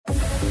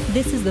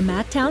This is the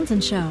Matt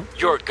Townsend Show.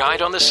 Your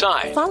guide on the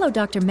side. Follow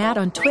Dr. Matt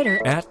on Twitter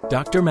at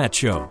Dr. Matt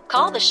Show.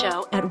 Call the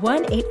show at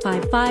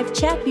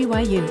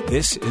 1-855-CHAT-BYU.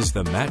 This is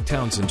the Matt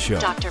Townsend Show.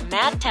 Dr.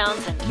 Matt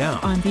Townsend. Now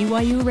on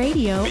BYU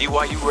Radio.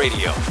 BYU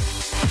Radio.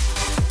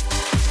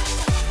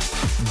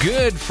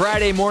 Good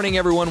Friday morning,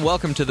 everyone.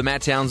 Welcome to the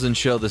Matt Townsend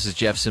Show. This is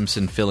Jeff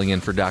Simpson filling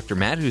in for Dr.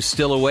 Matt, who's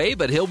still away,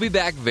 but he'll be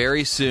back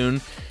very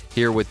soon.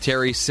 Here with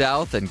Terry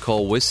South and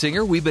Cole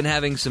Wissinger. We've been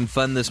having some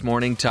fun this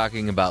morning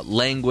talking about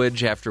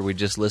language after we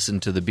just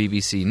listened to the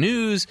BBC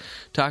News,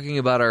 talking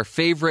about our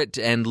favorite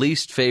and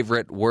least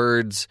favorite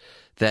words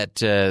that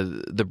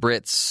the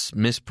Brits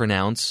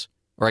mispronounce,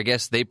 or I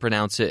guess they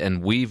pronounce it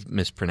and we've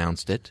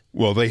mispronounced it.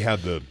 Well, they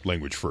had the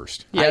language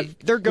first. Yeah,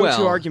 their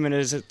go-to argument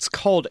is it's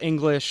called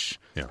English,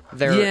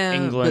 they're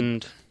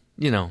England.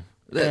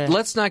 But,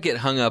 let's not get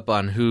hung up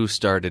on who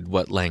started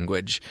what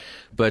language.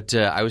 But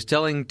I was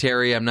telling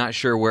Terry I'm not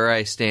sure where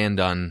I stand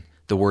on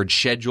the word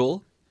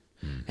schedule.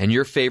 And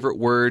your favorite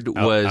word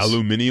was...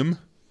 Aluminium.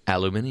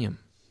 Aluminium.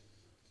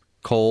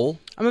 Coal.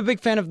 I'm a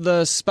big fan of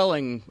the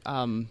spelling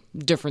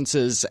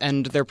differences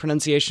and their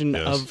pronunciation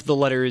of the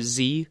letter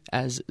Z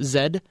as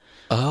Z.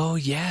 Oh,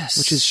 yes.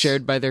 Which is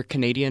shared by their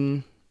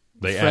Canadian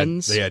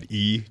friends. They add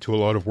E to a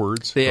lot of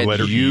words. They the add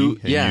letter U,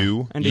 E and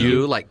U. And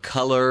U, like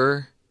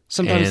color.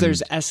 Sometimes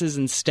there's S's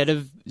instead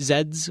of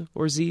Z's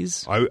or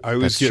Z's. I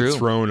always get true.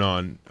 thrown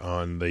on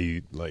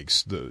the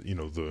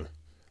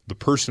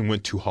person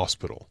went to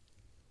hospital.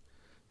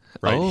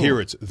 Right? Oh. Here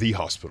it's the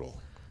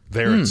hospital.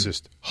 There it's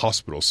just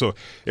hospital. So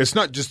it's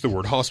not just the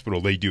word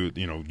hospital. They do it,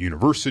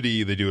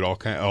 university. They do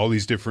it all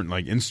these different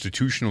like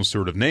institutional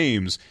sort of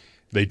names.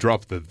 They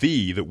drop the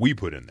that we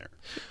put in there.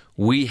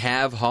 We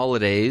have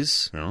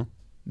holidays. Yeah.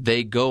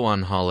 They go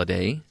on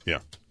holiday.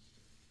 Yeah.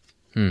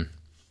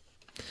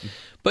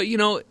 But,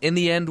 in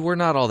the end, we're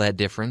not all that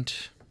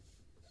different.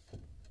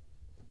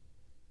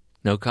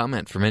 No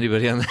comment from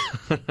anybody on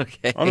that.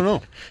 Okay. I don't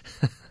know.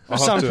 They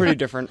sound pretty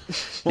different.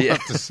 We'll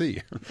have to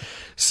see.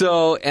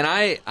 So, and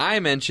I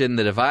mentioned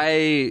that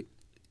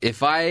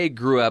if I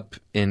grew up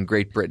in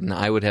Great Britain,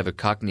 I would have a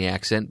Cockney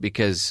accent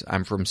because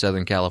I'm from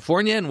Southern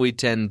California and we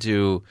tend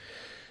to,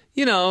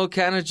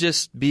 kind of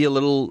just be a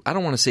little, I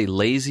don't want to say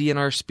lazy in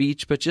our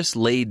speech, but just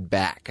laid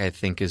back, I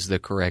think is the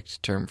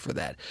correct term for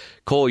that.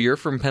 Cole, you're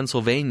from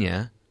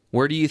Pennsylvania.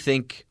 Where do you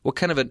think, what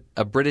kind of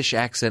a British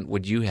accent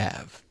would you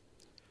have?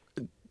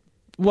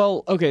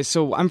 Well, okay,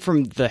 so I'm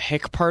from the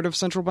hick part of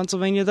central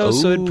Pennsylvania, though,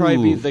 so it'd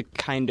probably be the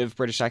kind of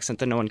British accent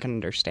that no one can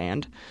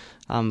understand,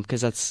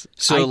 because I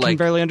can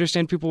barely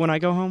understand people when I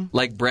go home.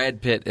 Like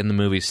Brad Pitt in the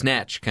movie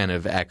Snatch kind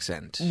of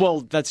accent.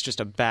 Well, that's just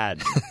a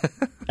bad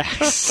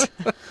accent.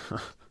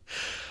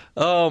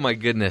 Oh, my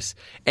goodness.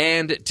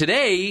 And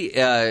today,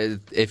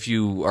 if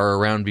you are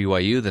around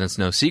BYU, then it's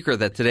no secret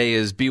that today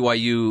is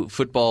BYU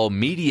Football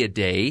Media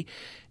Day,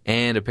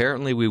 and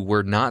apparently we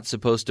were not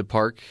supposed to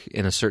park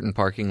in a certain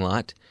parking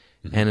lot.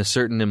 And a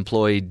certain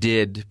employee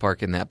did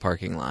park in that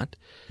parking lot.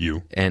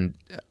 You. And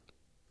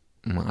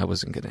I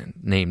wasn't going to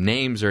name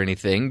names or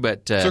anything,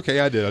 but... it's okay,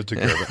 I did. I took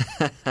care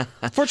of it.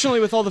 Fortunately,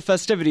 with all the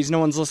festivities, no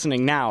one's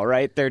listening now,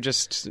 right?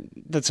 That's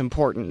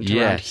important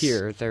around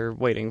here. They're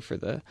waiting for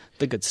the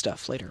good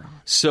stuff later on.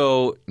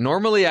 So,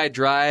 normally I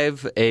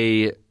drive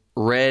a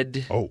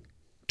red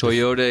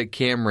Toyota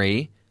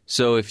Camry.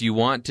 So, if you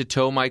want to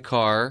tow my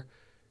car,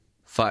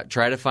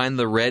 try to find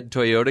the red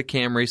Toyota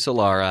Camry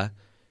Solara.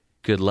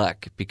 Good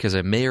luck, because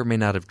I may or may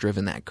not have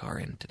driven that car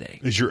in today.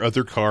 Is your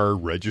other car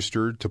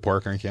registered to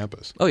park on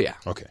campus? Oh, yeah.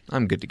 Okay.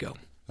 I'm good to go.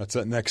 That's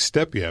that next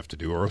step you have to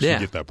do, or else you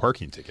get that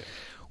parking ticket.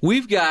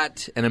 We've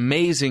got an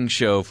amazing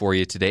show for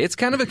you today. It's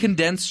kind of a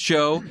condensed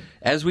show.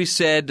 As we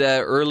said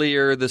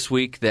earlier this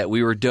week that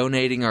we were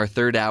donating our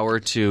third hour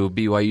to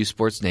BYU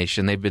Sports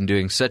Nation. They've been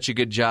doing such a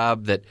good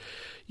job that,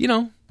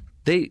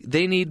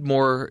 they need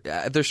more.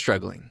 They're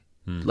struggling.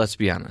 Let's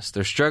be honest.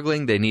 They're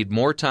struggling. They need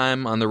more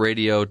time on the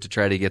radio to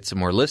try to get some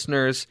more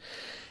listeners.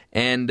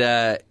 And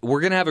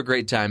we're going to have a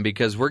great time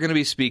because we're going to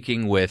be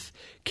speaking with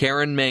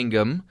Karen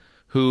Mangum,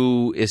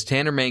 who is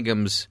Tanner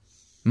Mangum's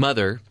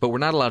mother, but we're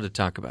not allowed to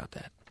talk about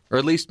that. Or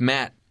at least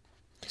Matt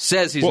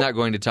says he's not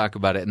going to talk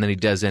about it, and then he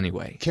does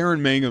anyway.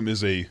 Karen Mangum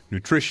is a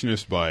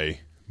nutritionist by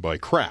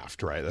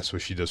craft, right? That's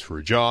what she does for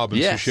a job.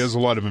 And so she has a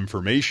lot of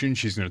information.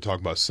 She's going to talk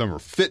about summer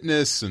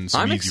fitness and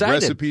some easy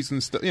recipes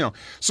and stuff.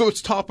 So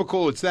it's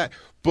topical. It's that.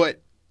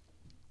 But,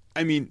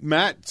 I mean,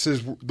 Matt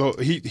says,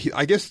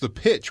 I guess the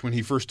pitch when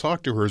he first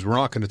talked to her is we're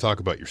not going to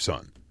talk about your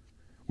son.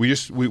 We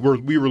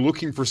were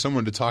looking for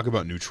someone to talk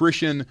about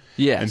nutrition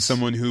and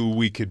someone who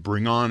we could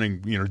bring on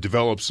and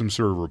develop some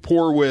sort of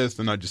rapport with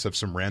and not just have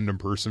some random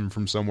person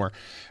from somewhere.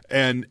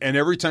 And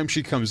every time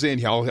she comes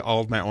in,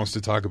 all Matt wants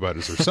to talk about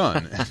is her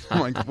son. And I'm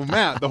like, well,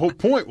 Matt, the whole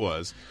point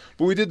was,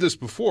 but we did this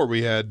before.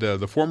 We had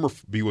the former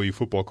BYU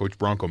football coach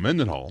Bronco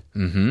Mendenhall.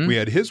 Mm-hmm. We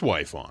had his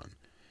wife on.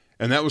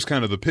 And that was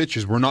kind of the pitch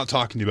is we're not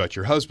talking about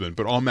your husband,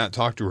 but all Matt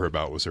talked to her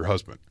about was her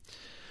husband.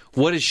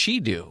 What does she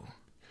do?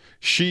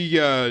 She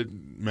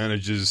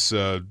manages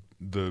the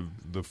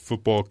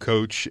football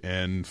coach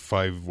and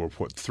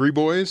 3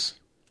 boys.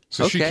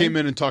 So she came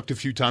in and talked a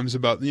few times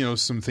about,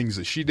 some things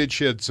that she did.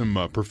 She had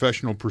some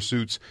professional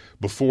pursuits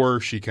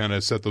before she kind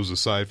of set those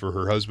aside for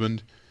her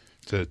husband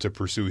to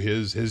pursue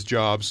his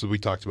job. So we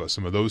talked about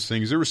some of those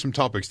things. There were some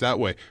topics that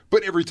way.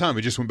 But every time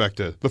it just went back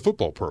to the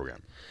football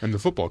program and the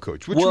football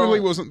coach, which really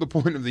wasn't the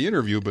point of the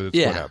interview, but it's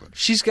what happened.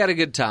 She's got a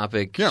good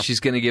topic. Yeah.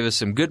 She's going to give us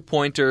some good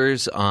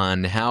pointers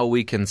on how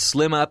we can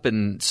slim up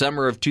in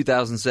summer of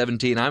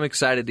 2017. I'm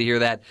excited to hear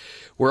that.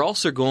 We're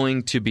also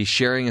going to be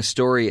sharing a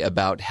story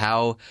about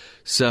how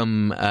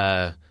some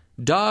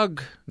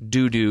dog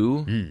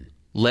doo-doo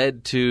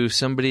led to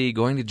somebody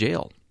going to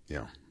jail.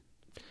 Yeah.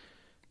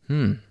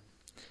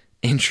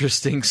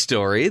 Interesting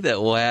story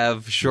that we'll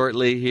have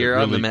shortly here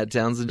on the Matt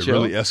Townsend Show. It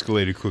really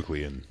escalated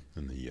quickly in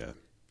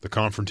the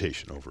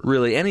confrontation over.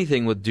 Really,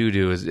 anything with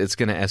doo-doo it's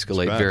going to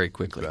escalate very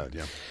quickly. It's bad,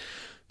 yeah.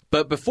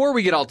 But before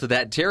we get all to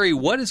that, Terry,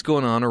 what is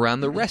going on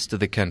around the rest of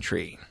the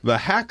country? The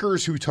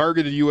hackers who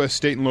targeted U.S.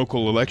 state and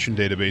local election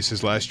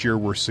databases last year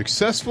were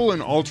successful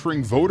in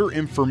altering voter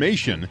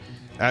information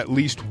at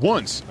least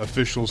once,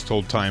 officials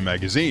told Time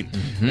magazine.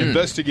 Mm-hmm.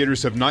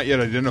 Investigators have not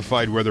yet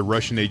identified whether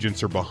Russian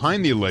agents are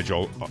behind the alleged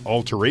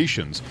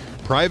alterations.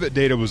 Private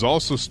data was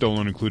also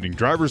stolen, including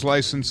driver's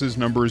licenses,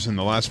 numbers, and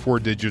the last 4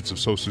 digits of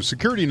Social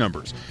Security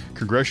numbers.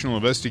 Congressional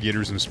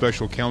investigators and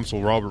special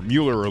counsel Robert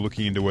Mueller are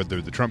looking into whether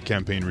the Trump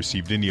campaign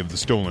received any of the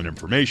stolen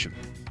information.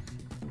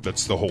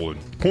 That's the whole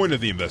point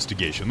of the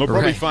investigation. They'll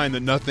probably find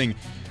that nothing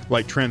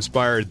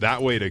transpired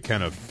that way to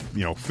kind of,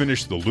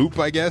 finish the loop,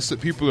 I guess,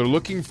 that people are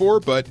looking for,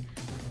 but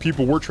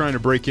people were trying to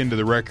break into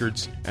the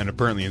records, and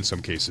apparently in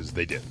some cases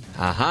they did.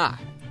 Aha.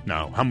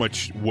 Now,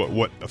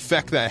 what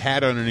effect that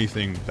had on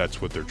anything,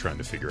 that's what they're trying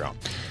to figure out.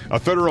 A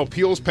federal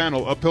appeals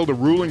panel upheld a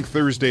ruling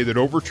Thursday that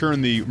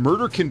overturned the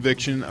murder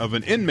conviction of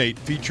an inmate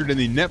featured in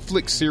the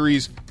Netflix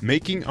series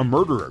Making a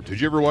Murderer.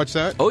 Did you ever watch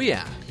that? Oh,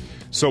 yeah.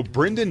 So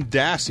Brendan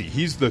Dassey,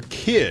 he's the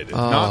kid,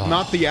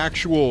 not the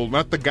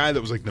guy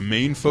that was the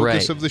main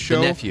focus of the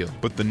show. The nephew.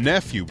 But the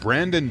nephew,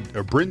 Brendan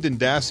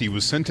Dassey,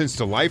 was sentenced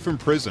to life in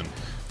prison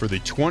for the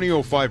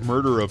 2005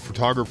 murder of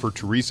photographer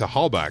Teresa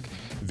Halbach.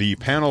 The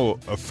panel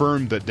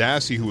affirmed that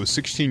Dassey, who was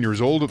 16 years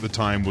old at the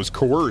time, was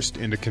coerced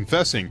into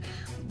confessing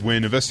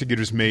when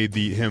investigators made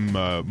him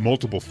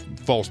multiple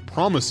false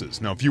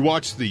promises. Now, if you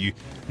watch the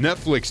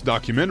Netflix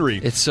documentary,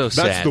 it's so that's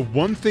sad. The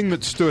one thing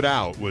that stood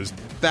out was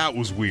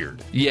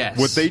weird. Yes.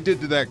 What they did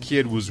to that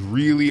kid was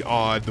really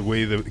odd,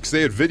 because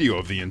they had video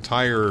of the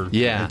entire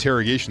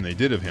interrogation they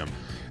did of him.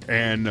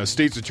 And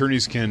states'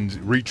 attorneys can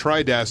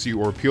retry Dassey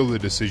or appeal the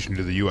decision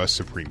to the U.S.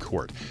 Supreme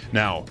Court.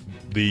 Now,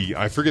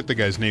 I forget the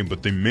guy's name,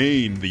 but the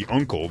main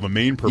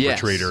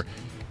perpetrator,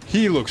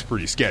 he looks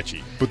pretty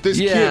sketchy. But this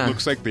kid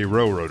looks like they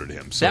railroaded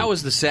him. So that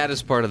was the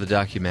saddest part of the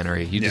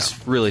documentary. You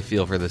just really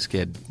feel for this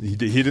kid. He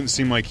didn't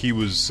seem like he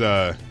was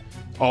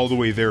all the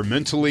way there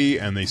mentally,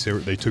 and they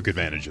took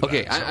advantage of that.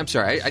 Okay, I'm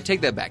sorry. I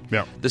take that back.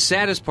 Yeah. The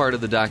saddest part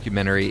of the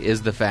documentary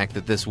is the fact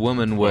that this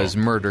woman was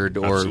murdered,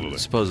 or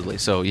supposedly.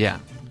 So, yeah.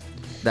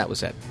 That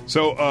was it.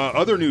 So,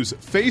 other news.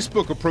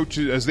 Facebook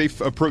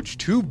approach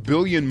 2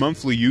 billion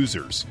monthly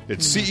users.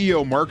 Its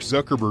CEO, Mark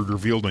Zuckerberg,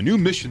 revealed a new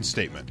mission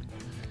statement.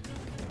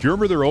 Do you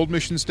remember their old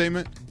mission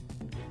statement?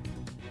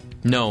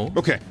 No.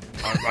 Okay.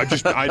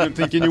 I didn't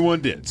think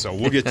anyone did, so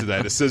we'll get to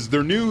that. It says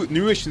their new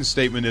mission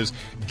statement is,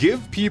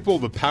 give people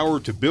the power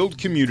to build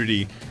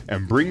community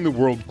and bring the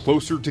world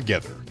closer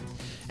together.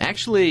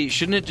 Actually,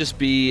 shouldn't it just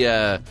be...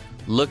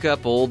 look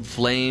up old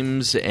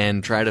flames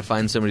and try to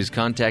find somebody's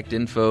contact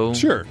info?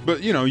 Sure,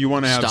 but you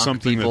want to have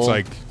something people.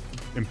 That's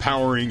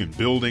empowering and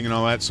building and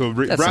all that. So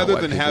rather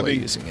than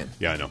having using it.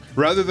 Yeah, I know.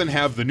 Rather than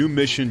have the new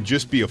mission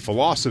just be a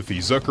philosophy,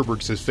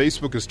 Zuckerberg says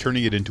Facebook is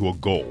turning it into a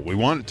goal. We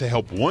want it to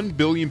help 1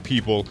 billion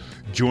people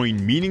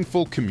join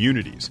meaningful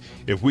communities.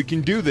 If we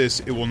can do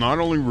this, it will not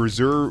only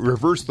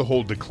reverse the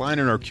whole decline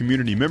in our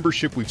community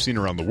membership we've seen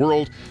around the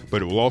world,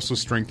 but it will also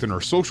strengthen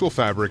our social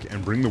fabric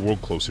and bring the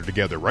world closer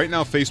together. Right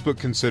now, Facebook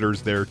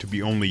considers there to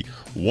be only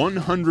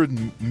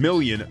 100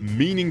 million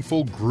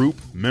meaningful group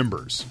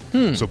members.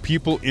 So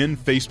people in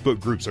Facebook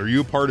groups. Are you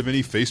a part of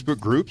any Facebook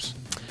groups?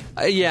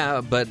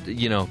 Yeah, but,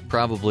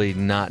 probably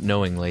not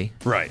knowingly.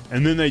 Right.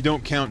 And then they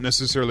don't count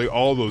necessarily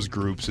all those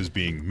groups as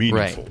being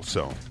meaningful. Right.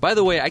 So, by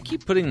the way, I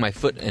keep putting my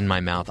foot in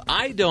my mouth.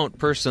 I don't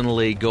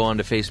personally go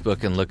onto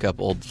Facebook and look up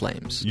old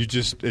flames. You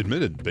just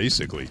admitted,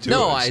 basically, to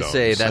No, it. I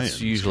say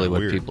that's usually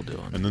what people do.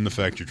 And then the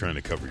fact you're trying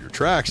to cover your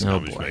tracks now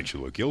just makes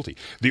you look guilty.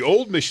 The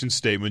old mission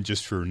statement,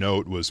 just for a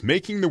note, was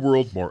making the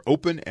world more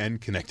open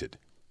and connected.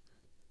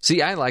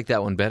 See, I like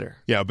that one better.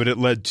 Yeah, but it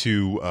led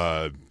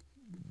to...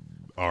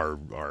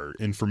 Our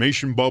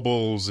information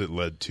bubbles. It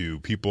led to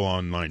people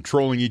online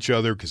trolling each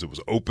other because it was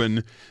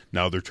open.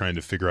 Now they're trying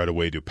to figure out a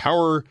way to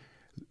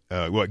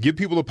give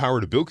people the power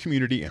to build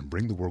community and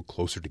bring the world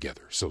closer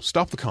together. So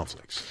stop the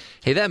conflicts.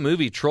 Hey, that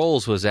movie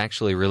Trolls was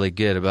actually really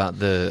good about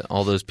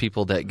all those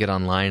people that get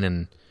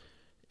online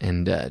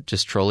and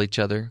just troll each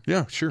other.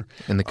 Yeah, sure.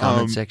 In the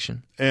comment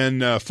section.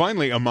 And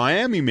finally, a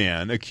Miami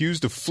man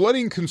accused of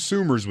flooding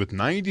consumers with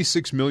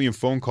 96 million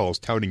phone calls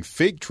touting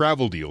fake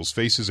travel deals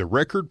faces a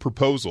record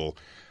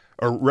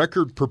a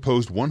record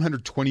proposed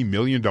 $120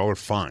 million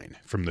fine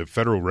from the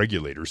federal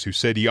regulators who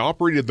said he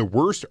operated the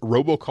worst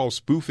robocall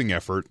spoofing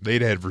effort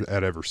they'd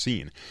ever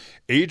seen.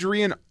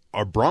 Adrian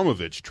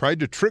Abramovich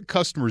tried to trick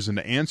customers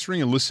into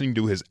answering and listening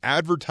to his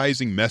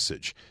advertising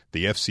message,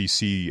 the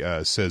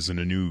FCC says in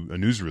a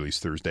news release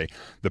Thursday.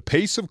 The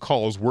pace of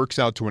calls works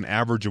out to an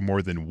average of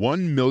more than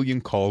 1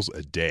 million calls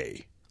a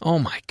day. Oh,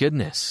 my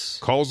goodness.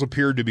 Calls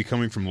appeared to be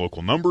coming from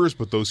local numbers,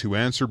 but those who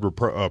answered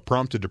were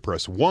prompted to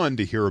press 1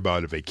 to hear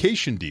about a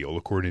vacation deal,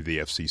 according to the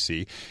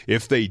FCC.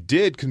 If they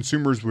did,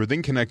 consumers were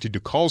then connected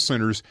to call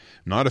centers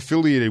not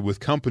affiliated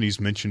with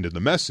companies mentioned in the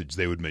message.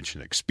 They would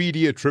mention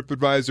Expedia,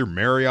 TripAdvisor,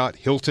 Marriott,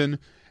 Hilton,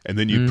 and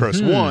then you'd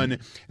press 1,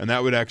 and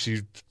that would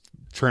actually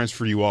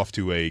transfer you off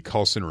to a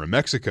call center in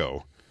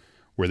Mexico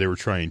where they were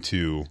trying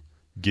to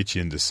get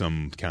you into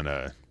some kind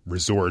of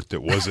resort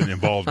that wasn't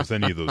involved with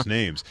any of those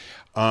names.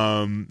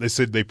 They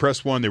said they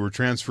pressed 1. They were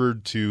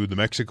transferred to the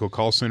Mexico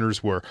call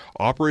centers where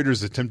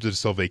operators attempted to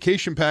sell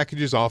vacation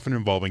packages, often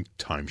involving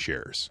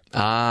timeshares.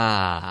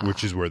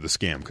 Which is where the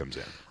scam comes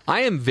in.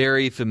 I am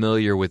very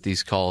familiar with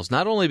these calls,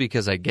 not only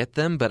because I get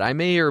them, but I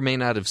may or may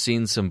not have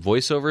seen some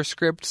voiceover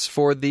scripts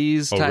for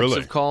these types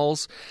of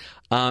calls.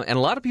 And a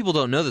lot of people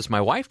don't know this.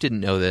 My wife didn't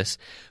know this,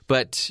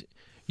 but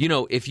you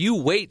know, if you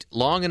wait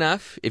long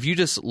enough, if you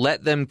just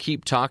let them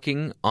keep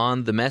talking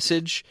on the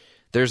message,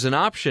 there's an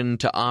option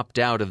to opt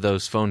out of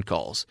those phone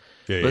calls.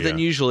 But then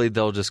usually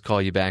they'll just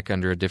call you back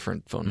under a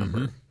different phone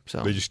number.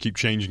 So they just keep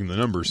changing the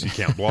numbers so you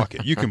can't block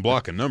it. You can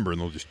block a number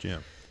and they'll just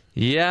jam.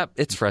 Yeah,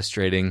 it's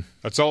frustrating.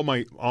 That's all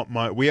my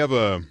we have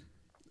a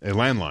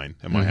landline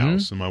at my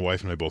house, and my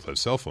wife and I both have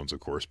cell phones,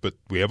 of course, but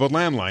we have a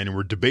landline and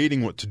we're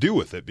debating what to do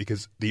with it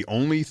because the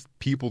only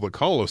people that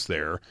call us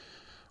there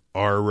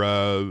are,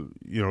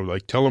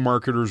 like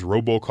telemarketers,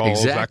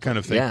 robocalls, that kind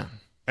of thing,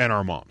 and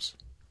our moms.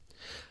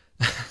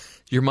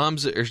 Your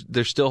moms,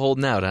 they're still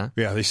holding out, huh?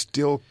 Yeah, they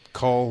still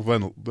call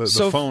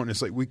the phone.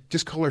 It's like, we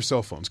just call our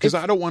cell phones because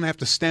I don't want to have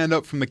to stand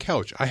up from the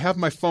couch. I have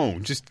my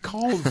phone. Just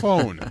call the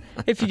phone.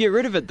 If you get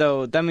rid of it,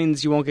 though, that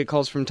means you won't get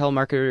calls from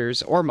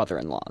telemarketers or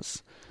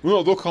mother-in-laws.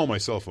 Well, they'll call my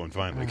cell phone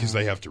finally because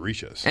they have to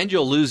reach us. And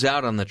you'll lose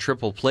out on the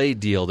triple play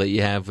deal that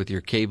you have with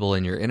your cable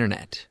and your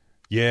internet.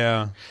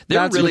 Yeah.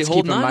 They're really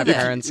holding on to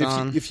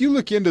that. If you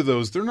look into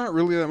those, they're not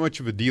really that much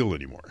of a deal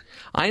anymore.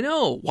 I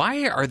know.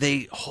 Why are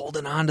they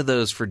holding on to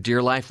those for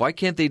dear life? Why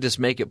can't they just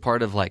make it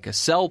part of like a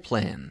cell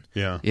plan?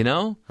 Yeah. You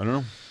know? I don't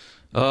know.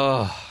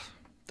 Oh,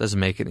 doesn't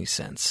make any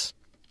sense.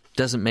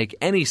 Doesn't make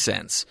any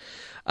sense.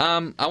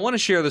 I want to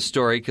share the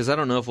story because I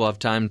don't know if we'll have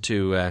time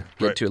to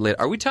get to it later.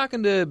 Are we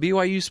talking to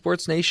BYU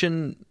Sports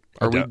Nation?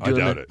 I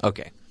doubt it.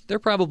 Okay. They're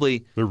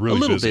really a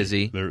little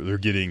busy. They're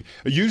getting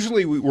 –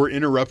 usually we're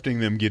interrupting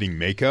them getting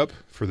makeup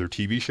for their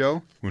TV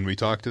show when we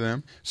talk to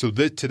them. So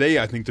today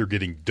I think they're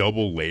getting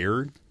double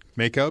layered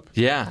makeup.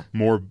 Yeah.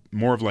 More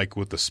of like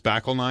with the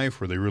spackle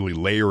knife where they really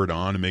layer it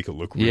on and make it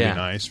look really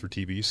nice for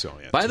TV. So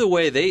yeah. By the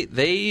way,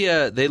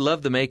 they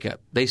love the makeup.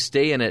 They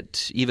stay in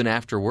it even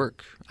after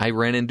work. I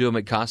ran into them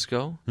at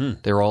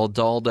Costco. They're all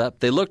dolled up.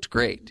 They looked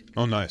great.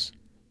 Oh, nice.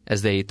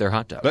 As they ate their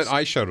hot dogs. That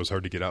eyeshadow's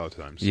hard to get out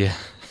at times. Yeah.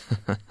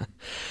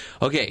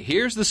 Okay,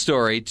 here's the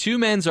story. Two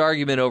men's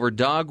argument over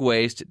dog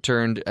waste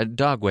turned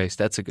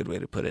that's a good way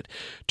to put it,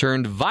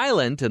 turned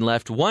violent and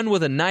left one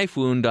with a knife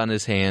wound on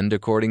his hand,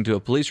 according to a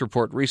police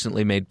report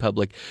recently made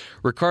public.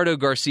 Ricardo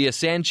Garcia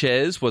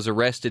Sanchez was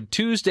arrested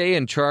Tuesday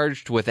and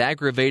charged with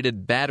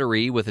aggravated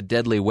battery with a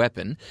deadly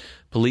weapon.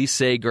 Police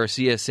say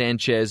Garcia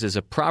Sanchez is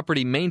a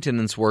property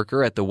maintenance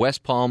worker at the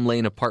West Palm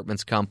Lane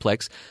Apartments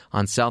complex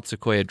on South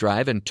Sequoia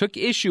Drive and took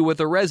issue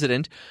with a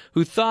resident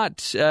who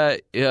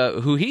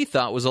he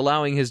thought was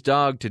allowing his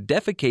dog to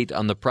defecate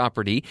on the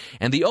property,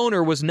 and the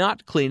owner was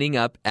not cleaning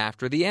up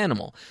after the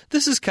animal.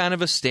 This is kind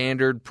of a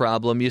standard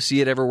problem. You see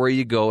it everywhere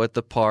you go at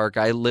the park.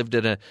 I lived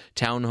in a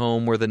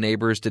townhome where the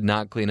neighbors did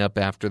not clean up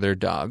after their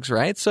dogs,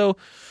 right? So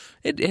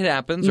it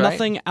happens, right?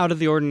 Nothing out of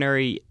the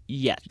ordinary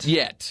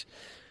yet.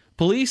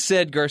 Police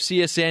said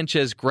Garcia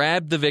Sanchez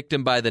grabbed the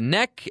victim by the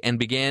neck and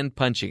began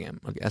punching him.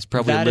 Okay, that's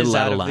probably a little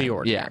out of line. The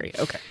ordinary.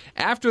 Yeah. Okay.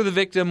 After the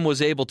victim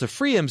was able to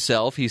free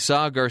himself, he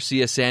saw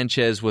Garcia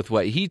Sanchez with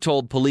what he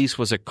told police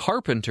was a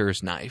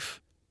carpenter's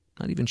knife.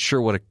 Not even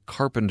sure what a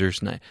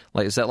carpenter's knife.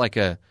 Is that like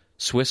a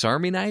Swiss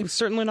Army knife? It's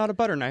certainly not a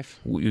butter knife.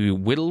 You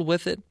whittle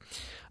with it.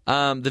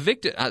 The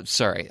victim.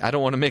 Sorry, I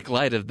don't want to make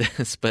light of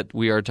this, but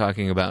we are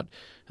talking about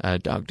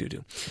dog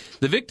doo-doo.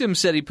 The victim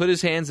said he put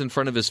his hands in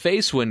front of his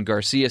face when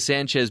Garcia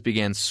Sanchez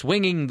began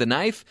swinging the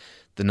knife.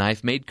 The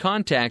knife made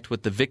contact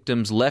with the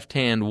victim's left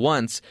hand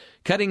once,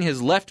 cutting his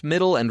left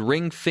middle and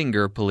ring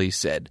finger, police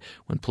said.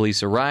 When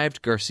police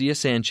arrived, Garcia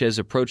Sanchez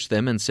approached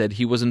them and said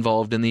he was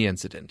involved in the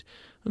incident.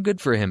 Well, good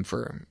for him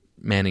for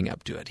manning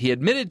up to it. He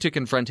admitted to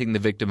confronting the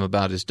victim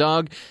about his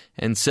dog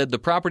and said the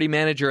property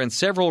manager and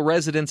several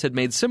residents had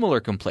made similar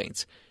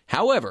complaints.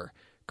 However,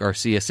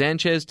 Garcia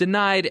Sanchez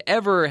denied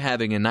ever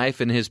having a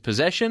knife in his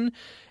possession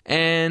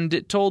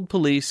and told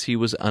police he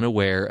was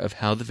unaware of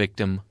how the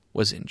victim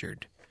was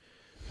injured.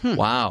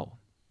 Wow.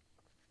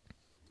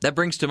 That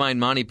brings to mind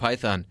Monty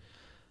Python.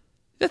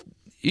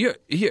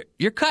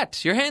 you're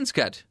cut. Your hand's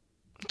cut.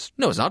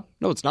 No, it's not.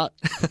 No, it's not.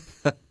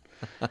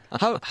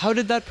 How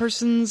did that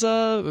person's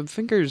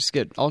fingers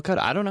get all cut?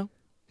 I don't know.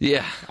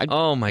 Yeah.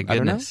 Oh, my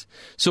goodness.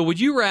 So would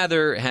you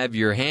rather have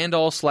your hand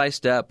all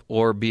sliced up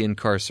or be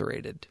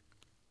incarcerated?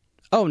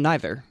 Oh,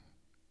 neither.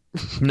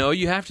 No,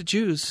 you have to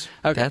choose.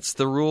 Okay. That's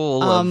the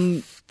rule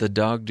of the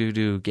dog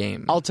doo-doo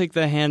game. I'll take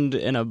the hand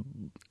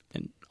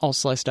all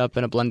sliced up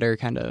in a blender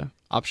kind of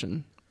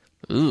option.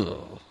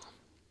 Ooh.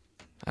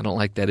 I don't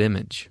like that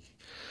image.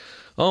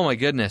 Oh, my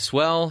goodness.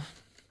 Well,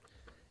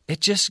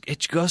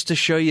 it goes to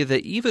show you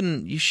that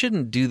even you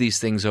shouldn't do these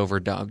things over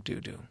dog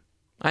doo-doo.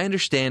 I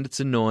understand it's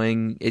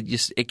annoying.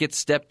 It gets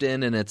stepped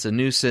in and it's a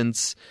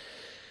nuisance.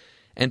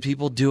 And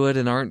people do it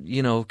and aren't,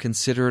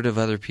 considerate of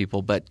other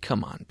people. But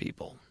come on,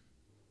 people.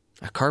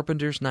 A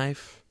carpenter's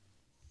knife,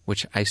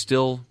 which I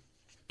still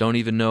don't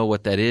even know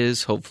what that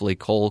is. Hopefully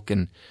Cole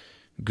can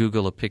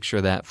Google a picture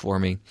of that for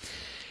me.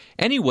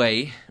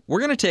 Anyway, we're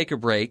going to take a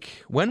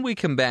break. When we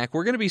come back,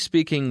 we're going to be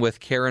speaking with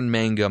Karen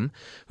Mangum,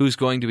 who's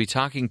going to be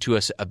talking to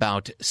us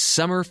about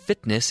summer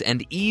fitness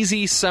and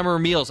easy summer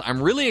meals.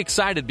 I'm really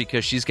excited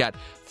because she's got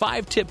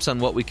 5 tips on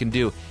what we can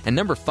do. And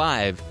number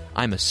 5,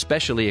 I'm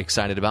especially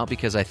excited about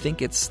because I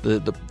think it's the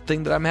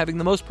thing that I'm having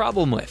the most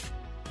problem with.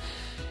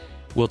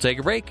 We'll take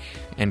a break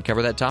and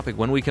cover that topic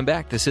when we come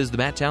back. This is The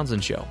Matt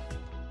Townsend Show.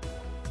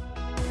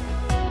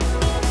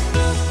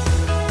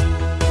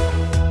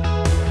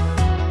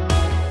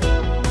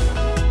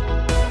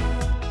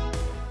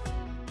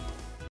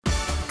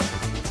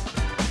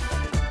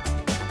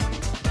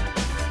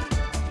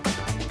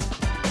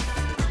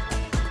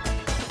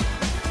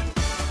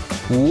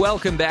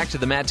 Welcome back to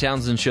the Matt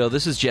Townsend Show.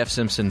 This is Jeff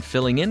Simpson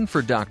filling in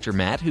for Dr.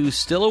 Matt, who's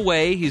still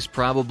away. He's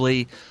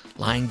probably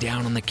lying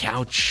down on the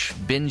couch,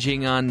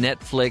 binging on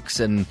Netflix,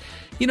 and,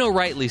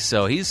 rightly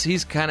so.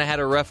 He's kind of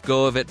had a rough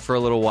go of it for a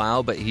little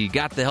while, but he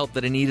got the help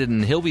that he needed,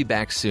 and he'll be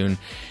back soon.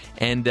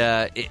 And,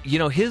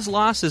 his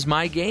loss is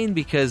my gain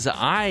because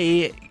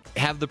I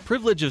have the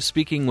privilege of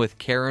speaking with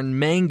Karen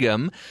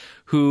Mangum,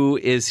 who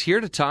is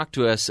here to talk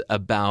to us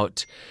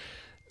about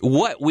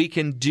what we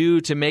can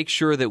do to make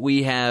sure that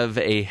we have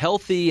a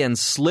healthy and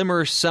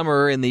slimmer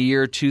summer in the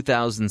year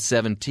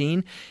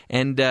 2017.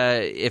 And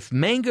if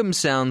Mangum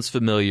sounds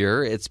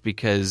familiar, it's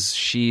because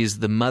she's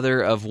the mother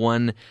of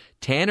one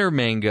Tanner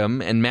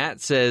Mangum. And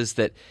Matt says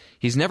that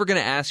he's never going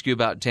to ask you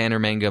about Tanner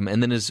Mangum.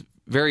 And then his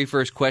very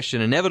first question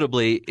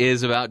inevitably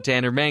is about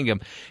Tanner Mangum.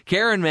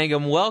 Karen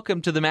Mangum,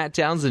 welcome to the Matt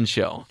Townsend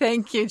Show.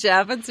 Thank you,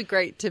 Jeff. It's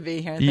great to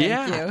be here.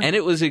 Thank you. And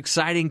it was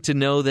exciting to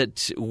know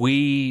that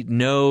we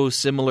know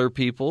similar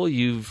people.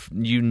 You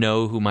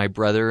know who my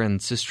brother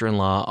and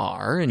sister-in-law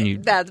are.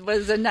 And that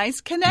was a nice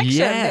connection.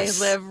 Yes.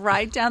 They live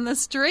right down the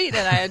street,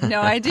 and I had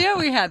no idea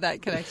we had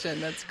that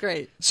connection. That's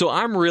great. So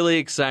I'm really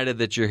excited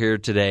that you're here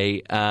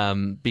today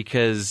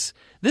because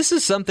this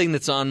is something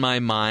that's on my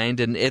mind,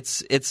 and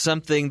it's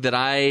something that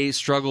I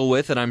struggle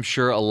with, and I'm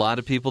sure a lot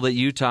of people that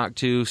you talk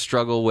to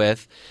struggle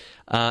with.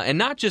 And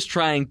not just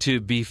trying to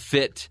be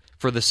fit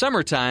for the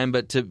summertime,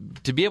 but to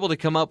be able to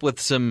come up with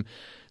some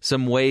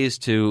ways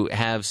to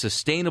have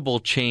sustainable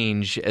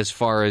change as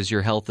far as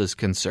your health is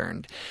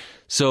concerned.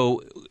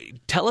 So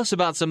tell us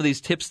about some of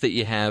these tips that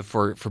you have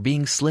for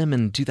being slim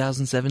in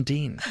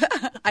 2017.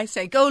 I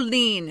say go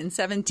lean in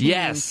 17.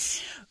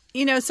 Yes.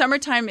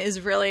 Summertime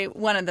is really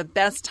one of the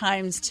best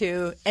times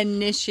to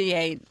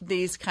initiate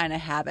these kind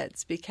of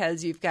habits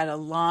because you've got a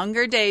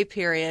longer day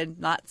period,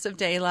 lots of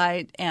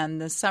daylight,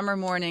 and the summer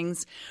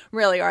mornings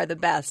really are the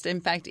best. In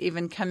fact,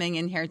 even coming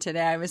in here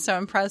today, I was so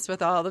impressed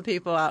with all the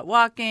people out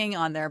walking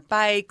on their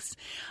bikes.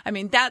 I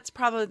mean, that's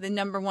probably the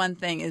number one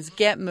thing is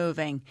get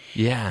moving.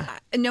 Yeah.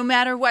 No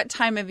matter what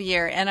time of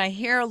year. And I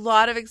hear a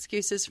lot of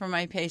excuses from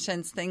my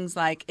patients, things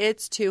like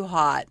it's too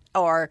hot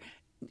or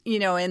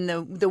in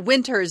the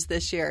winters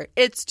this year,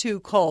 it's too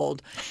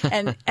cold.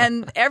 And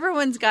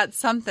everyone's got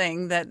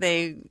something that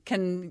they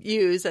can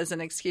use as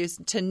an excuse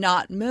to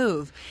not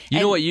move. You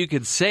know what you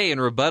could say in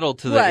rebuttal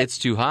to the it's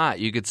too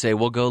hot? You could say,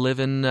 well, go live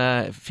in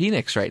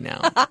Phoenix right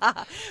now.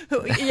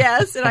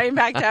 Yes, and I in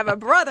fact have a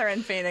brother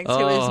in Phoenix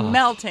who is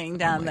melting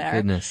down there.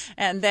 Goodness.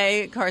 And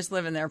they, of course,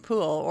 live in their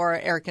pool or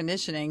air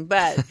conditioning.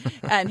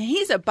 And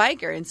he's a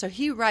biker, and so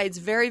he rides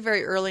very,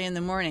 very early in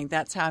the morning.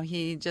 That's how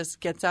he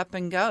just gets up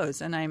and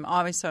goes. And I'm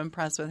always so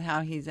impressed with how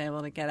he's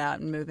able to get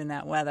out and move in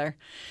that weather.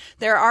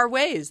 There are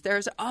ways.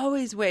 There's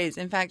always ways.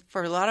 In fact,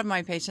 for a lot of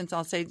my patients,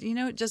 I'll say,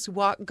 just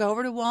go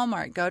over to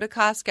Walmart, go to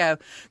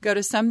Costco, go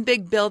to some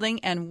big building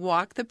and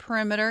walk the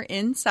perimeter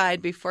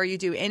inside before you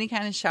do any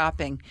kind of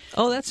shopping.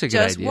 Oh, that's a good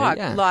Just idea. walk.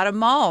 Yeah. A lot of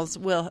malls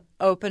will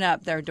open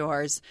up their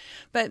doors.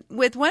 But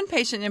with one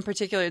patient in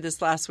particular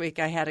this last week,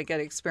 I had a good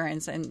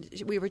experience, and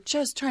we were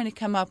just trying to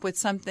come up with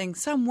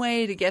some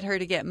way to get her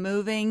to get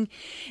moving.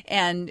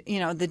 And,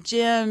 the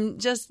gym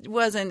just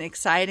wasn't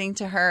exciting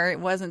to her. It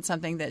wasn't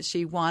something that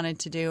she wanted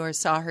to do or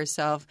saw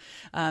herself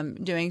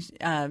doing.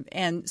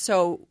 And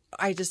so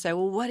I just said,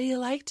 well, what do you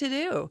like to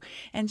do?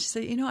 And she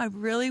said, I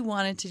really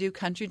wanted to do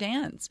country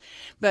dance.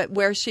 But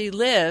where she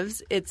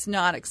lives, it's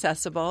not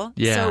accessible.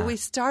 Yeah. So we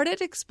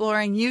started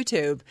exploring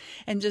YouTube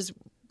and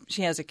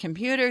she has a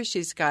computer.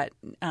 She's got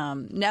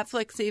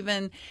Netflix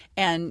even.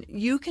 And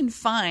you can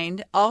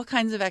find all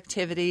kinds of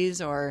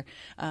activities or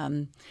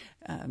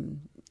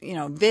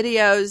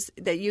videos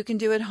that you can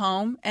do at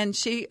home. And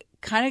she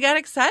kind of got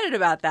excited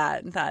about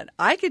that and thought,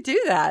 I could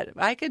do that.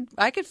 I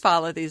could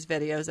follow these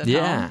videos at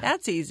home.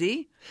 That's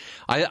easy.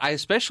 I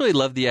especially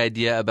love the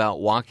idea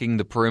about walking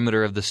the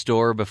perimeter of the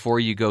store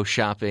before you go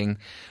shopping.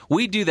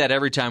 We do that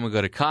every time we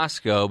go to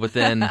Costco, but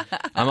then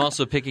I'm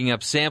also picking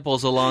up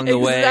samples along the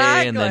way,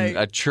 and then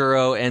a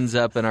churro ends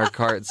up in our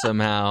cart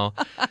somehow.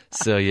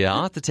 So,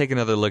 I'll have to take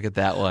another look at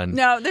that one.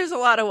 No, there's a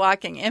lot of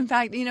walking. In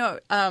fact,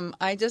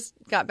 I just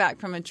got back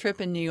from a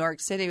trip in New York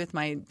City with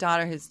my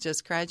daughter who's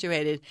just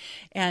graduated,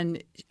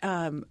 and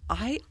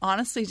I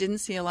honestly didn't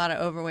see a lot of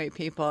overweight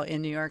people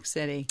in New York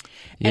City,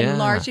 and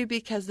largely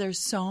because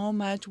there's so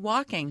much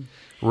walking.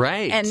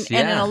 Right. And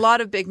in a lot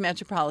of big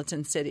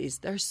metropolitan cities,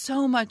 there's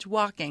so much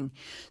walking.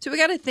 So we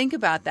got to think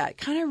about that.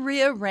 Kind of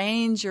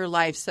rearrange your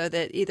life so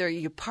that either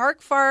you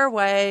park far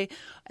away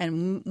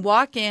and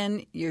walk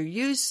in, you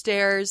use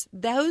stairs.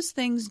 Those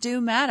things do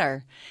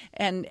matter.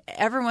 And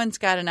everyone's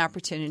got an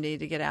opportunity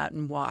to get out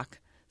and walk.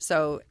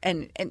 So,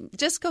 and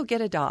just go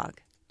get a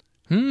dog.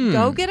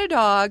 Go get a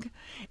dog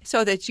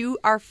so that you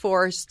are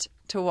forced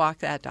to walk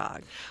that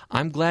dog.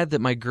 I'm glad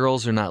that my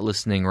girls are not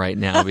listening right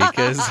now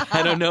because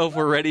I don't know if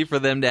we're ready for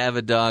them to have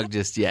a dog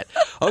just yet.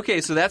 Okay,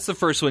 so that's the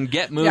first one.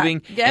 Get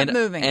moving. Yeah, get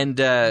moving.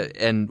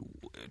 And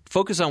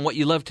focus on what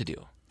you love to do.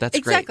 That's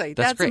exactly. great.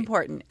 That's great.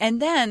 important.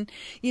 And then,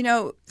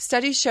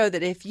 studies show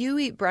that if you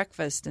eat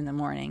breakfast in the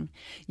morning,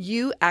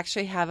 you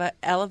actually have an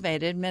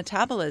elevated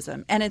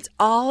metabolism. And it's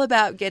all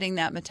about getting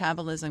that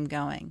metabolism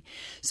going.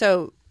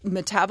 So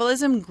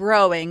metabolism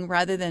growing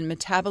rather than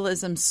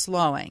metabolism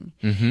slowing.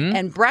 Mm-hmm.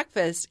 And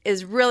breakfast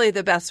is really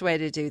the best way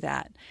to do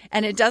that.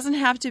 And it doesn't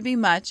have to be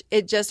much.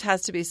 It just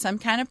has to be some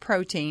kind of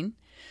protein.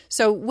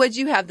 So what'd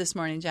you have this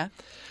morning, Jeff?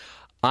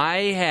 I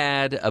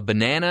had a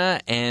banana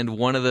and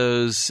one of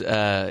those,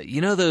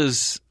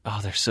 those,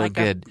 they're so like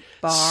good.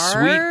 A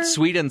bar?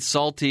 Sweet and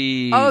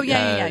salty. Oh,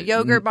 yeah.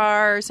 Yogurt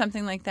bar or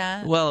something like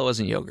that. Well, it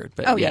wasn't yogurt,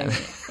 but yeah.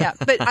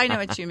 But I know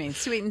what you mean.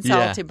 Sweet and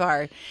salty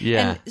bar.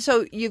 Yeah. And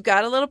so you've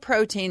got a little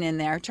protein in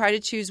there. Try to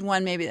choose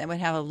one maybe that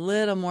would have a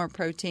little more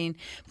protein.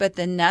 But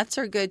the nuts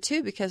are good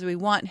too because we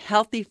want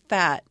healthy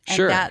fat.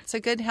 And that's a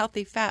good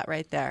healthy fat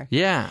right there.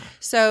 Yeah.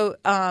 So,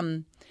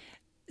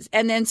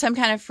 and then some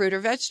kind of fruit or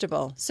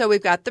vegetable. So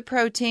we've got the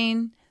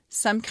protein,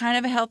 some kind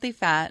of a healthy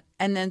fat,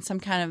 and then some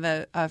kind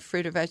of a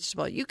fruit or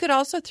vegetable. You could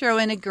also throw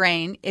in a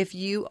grain if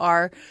you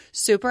are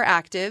super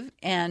active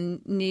and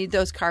need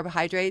those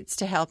carbohydrates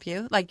to help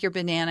you, like your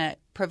banana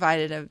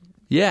provided a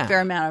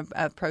fair amount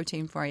of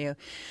protein for you.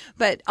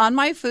 But on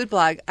my food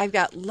blog, I've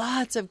got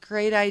lots of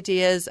great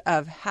ideas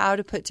of how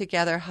to put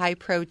together high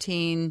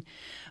protein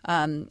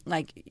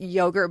like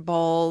yogurt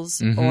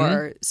bowls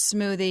or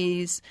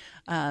smoothies,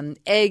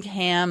 egg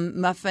ham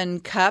muffin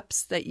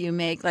cups that you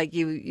make. Like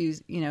you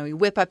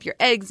whip up your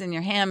eggs and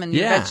your ham and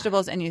your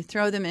vegetables and you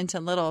throw them into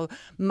little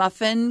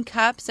muffin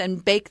cups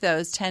and bake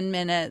those 10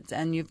 minutes.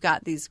 And you've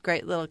got these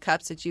great little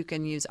cups that you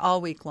can use all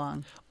week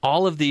long.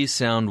 All of these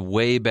sound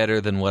way better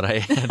than what I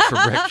had for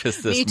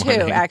breakfast this morning.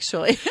 Me too,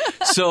 actually.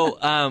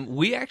 So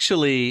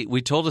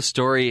we told a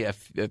story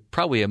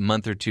probably a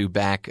month or two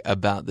back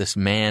about this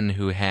man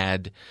who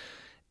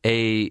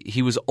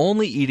he was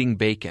only eating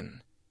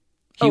bacon.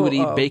 He would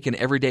eat bacon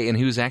every day, and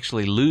he was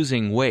actually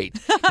losing weight.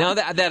 Now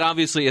that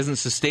obviously isn't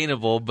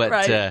sustainable,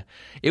 but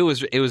it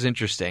was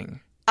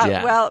interesting.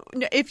 Well,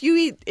 if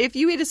you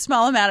eat a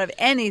small amount of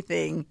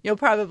anything, you'll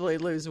probably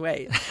lose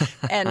weight,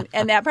 and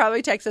that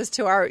probably takes us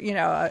to our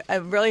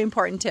a really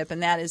important tip,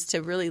 and that is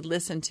to really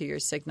listen to your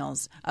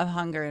signals of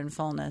hunger and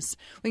fullness.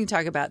 We can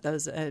talk about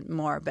those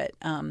more, but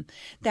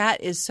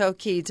that is so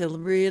key to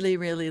really,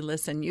 really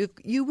listen.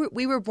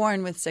 We were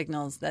born with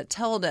signals that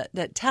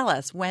tell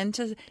us when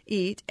to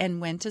eat and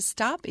when to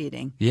stop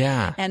eating.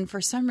 Yeah, and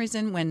for some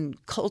reason, when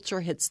culture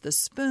hits the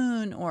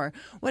spoon or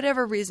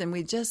whatever reason,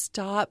 we just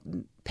stop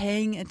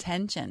paying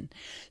attention.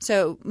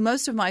 So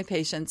most of my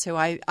patients who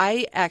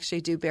I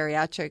actually do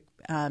bariatric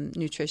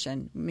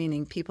nutrition,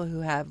 meaning people who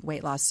have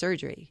weight loss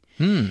surgery.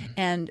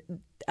 And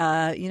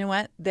you know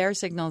what? Their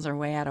signals are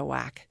way out of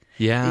whack.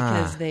 Yeah.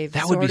 Because they've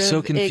that would be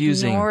so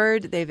confusing.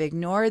 They've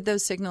ignored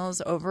those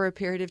signals over a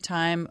period of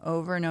time,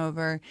 over and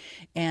over,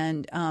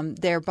 and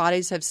their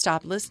bodies have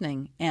stopped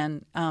listening.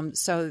 And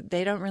so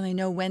they don't really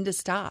know when to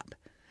stop.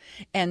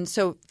 And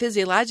so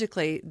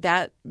physiologically,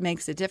 that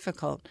makes it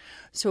difficult.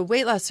 So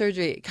weight loss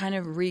surgery kind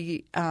of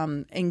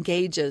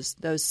engages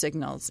those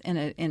signals in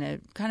a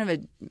kind of a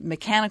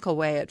mechanical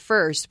way at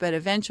first, but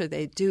eventually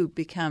they do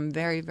become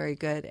very, very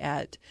good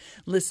at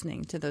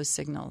listening to those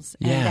signals.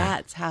 And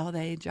that's how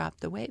they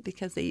drop the weight,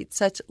 because they eat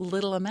such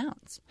little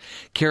amounts.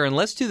 Karen,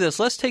 let's do this.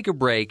 Let's take a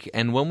break.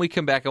 And when we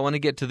come back, I want to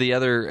get to the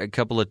other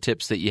couple of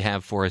tips that you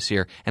have for us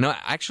here. And I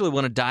actually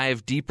want to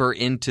dive deeper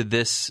into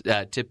this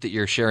tip that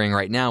you're sharing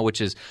right now,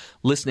 which is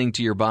listening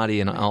to your body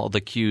and all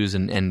the cues.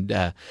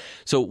 And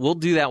so we'll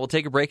do that. We'll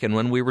take a break. And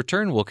when we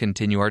return, we'll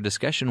continue our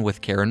discussion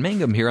with Karen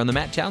Mangum here on The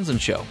Matt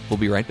Townsend Show. We'll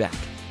be right back.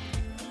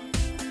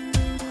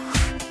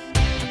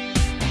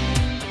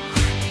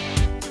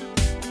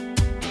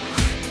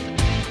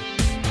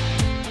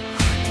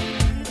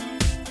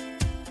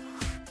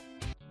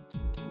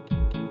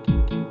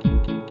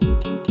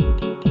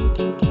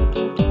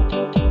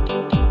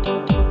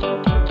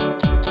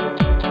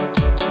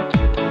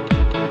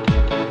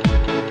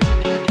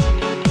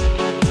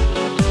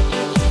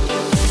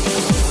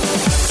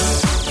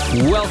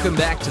 Welcome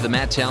back to the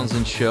Matt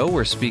Townsend Show.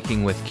 We're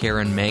speaking with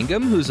Karen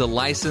Mangum, who's a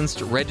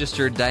licensed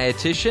registered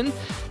dietitian.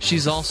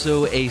 She's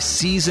also a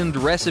seasoned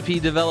recipe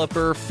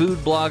developer, food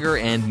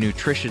blogger, and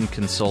nutrition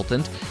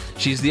consultant.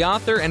 She's the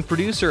author and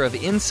producer of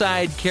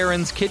Inside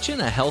Karen's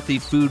Kitchen, a healthy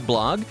food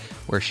blog,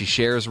 where she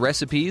shares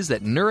recipes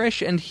that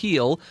nourish and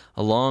heal,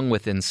 along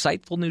with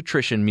insightful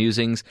nutrition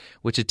musings,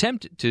 which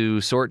attempt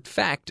to sort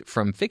fact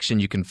from fiction.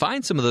 You can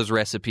find some of those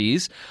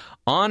recipes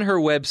on her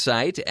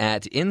website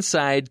at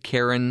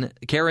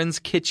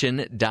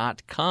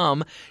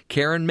InsideKaren'sKitchen.com.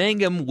 Karen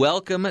Mangum,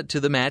 welcome to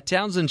the Matt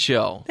Townsend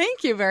Show.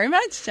 Thank you very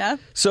much,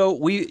 Jeff.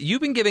 So you've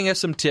been giving us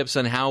some tips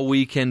on how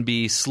we can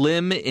be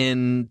slim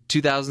in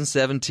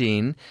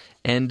 2017.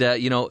 And,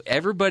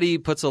 everybody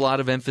puts a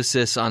lot of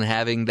emphasis on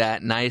having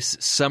that nice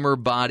summer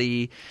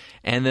body.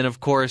 And then, of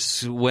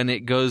course, when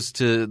it goes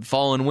to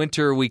fall and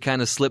winter, we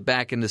kind of slip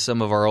back into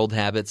some of our old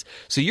habits.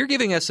 So you're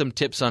giving us some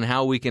tips on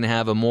how we can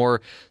have a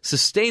more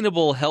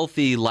sustainable,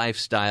 healthy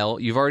lifestyle.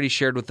 You've already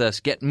shared with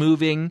us, get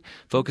moving,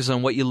 focus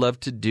on what you love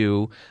to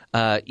do,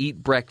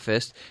 eat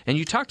breakfast. And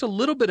you talked a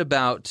little bit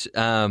about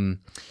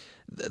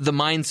the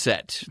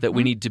mindset that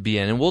we need to be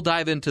in. And we'll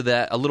dive into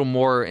that a little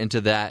more into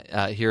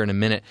that here in a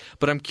minute.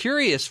 But I'm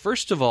curious,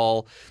 first of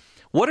all,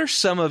 what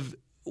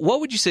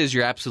would you say is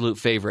your absolute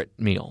favorite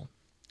meal?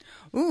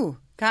 Ooh,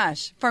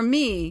 gosh. For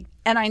me,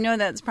 and I know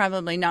that's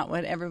probably not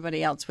what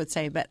everybody else would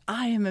say, but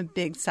I am a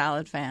big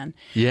salad fan.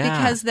 Yeah.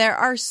 Because there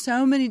are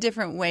so many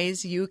different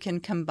ways you can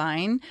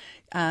combine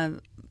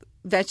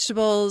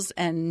vegetables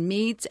and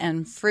meats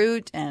and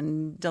fruit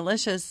and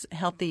delicious,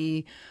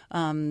 healthy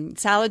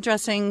salad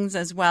dressings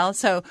as well.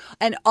 So,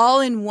 and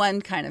all in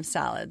one kind of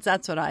salads.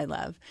 That's what I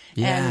love.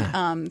 Yeah.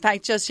 And in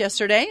fact, just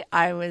yesterday,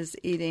 I was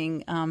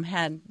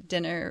had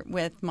dinner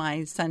with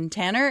my son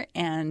Tanner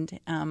and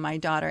my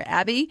daughter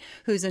Abby,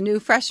 who's a new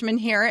freshman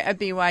here at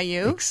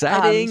BYU.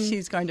 Exciting.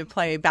 She's going to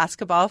play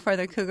basketball for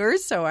the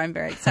Cougars, so I'm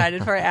very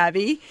excited for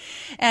Abby.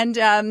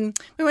 And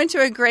we went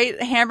to a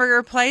great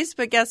hamburger place,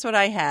 but guess what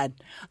I had?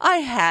 I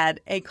had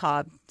a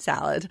Cobb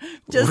salad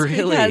just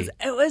because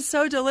it was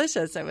so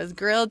delicious. It was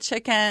grilled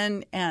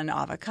chicken and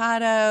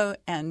avocado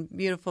and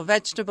beautiful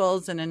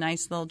vegetables and a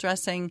nice little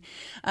dressing.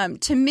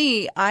 To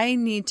me, I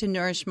need to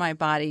nourish my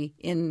body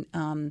and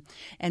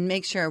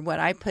make sure what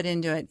I put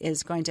into it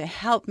is going to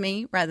help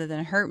me rather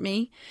than hurt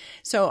me.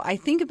 So I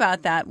think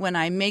about that when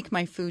I make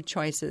my food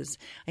choices.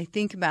 I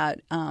think about,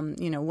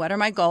 what are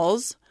my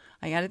goals?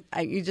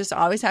 You just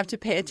always have to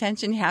pay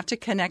attention. You have to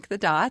connect the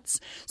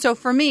dots. So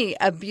for me,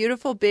 a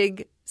beautiful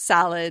big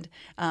salad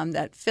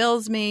that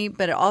fills me,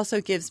 but it also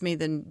gives me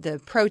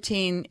the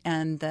protein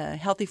and the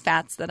healthy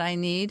fats that I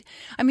need.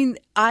 I mean,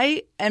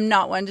 I am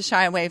not one to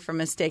shy away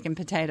from a steak and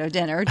potato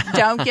dinner.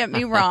 Don't get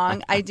me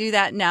wrong. I do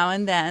that now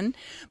and then.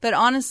 But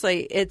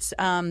honestly, it's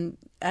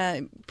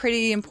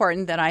pretty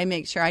important that I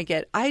make sure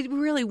I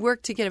really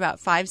work to get about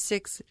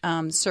 5-6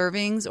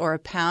 servings or a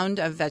pound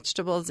of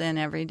vegetables in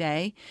every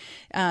day,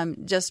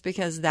 just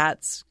because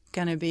that's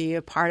going to be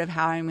a part of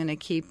how I'm going to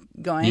keep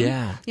going.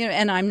 Yeah.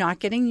 And I'm not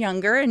getting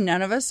younger, and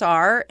none of us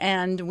are,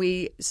 and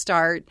we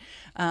start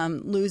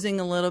losing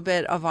a little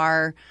bit of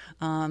our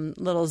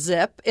little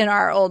zip in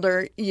our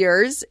older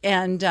years,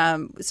 and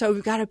so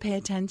we've got to pay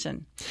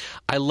attention.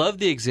 I love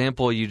the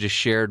example you just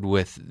shared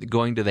with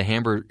going to the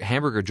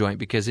hamburger joint,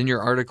 because in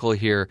your article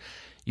here,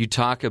 you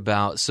talk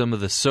about some of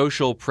the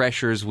social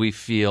pressures we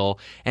feel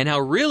and how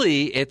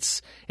really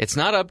it's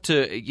not up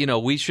to,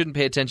 we shouldn't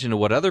pay attention to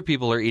what other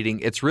people are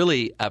eating. It's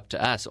really up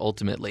to us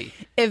ultimately.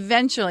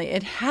 Eventually,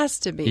 it has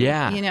to be.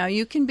 Yeah.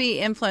 You can be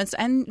influenced.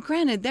 And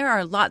granted, there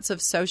are lots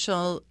of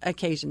social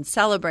occasions,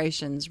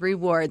 celebrations,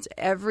 rewards.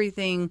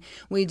 Everything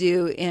we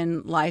do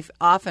in life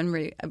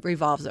often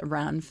revolves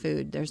around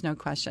food. There's no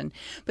question.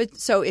 But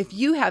so if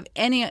you have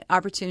any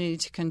opportunity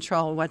to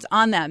control what's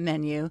on that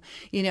menu,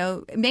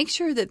 make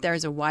sure that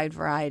there's a a wide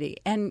variety.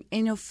 And,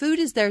 food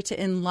is there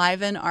to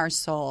enliven our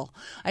soul.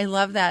 I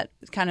love that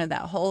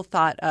that whole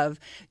thought of,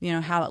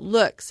 how it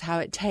looks, how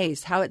it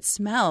tastes, how it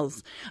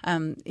smells.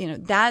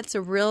 That's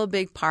a real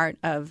big part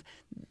of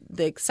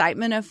the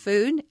excitement of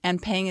food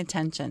and paying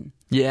attention.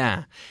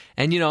 Yeah.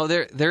 And,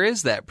 there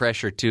is that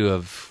pressure, too,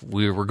 of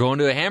we're going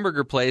to a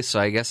hamburger place, so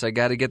I guess I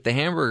got to get the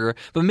hamburger.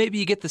 But maybe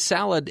you get the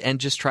salad and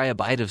just try a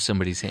bite of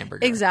somebody's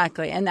hamburger.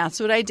 Exactly. And that's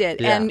what I did.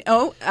 Yeah. And,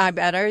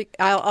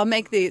 I'll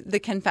make the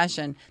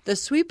confession. The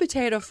sweet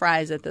potato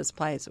fries at this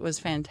place was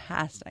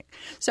fantastic.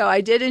 So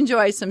I did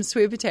enjoy some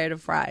sweet potato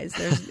fries.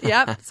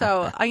 Yep.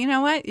 So, you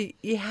know what?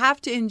 You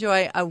have to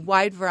enjoy a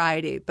wide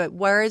variety. But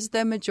where is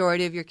the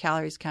majority of your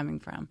calories coming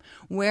from?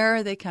 Where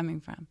are they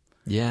coming from?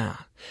 Yeah.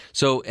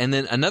 So, and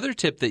then another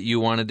tip that you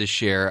wanted to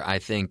share, I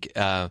think,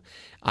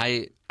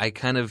 I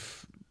kind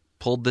of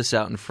pulled this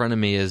out in front of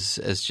me as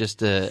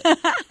just a...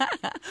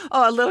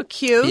 a little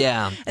cue?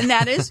 Yeah. And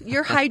that is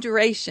your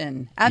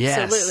hydration.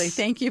 Absolutely. Yes.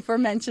 Thank you for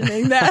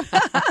mentioning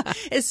that.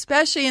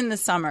 Especially in the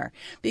summer,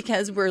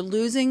 because we're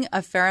losing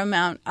a fair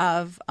amount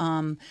of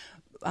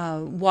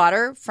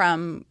water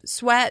from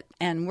sweat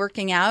and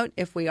working out.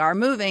 If we are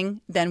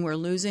moving, then we're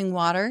losing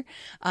water,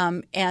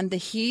 and the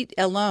heat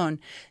alone.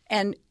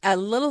 And a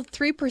little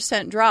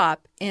 3%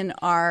 drop in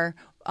our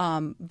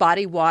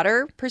body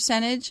water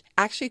percentage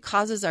actually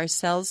causes our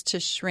cells to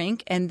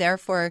shrink, and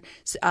therefore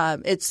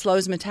it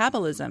slows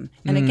metabolism.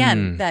 And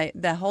again,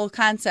 the whole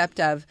concept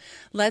of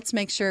let's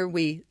make sure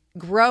we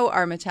grow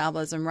our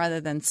metabolism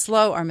rather than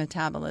slow our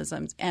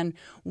metabolisms. And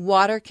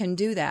water can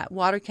do that.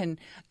 Water can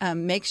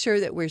make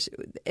sure that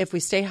if we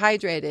stay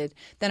hydrated,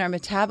 then our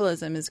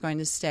metabolism is going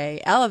to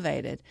stay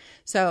elevated.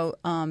 So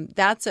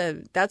that's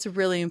a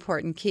really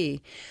important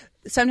key.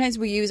 Sometimes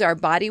we use our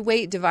body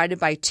weight divided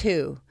by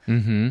 2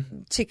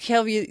 to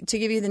give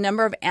you the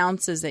number of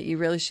ounces that you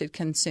really should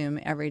consume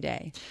every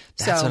day.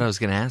 That's what I was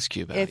going to ask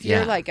you about. If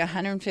you're like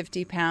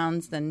 150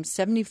 pounds, then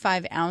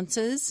 75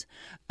 ounces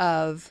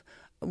of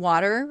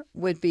water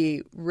would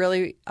be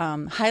really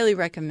highly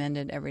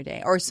recommended every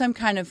day, or some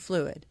kind of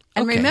fluid.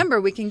 And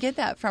remember, we can get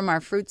that from our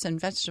fruits and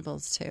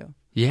vegetables too.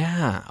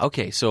 Yeah.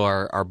 Okay. So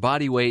our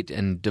body weight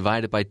and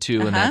divide it by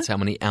 2, and that's how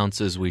many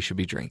ounces we should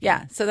be drinking.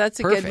 Yeah. So that's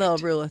a good little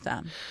rule of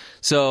thumb.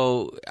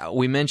 So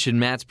we mentioned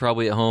Matt's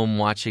probably at home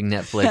watching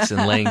Netflix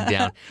and laying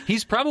down.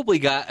 He's probably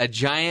got a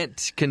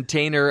giant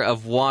container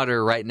of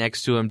water right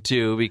next to him,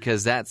 too,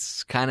 because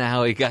that's kind of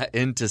how he got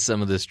into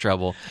some of this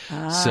trouble.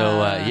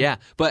 So, yeah.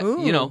 But,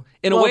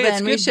 in a way, it's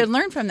good. We should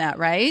learn from that,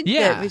 right?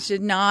 Yeah. That we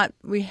should not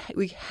 – we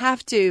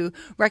have to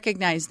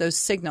recognize those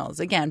signals.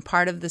 Again,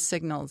 part of the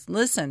signals.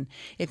 Listen,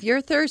 if you're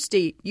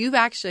thirsty, you've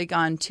actually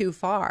gone too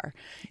far.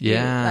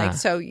 Yeah.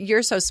 So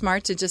you're so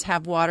smart to just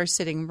have water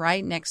sitting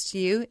right next to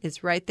you.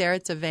 It's right there.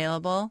 It's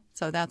available.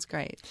 So that's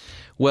great.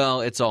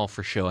 Well, it's all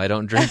for show. I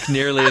don't drink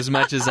nearly as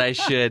much as I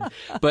should.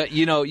 But,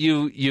 you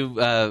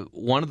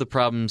one of the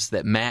problems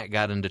that Matt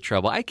got into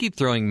trouble, I keep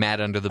throwing Matt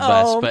under the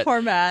bus. But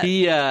poor Matt.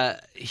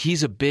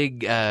 He's a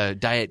big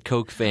Diet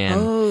Coke fan.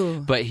 Oh.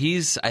 But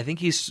I think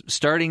he's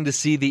starting to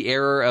see the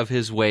error of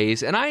his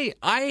ways. And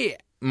I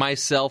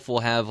myself will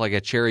have like a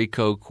cherry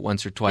Coke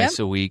once or twice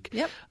a week.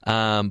 Yep.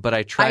 But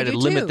I try to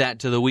limit that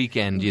to the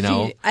weekend,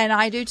 And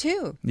I do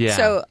too. Yeah.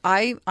 So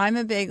I'm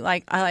a big,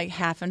 I like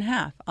half and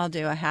half. I'll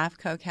do a half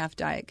Coke, half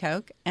Diet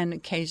Coke. And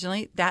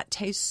occasionally that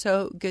tastes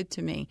so good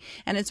to me.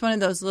 And it's one of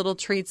those little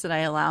treats that I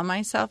allow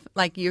myself,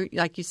 like you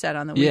said,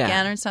 on the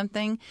weekend or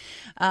something.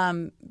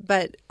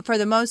 But for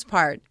the most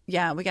part, we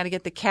got to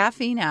get the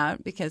caffeine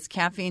out, because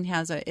caffeine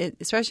has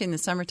especially in the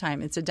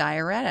summertime, it's a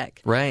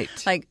diuretic. Right.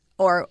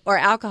 Or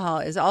alcohol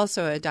is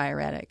also a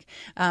diuretic.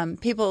 I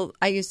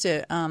used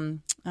to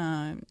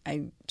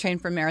I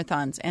trained for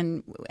marathons,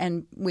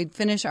 and we'd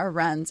finish our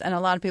runs, and a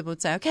lot of people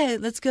would say, "Okay,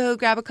 let's go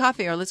grab a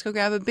coffee, or let's go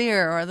grab a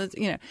beer, or let's."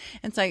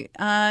 It's like,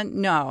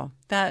 no,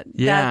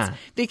 that's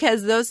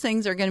because those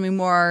things are going to be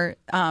more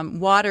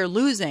water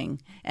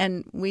losing,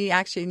 and we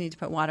actually need to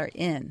put water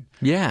in.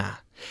 Yeah.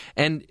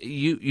 And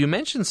you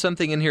mentioned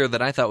something in here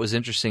that I thought was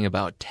interesting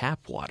about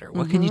tap water.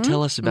 What can you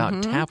tell us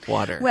about tap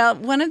water? Well,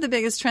 one of the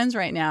biggest trends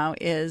right now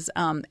is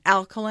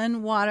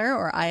alkaline water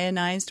or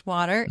ionized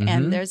water.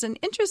 And there's an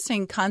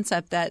interesting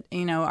concept that,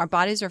 our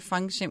bodies are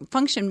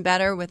function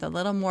better with a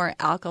little more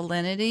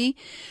alkalinity.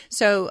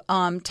 So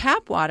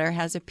tap water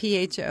has a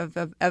pH of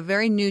a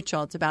very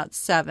neutral. It's about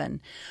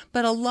 7.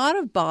 But a lot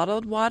of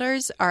bottled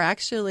waters are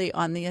actually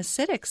on the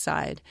acidic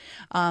side.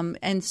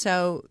 And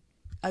so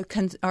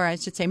or I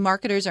should say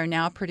marketers are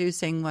now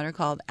producing what are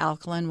called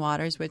alkaline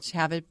waters, which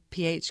have a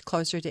pH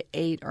closer to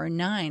 8 or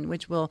 9,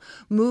 which will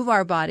move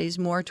our bodies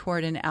more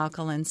toward an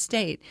alkaline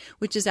state,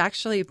 which is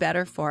actually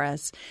better for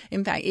us.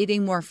 In fact,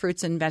 eating more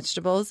fruits and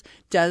vegetables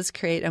does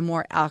create a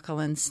more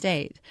alkaline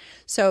state.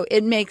 So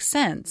it makes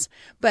sense.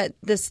 But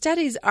the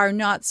studies are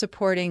not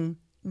supporting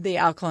the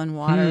alkaline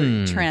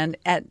water trend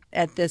at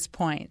this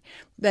point.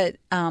 But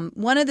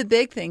one of the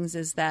big things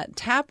is that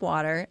tap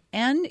water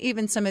and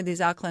even some of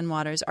these alkaline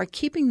waters are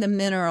keeping the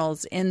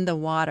minerals in the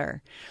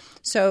water.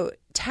 So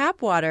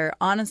tap water,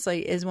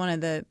 honestly, is one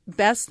of the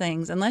best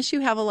things, unless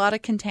you have a lot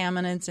of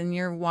contaminants in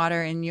your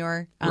water in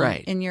your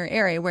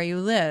area where you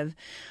live.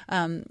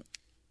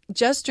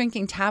 Just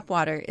drinking tap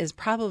water is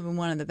probably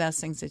one of the best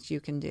things that you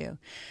can do.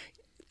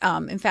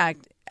 In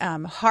fact,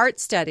 heart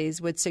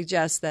studies would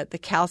suggest that the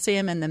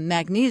calcium and the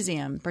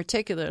magnesium,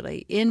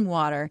 particularly in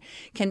water,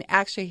 can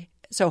actually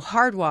so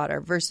hard water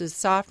versus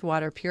soft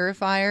water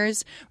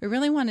purifiers. We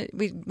want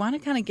to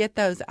kind of get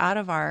those out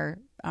of our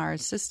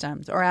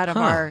systems or out of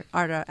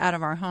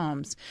our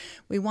homes.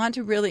 We want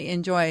to really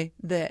enjoy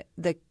the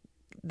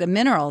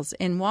minerals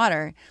in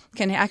water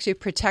can actually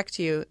protect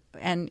you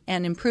and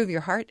improve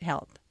your heart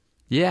health.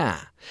 Yeah.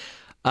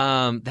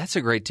 That's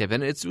a great tip.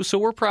 And so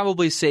we're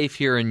probably safe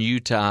here in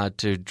Utah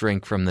to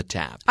drink from the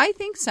tap. I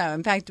think so.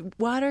 In fact,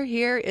 water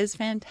here is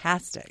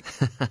fantastic.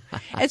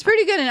 It's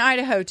pretty good in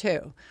Idaho,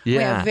 too. Yeah.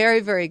 We have very,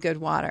 very good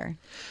water.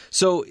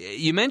 So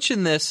you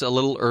mentioned this a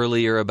little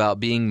earlier about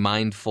being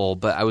mindful,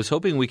 but I was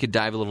hoping we could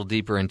dive a little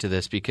deeper into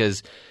this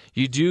because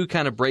you do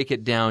kind of break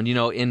it down. You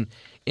know, in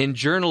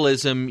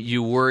journalism,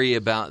 you worry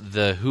about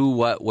the who,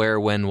 what, where,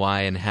 when,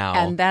 why, and how.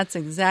 And that's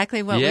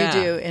exactly what we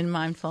do in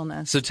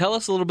mindfulness. So tell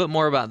us a little bit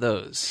more about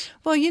those.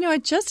 Well, you know,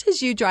 just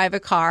as you drive a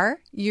car,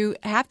 you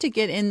have to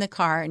get in the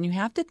car and you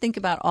have to think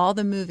about all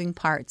the moving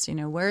parts. You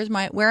know,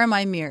 where are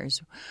my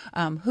mirrors?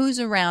 Who's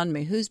around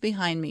me? Who's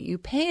behind me? You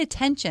pay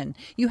attention.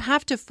 You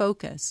have to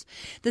focus.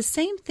 The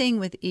same thing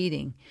with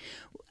eating.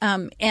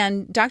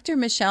 And Dr.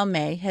 Michelle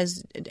May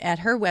has, at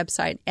her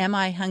website,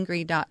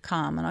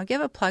 amihungry.com, and I'll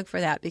give a plug for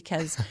that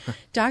because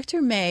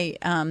Dr. May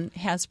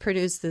has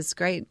produced this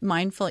great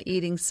mindful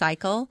eating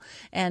cycle,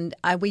 and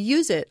we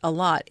use it a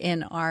lot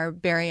in our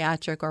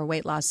bariatric or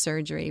weight loss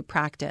surgery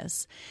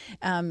practice.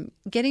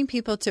 Getting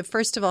people to,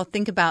 first of all,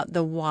 think about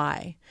the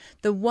why.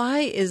 The why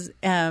is,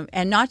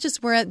 and not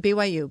just we're at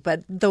BYU,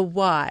 but the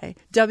why,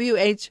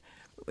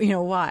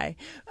 why,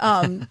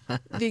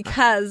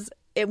 because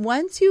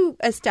once you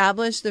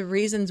establish the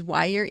reasons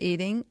why you're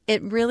eating, it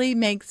really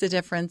makes a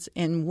difference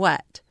in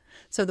what.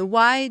 So the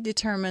why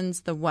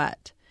determines the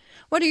what.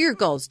 What are your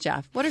goals,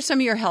 Jeff? What are some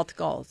of your health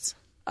goals?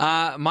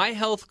 My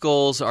health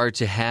goals are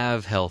to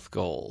have health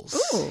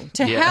goals. Ooh,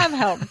 have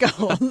health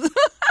goals.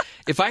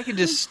 If I could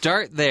just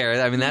start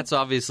there, I mean, that's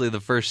obviously the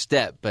first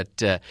step.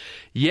 But, I'd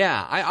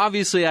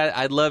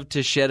love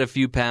to shed a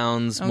few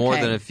pounds, more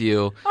than a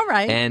few. All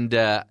right.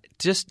 And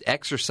just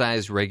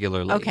exercise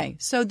regularly. Okay,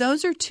 so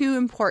those are two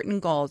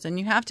important goals. And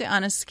you have to,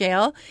 on a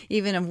scale,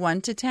 even of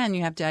 1 to 10,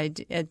 you have to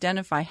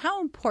identify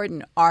how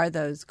important are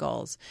those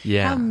goals?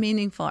 Yeah. How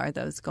meaningful are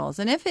those goals?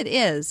 And if it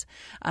is,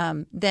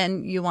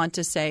 then you want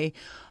to say,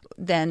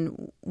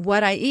 then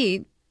what I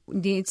eat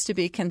needs to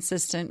be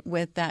consistent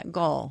with that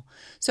goal.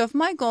 So if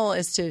my goal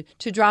is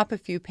to drop a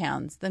few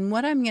pounds, then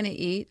what I'm going to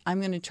eat, I'm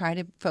going to try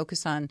to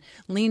focus on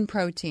lean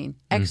protein,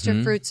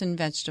 extra fruits and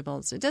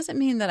vegetables. It doesn't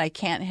mean that I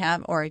can't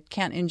have or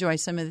can't enjoy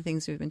some of the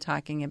things we've been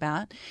talking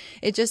about.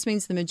 It just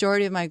means the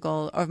majority of my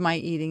goal of my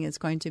eating is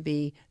going to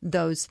be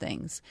those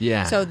things.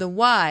 Yeah. So the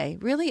why,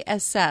 really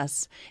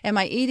assess, am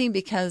I eating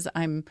because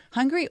I'm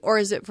hungry or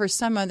is it for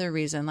some other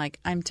reason, like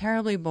I'm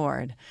terribly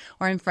bored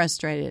or I'm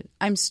frustrated,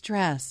 I'm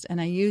stressed,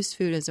 and I use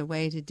food as a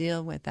way to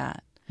deal with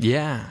that.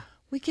 Yeah.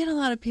 We get a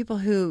lot of people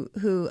who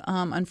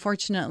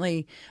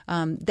unfortunately,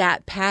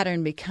 that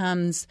pattern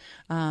becomes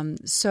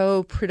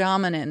so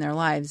predominant in their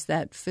lives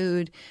that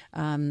food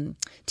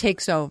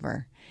takes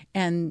over,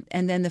 and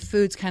then the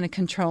food's kind of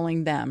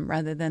controlling them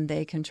rather than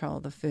they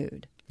control the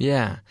food.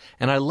 Yeah.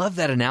 And I love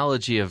that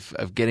analogy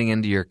of getting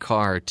into your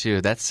car,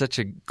 too. That's such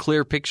a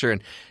clear picture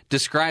and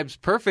describes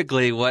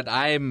perfectly what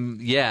I'm,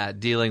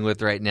 dealing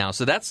with right now.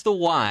 So that's the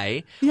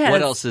why. Yes.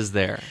 What else is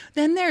there?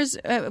 Then there's,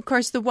 of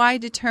course, the why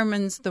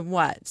determines the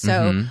what.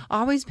 So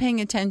always paying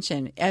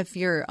attention. If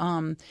you're,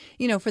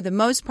 for the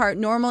most part,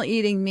 normal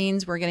eating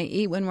means we're going to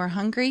eat when we're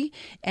hungry.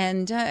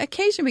 And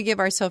occasionally we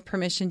give ourselves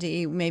permission to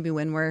eat maybe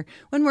when we're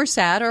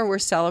sad or we're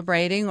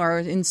celebrating or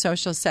in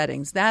social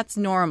settings. That's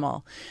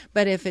normal.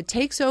 But if it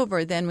takes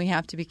over, then we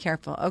have to be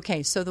careful.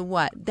 Okay, so the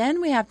what.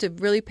 Then we have to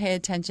really pay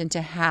attention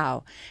to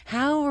how.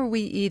 How are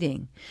we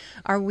eating?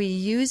 Are we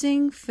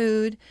using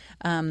food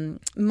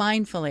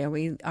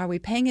mindfully? Are we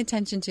paying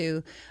attention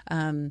to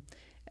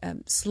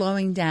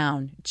slowing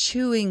down,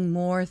 chewing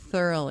more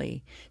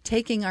thoroughly,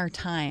 taking our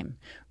time,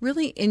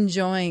 really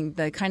enjoying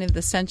the kind of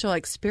the sensual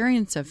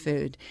experience of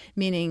food,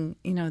 meaning,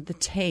 the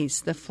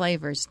taste, the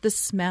flavors, the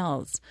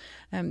smells.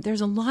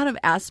 There's a lot of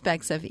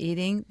aspects of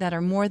eating that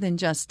are more than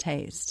just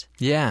taste.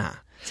 Yeah.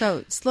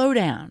 So slow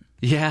down.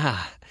 Yeah.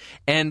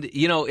 And,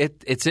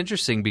 it's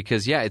interesting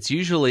because, it's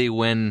usually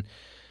when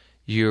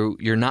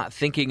you're not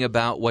thinking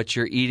about what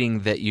you're eating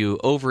that you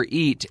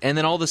overeat. And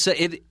then all of a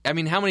sudden,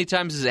 how many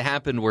times has it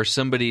happened where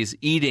somebody's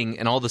eating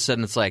and all of a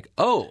sudden it's like,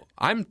 oh,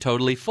 I'm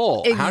totally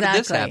full. Exactly. How did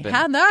this happen?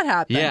 How'd that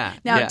happen? Yeah.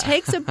 Now, it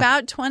takes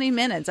about 20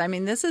 minutes. I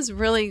mean, this is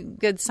really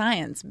good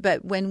science.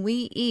 But when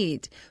we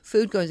eat,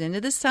 food goes into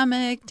the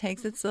stomach,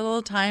 takes its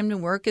little time to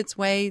work its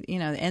way, the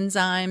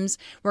enzymes,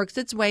 works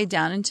its way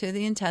down into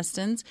the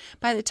intestines.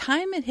 By the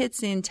time it hits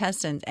the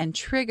intestines and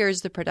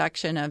triggers the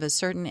production of a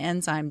certain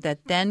enzyme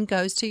that then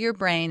goes to your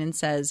brain and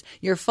says,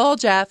 "You're full,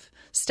 Jeff.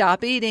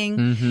 Stop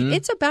eating."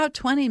 It's about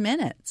 20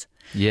 minutes.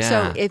 Yeah.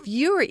 So if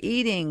you are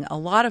eating a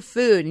lot of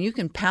food and you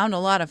can pound a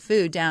lot of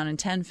food down in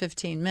 10,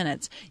 15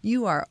 minutes,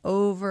 you are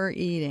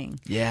overeating.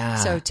 Yeah.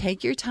 So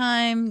take your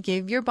time,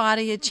 give your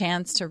body a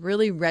chance to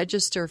really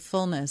register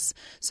fullness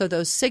so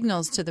those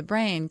signals to the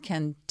brain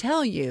can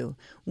tell you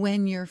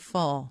when you're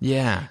full.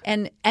 Yeah.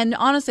 And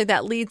honestly,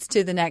 that leads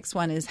to the next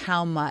one is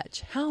how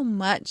much? How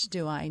much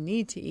do I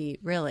need to eat,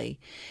 really?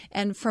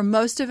 And for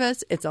most of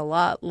us, it's a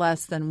lot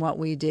less than what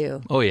we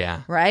do. Oh,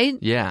 yeah. Right?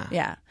 Yeah.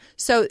 Yeah.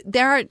 So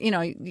there are,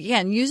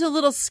 again, use a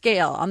little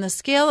scale. On the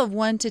scale of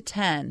 1 to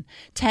 10,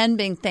 10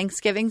 being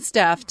Thanksgiving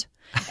stuffed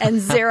and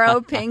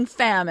 0 being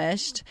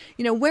famished,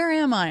 where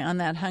am I on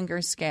that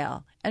hunger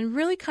scale? And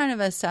really kind of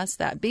assess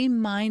that. Be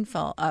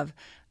mindful of,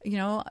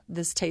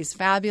 this tastes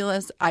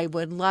fabulous. I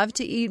would love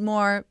to eat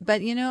more,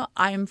 but,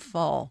 I'm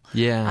full.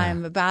 Yeah.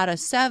 I'm about a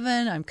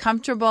 7. I'm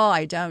comfortable.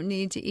 I don't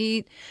need to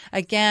eat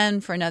again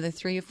for another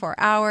 3 or 4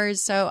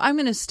 hours. So I'm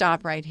going to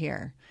stop right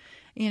here.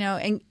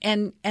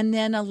 And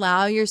then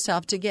allow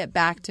yourself to get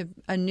back to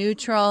a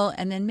neutral,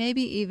 and then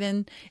maybe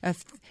even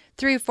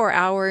 3 or 4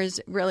 hours.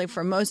 Really,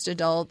 for most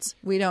adults,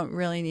 we don't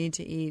really need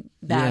to eat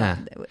that.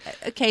 Yeah.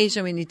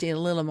 Occasionally, we need to eat a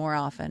little more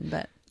often.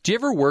 But do you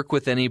ever work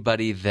with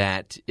anybody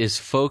that is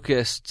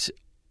focused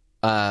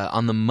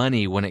on the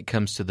money when it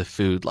comes to the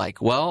food?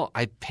 Like, well,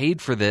 I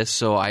paid for this,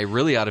 so I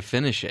really ought to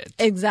finish it.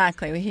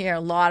 Exactly. We hear a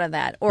lot of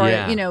that. Or,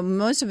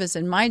 most of us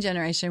in my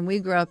generation, we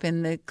grew up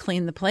in the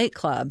clean the plate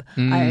club.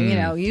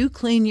 You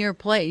clean your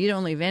plate. You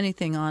don't leave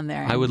anything on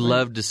there. I would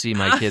love to see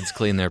my kids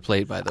clean their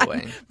plate, by the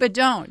way. But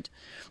don't.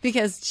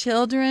 Because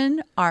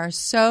children are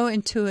so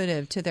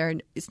intuitive to their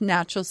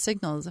natural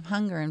signals of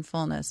hunger and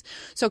fullness.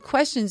 So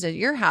questions at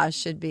your house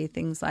should be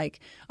things like,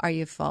 are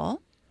you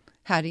full?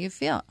 How do you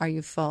feel? Are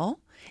you full?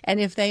 And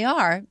if they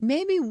are,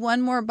 maybe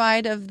one more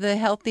bite of the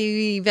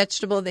healthy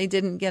vegetable they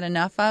didn't get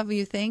enough of,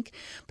 you think,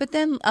 but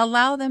then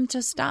allow them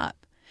to stop.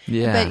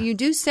 Yeah. But you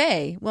do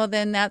say, well,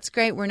 then that's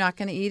great. We're not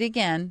going to eat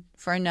again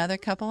for another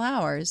couple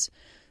hours,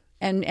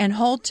 and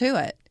hold to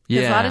it.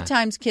 Because a lot of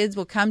times kids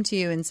will come to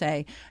you and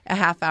say a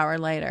half hour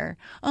later,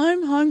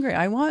 I'm hungry.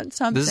 I want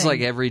something. This is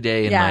like every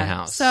day in my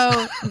house.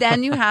 So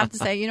then you have to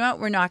say, you know what?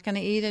 We're not going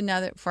to eat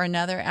for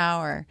another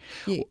hour.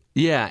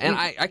 And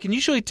I can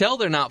usually tell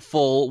they're not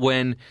full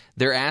when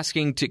they're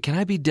asking can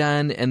I be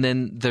done? And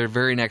then their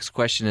very next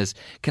question is,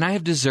 can I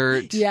have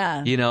dessert?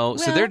 Yeah.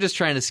 So they're just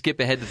trying to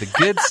skip ahead to the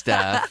good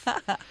stuff.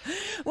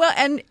 Well,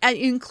 and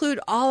include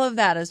all of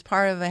that as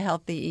part of a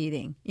healthy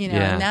eating,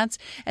 and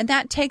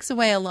that takes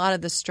away a lot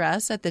of the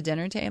stress at the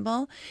dinner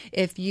table.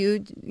 If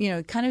you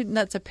kind of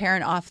lets a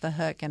parent off the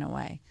hook in a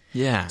way.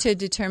 Yeah. To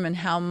determine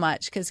how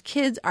much, because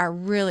kids are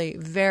really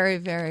very,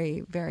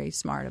 very, very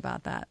smart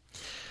about that.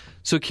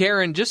 So,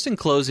 Karen, just in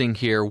closing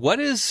here, what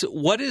is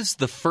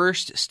the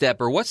first step,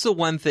 or what's the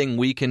one thing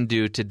we can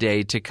do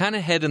today to kind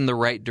of head in the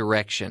right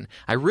direction?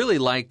 I really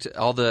liked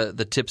all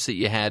the tips that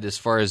you had as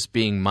far as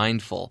being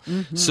mindful.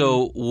 Mm-hmm.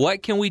 So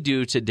what can we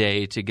do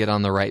today to get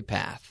on the right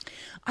path?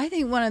 I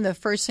think one of the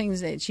first things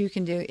that you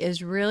can do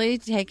is really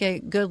take a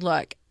good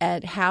look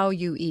at how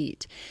you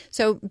eat.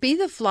 So be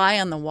the fly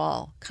on the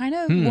wall. Kind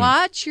of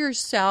watch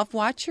yourself,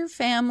 watch your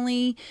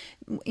family.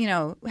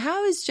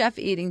 How is Jeff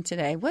eating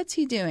today? What's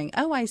he doing?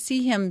 Oh, I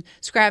see him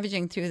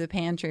scavenging through the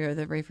pantry or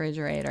the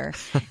refrigerator.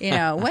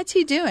 What's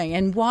he doing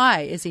and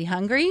why? Is he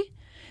hungry?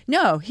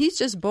 No, he's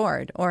just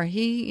bored, or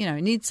he,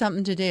 needs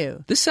something to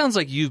do. This sounds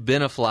like you've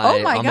been a fly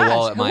on the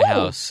wall at my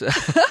house.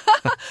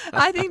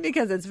 I think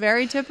because it's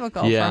very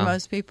typical for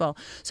most people.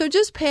 So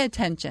just pay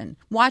attention.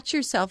 Watch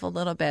yourself a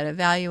little bit.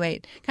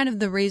 Evaluate kind of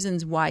the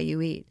reasons why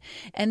you eat.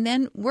 And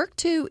then work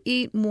to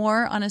eat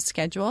more on a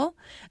schedule,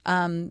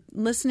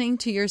 listening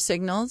to your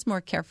signals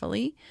more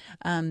carefully,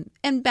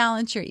 and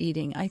balance your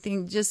eating. I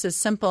think just as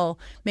simple,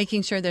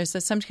 making sure there's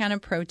some kind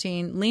of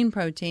protein, lean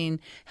protein,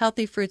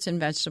 healthy fruits and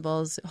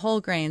vegetables,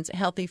 whole grains,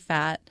 healthy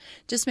fat.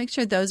 Just make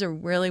sure those are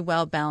really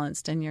well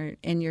balanced in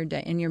your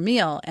day, in your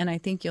meal, and I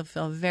think you'll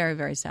feel very,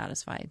 very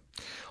satisfied.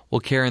 Well,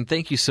 Karen,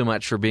 thank you so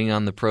much for being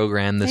on the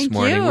program this Thank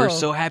morning. you. We're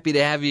so happy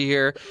to have you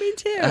here. Me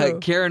too.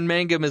 Karen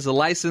Mangum is a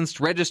licensed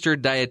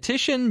registered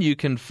dietitian. You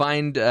can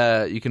find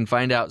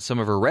out some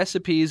of her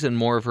recipes and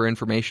more of her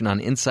information on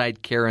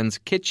Inside Karen's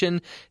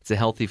Kitchen. It's a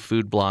healthy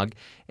food blog.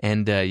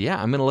 And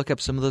I'm going to look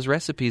up some of those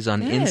recipes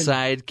on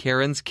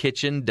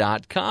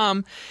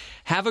InsideKaren'sKitchen.com.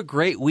 Have a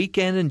great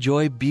weekend.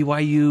 Enjoy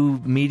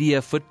BYU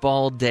Media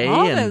Football Day.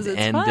 Always,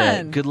 it's fun.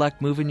 And good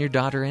luck moving your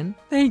daughter in.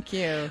 Thank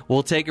you.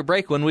 We'll take a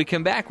break. When we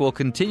come back, we'll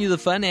continue the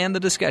fun and the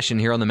discussion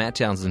here on The Matt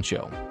Townsend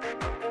Show.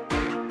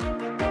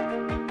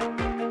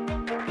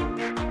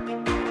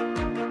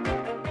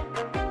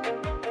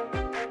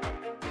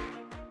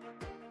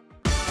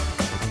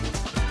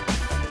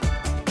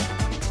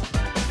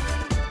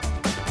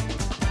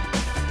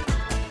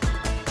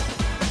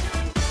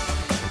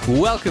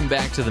 Welcome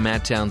back to the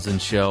Matt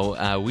Townsend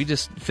Show. We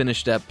just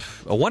finished up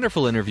a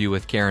wonderful interview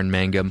with Karen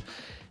Mangum,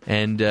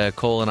 and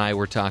Cole and I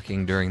were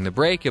talking during the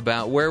break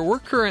about where we're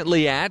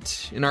currently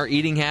at in our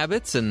eating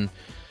habits, and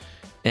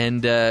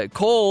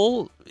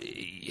Cole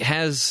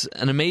has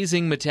an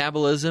amazing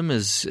metabolism,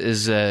 is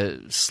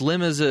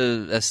slim as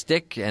a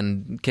stick,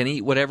 and can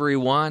eat whatever he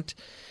wants.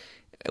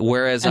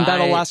 Whereas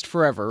that'll last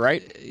forever,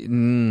 right?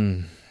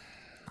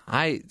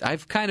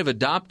 I've kind of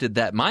adopted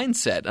that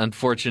mindset,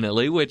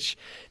 unfortunately, which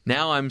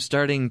now I'm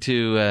starting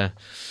to,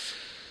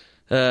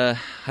 I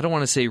don't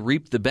want to say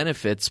reap the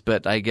benefits,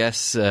 but I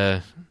guess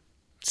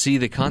see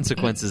the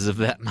consequences of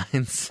that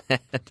mindset.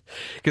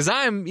 Because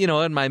I'm,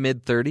 in my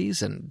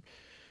mid-30s,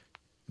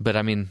 but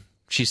I mean,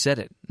 she said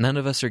it. None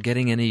of us are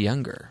getting any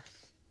younger.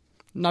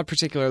 Not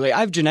particularly. I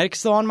have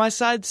genetics, though, on my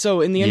side,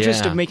 so in the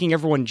interest of making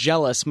everyone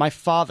jealous, my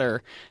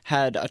father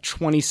had a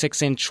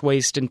 26-inch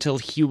waist until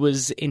he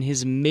was in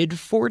his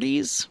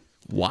mid-40s.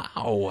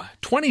 Wow.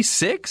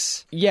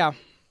 26? Yeah.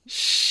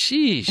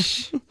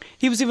 Sheesh.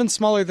 He was even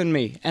smaller than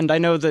me, and I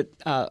know that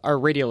our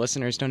radio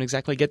listeners don't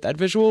exactly get that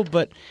visual,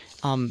 but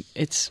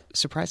it's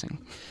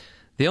surprising.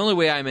 The only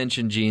way I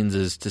mention jeans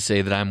is to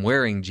say that I'm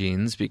wearing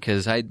jeans,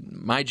 because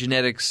my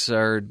genetics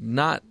are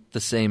not the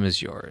same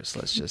as yours,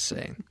 let's just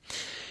say.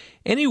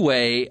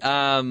 Anyway,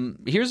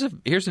 here's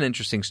an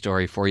interesting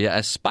story for you.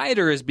 A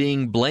spider is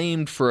being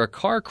blamed for a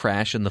car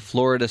crash in the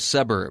Florida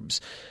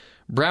suburbs.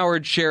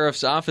 Broward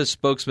Sheriff's Office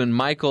spokesman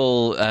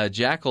Michael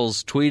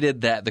Jackals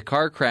tweeted that the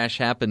car crash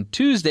happened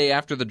Tuesday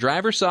after the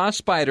driver saw a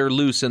spider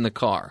loose in the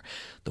car.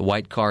 The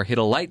white car hit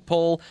a light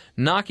pole,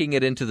 knocking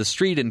it into the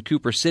street in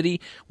Cooper City,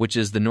 which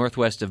is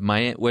northwest of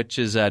Miami.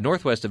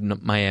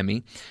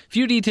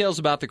 Few details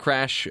about the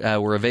crash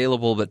were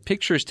available, but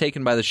pictures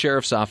taken by the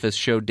sheriff's office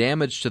show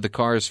damage to the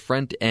car's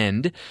front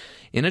end.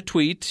 In a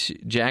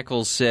tweet,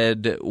 Jackals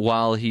said,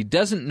 while he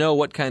doesn't know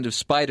what kind of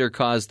spider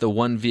caused the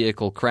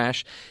one-vehicle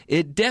crash,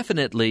 it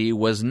definitely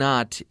was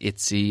not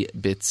Itsy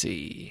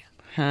Bitsy.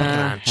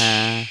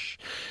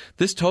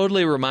 This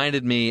totally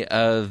reminded me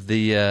of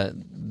the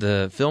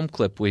film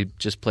clip we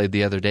just played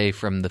the other day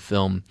from the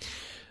film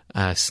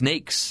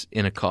Snakes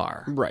in a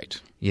Car.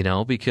 Right.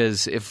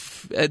 Because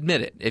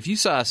admit it, if you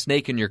saw a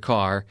snake in your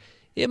car,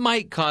 it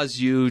might cause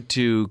you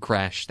to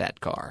crash that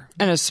car.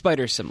 And a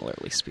spider,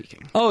 similarly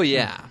speaking. Oh,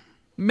 yeah.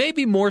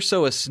 Maybe more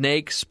so a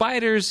snake.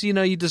 Spiders, you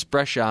just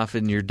brush off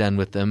and you're done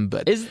with them.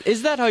 But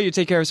is that how you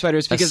take care of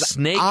spiders? Because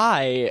snake?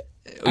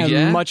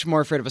 I'm much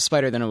more afraid of a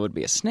spider than I would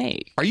be a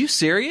snake. Are you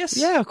serious?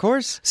 Yeah, of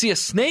course. See, a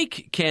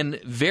snake can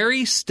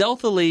very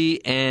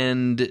stealthily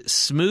and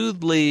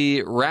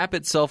smoothly wrap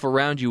itself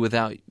around you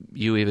without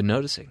you even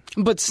noticing.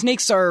 But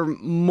snakes are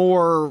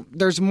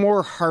there's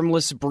more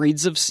harmless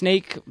breeds of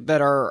snake that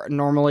are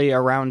normally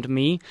around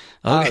me.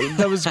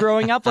 That was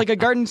growing up. Like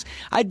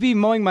I'd be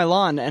mowing my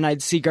lawn and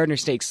I'd see gardener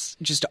snakes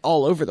just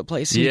all over the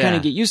place. And you kind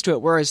of get used to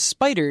it. Whereas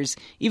spiders,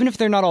 even if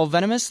they're not all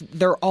venomous,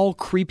 they're all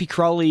creepy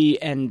crawly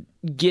and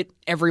get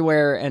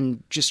everywhere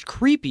and just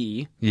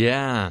creepy.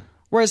 Yeah.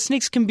 Whereas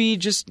snakes can be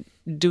just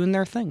doing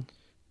their thing.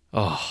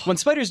 Oh. When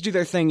spiders do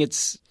their thing, it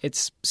gives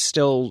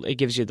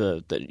you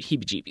the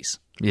heebie-jeebies.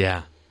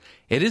 Yeah.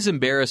 It is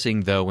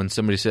embarrassing, though, when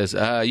somebody says,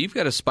 you've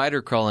got a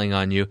spider crawling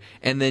on you,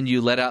 and then you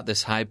let out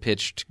this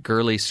high-pitched,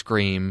 girly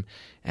scream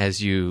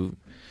as you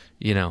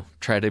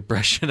try to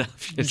brush it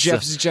off yourself.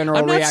 Jeff's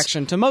general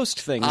reaction to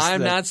most things.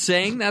 I'm not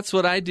saying that's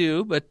what I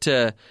do, but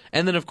and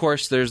then, of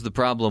course, there's the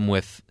problem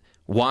with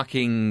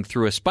walking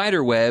through a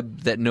spider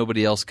web that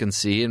nobody else can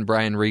see, and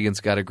Brian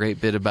Regan's got a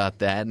great bit about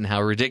that and how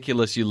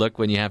ridiculous you look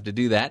when you have to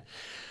do that.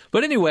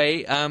 But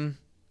anyway,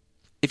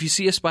 if you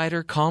see a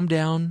spider, calm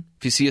down.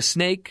 If you see a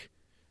snake,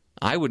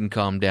 I wouldn't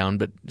calm down,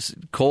 but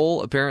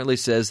Cole apparently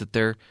says that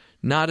they're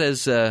not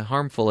as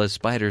harmful as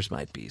spiders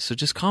might be. So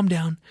just calm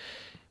down,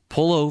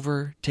 pull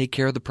over, take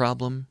care of the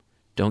problem,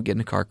 don't get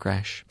in a car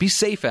crash. Be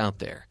safe out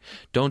there.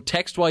 Don't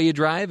text while you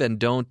drive, and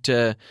don't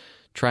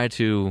try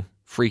to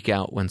freak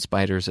out when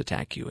spiders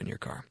attack you in your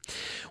car.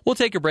 We'll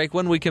take a break.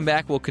 When we come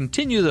back, we'll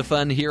continue the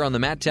fun here on the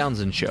Matt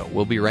Townsend Show.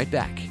 We'll be right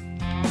back.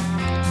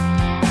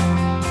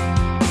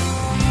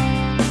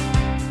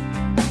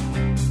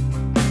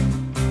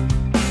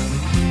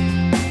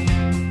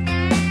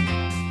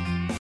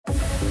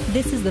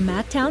 This is the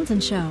Matt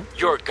Townsend Show.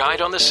 Your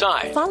guide on the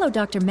side. Follow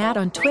Dr. Matt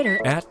on Twitter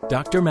at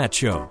Dr. Matt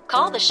Show.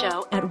 Call the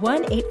show at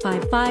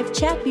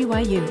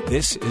 1-855-CHAT-BYU.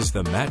 This is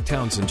the Matt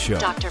Townsend Show.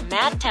 Dr.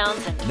 Matt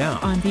Townsend. Now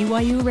on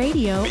BYU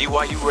Radio.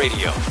 BYU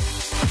Radio.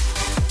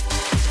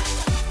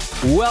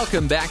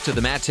 Welcome back to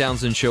the Matt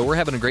Townsend Show. We're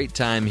having a great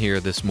time here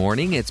this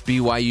morning. It's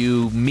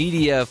BYU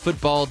Media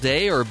Football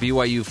Day, or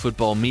BYU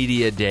Football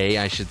Media Day,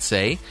 I should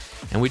say.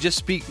 And we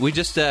just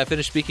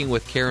finished speaking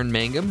with Karen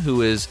Mangum,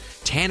 who is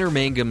Tanner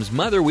Mangum's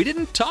mother. We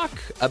didn't talk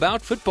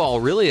about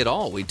football really at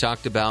all. We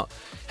talked about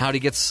how to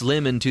get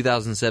slim in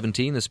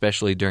 2017,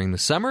 especially during the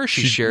summer.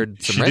 She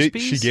shared some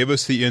recipes. She gave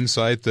us the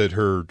insight that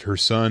her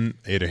son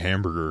ate a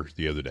hamburger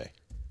the other day.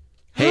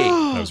 Hey,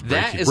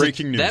 that is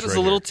breaking news. That is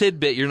a little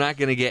tidbit you're not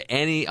going to get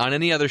on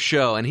any other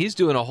show. And he's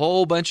doing a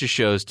whole bunch of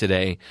shows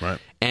today. Right.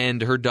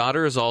 And her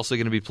daughter is also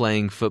going to be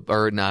playing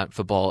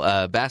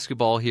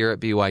basketball here at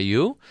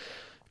BYU.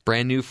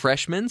 Brand new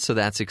freshman, so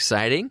that's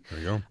exciting. There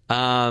you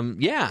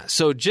go.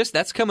 So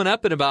that's coming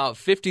up in about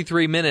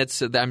 53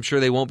 minutes. I'm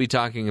sure they won't be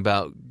talking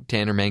about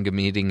Tanner Mangum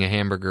eating a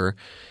hamburger.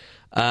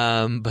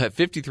 But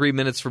 53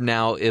 minutes from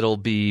now, it'll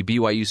be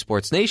BYU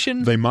Sports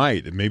Nation. They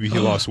might. Maybe he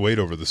lost weight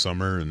over the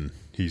summer and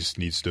he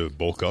needs to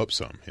bulk up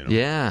some.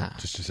 Yeah.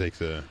 Just to take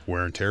the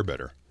wear and tear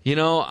better.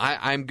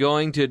 I'm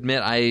going to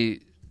admit I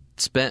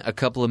spent a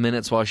couple of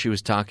minutes while she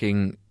was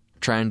talking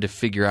trying to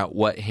figure out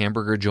what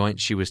hamburger joint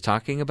she was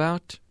talking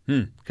about.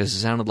 Because it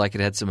sounded like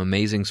it had some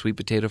amazing sweet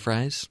potato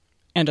fries.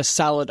 And a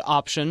salad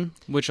option,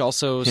 which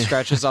also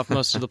scratches off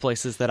most of the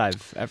places that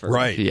I've ever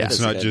Yeah. It's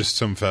not just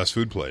some fast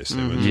food place.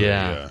 Mm-hmm. It was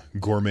a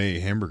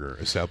gourmet hamburger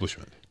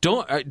establishment.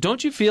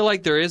 Don't you feel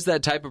like there is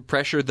that type of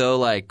pressure, though?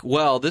 Like,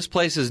 well, this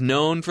place is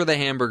known for the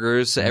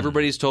hamburgers. So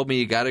everybody's told me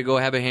you got to go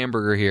have a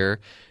hamburger here.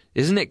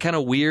 Isn't it kind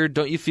of weird?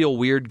 Don't you feel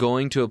weird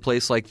going to a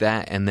place like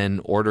that and then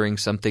ordering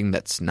something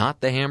that's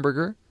not the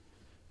hamburger?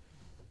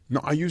 No,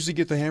 I usually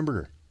get the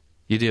hamburger.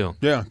 You do?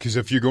 Yeah, because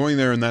if you're going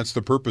there and that's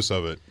the purpose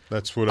of it,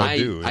 that's what I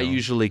do. I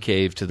usually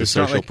cave to the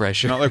social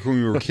pressure. Not like when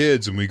we were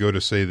kids and we go to,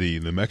 say, the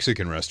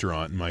Mexican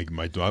restaurant and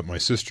my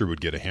sister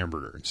would get a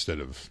hamburger instead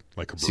of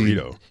like a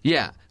burrito.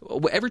 Yeah.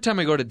 Every time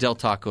I go to Del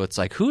Taco, it's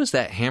like, who is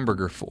that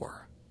hamburger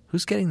for?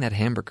 Who's getting that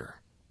hamburger?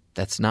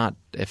 That's not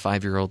a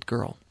 5-year-old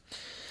girl.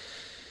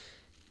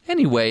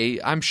 Anyway,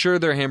 I'm sure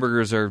their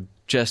hamburgers are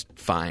just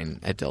fine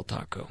at Del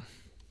Taco.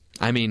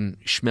 I mean,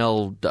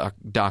 Schmel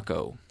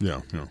Daco.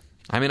 Yeah.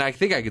 I mean, I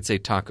think I could say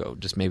taco,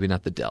 just maybe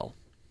not the Del.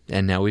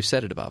 And now we've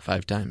said it about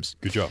 5 times.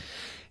 Good job.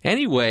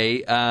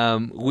 Anyway,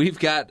 we've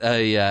got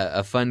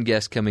a fun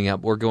guest coming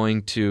up. We're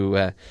going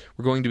to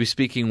be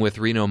speaking with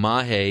Reno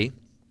Mahe,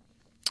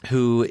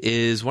 who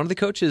is one of the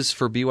coaches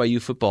for BYU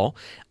football.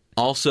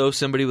 Also,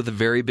 somebody with a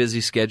very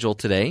busy schedule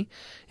today.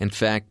 In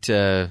fact,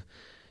 I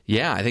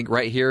think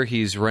right here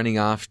he's running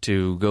off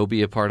to go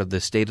be a part of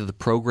the State of the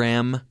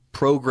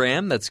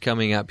Program that's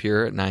coming up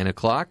here at 9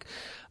 o'clock.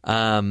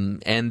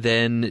 And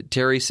then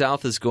Terry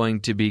South is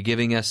going to be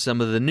giving us some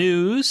of the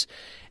news.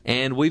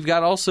 And we've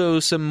got also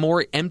some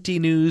more empty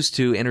news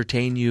to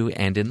entertain you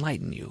and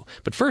enlighten you.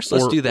 But first,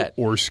 let's do that.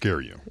 Or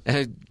scare you.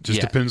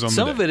 Depends on the day.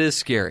 Some of it is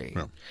scary.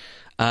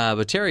 Yeah.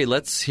 But Terry,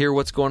 let's hear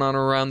what's going on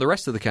around the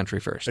rest of the country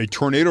first. A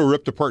tornado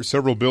ripped apart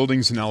several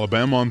buildings in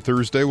Alabama on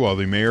Thursday, while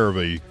the mayor of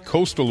a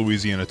coastal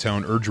Louisiana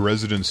town urged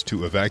residents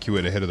to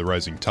evacuate ahead of the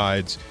rising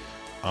tides.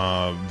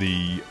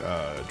 The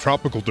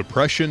tropical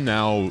depression,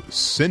 now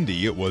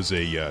Cindy, it was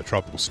a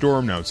tropical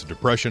storm, now it's a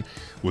depression,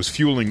 was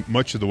fueling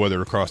much of the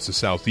weather across the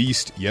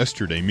southeast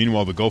yesterday.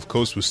 Meanwhile, the Gulf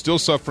Coast was still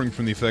suffering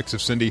from the effects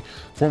of Cindy.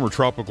 Former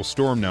tropical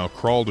storm now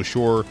crawled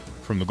ashore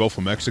from the Gulf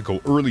of Mexico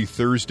early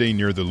Thursday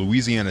near the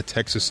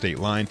Louisiana-Texas state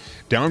line.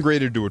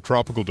 Downgraded to a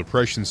tropical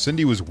depression,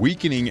 Cindy was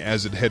weakening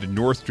as it headed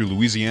north through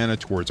Louisiana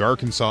towards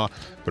Arkansas,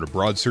 but a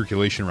broad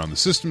circulation around the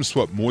system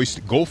swept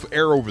moist Gulf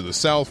air over the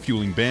south,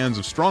 fueling bands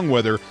of strong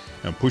weather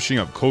and pushing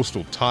up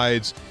coastal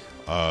tides.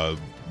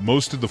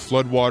 Most of the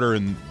floodwater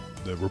in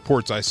the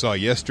reports I saw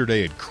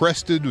yesterday had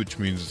crested, which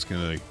means it's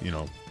going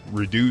to,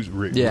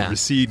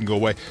 recede and go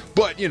away.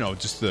 But,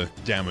 just the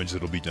damage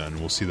that'll be done.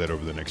 We'll see that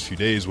over the next few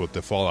days, what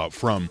the fallout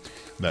from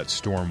that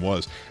storm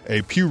was.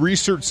 A Pew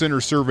Research Center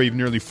survey of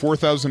nearly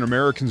 4,000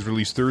 Americans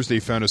released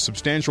Thursday found a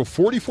substantial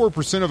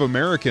 44% of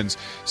Americans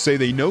say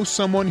they know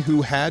someone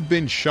who had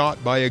been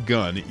shot by a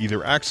gun,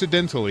 either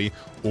accidentally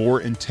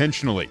or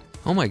intentionally.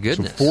 Oh, my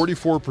goodness. So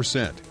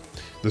 44%.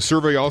 The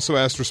survey also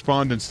asked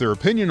respondents their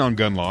opinion on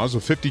gun laws,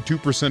 with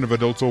 52% of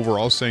adults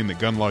overall saying that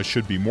gun laws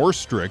should be more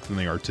strict than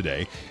they are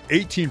today,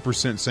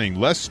 18% saying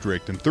less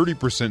strict, and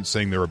 30%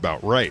 saying they're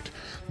about right.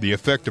 The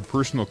effect of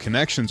personal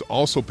connections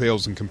also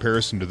pales in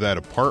comparison to that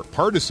of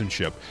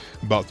partisanship.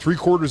 About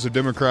 3/4 of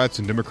Democrats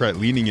and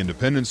Democrat-leaning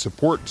independents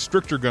support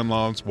stricter gun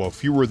laws, while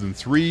fewer than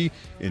 3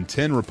 in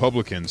 10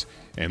 Republicans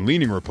and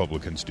leaning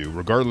Republicans do,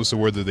 regardless of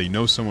whether they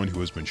know someone who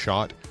has been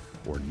shot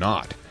or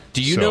not.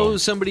 Do you know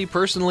somebody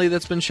personally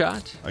that's been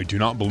shot? I do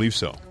not believe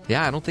so.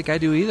 Yeah, I don't think I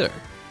do either.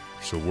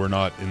 So we're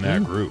not in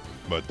that group.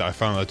 But I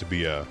found that to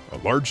be a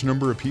large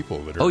number of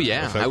people that are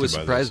affected I was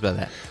surprised by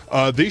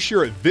that. This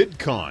year at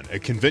VidCon, a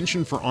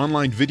convention for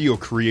online video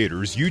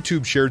creators,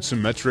 YouTube shared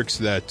some metrics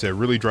that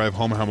really drive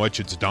home how much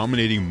it's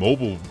dominating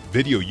mobile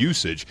video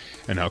usage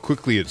and how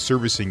quickly it's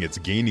servicing its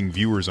gaining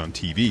viewers on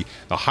TV.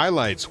 The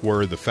highlights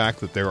were the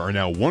fact that there are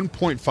now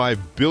 1.5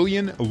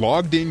 billion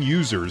logged-in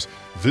users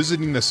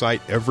visiting the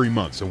site every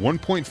month. So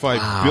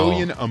 1.5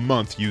 billion a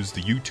month use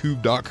the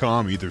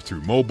YouTube.com either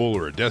through mobile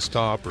or a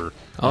desktop or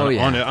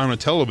on a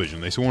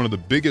television. They say one of the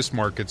biggest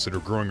markets that are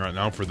growing right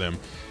now for them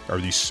are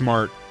these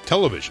smart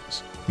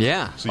televisions.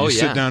 Yeah. So you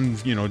sit down,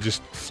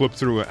 just flip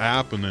through an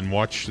app and then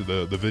watch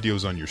the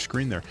videos on your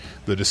screen there.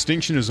 The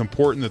distinction is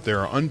important that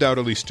there are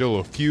undoubtedly still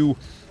a few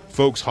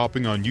folks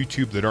hopping on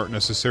YouTube that aren't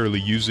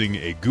necessarily using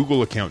a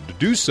Google account to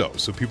do so.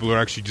 So people are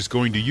actually just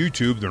going to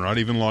YouTube. They're not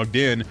even logged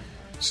in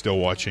still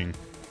watching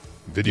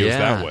videos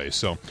that way.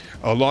 So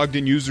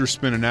logged-in users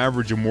spend an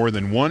average of more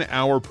than 1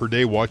 hour per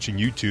day watching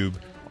YouTube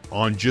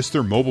on just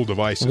their mobile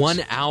devices.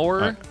 1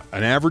 hour?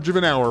 An average of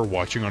an hour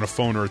watching on a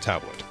phone or a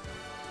tablet.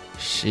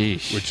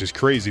 Sheesh. Which is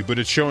crazy, but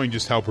it's showing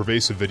just how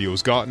pervasive video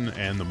has gotten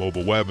and the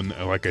mobile web. And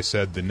like I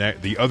said,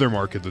 the other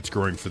market that's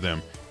growing for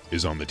them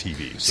is on the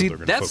TV. So they're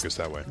going to focus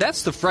that way.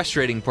 That's the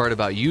frustrating part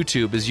about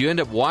YouTube is you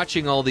end up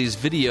watching all these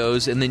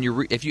videos, and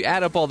then if you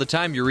add up all the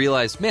time, you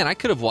realize, man, I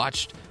could have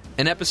watched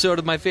an episode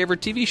of my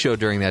favorite TV show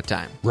during that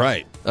time.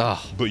 Right.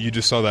 Oh. But you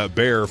just saw that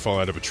bear fall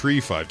out of a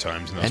tree 5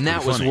 times. And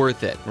that was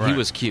worth it. Right. He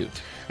was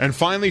cute. And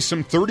finally,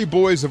 some 30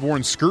 boys have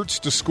worn skirts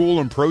to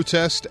school in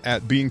protest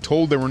at being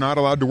told they were not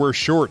allowed to wear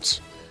shorts.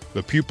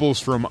 The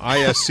pupils from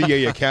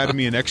ISCA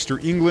Academy in Exeter,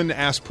 England,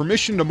 asked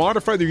permission to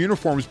modify their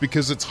uniforms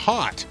because it's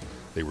hot.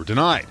 They were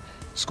denied.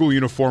 School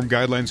uniform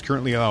guidelines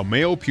currently allow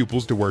male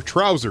pupils to wear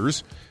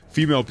trousers.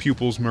 Female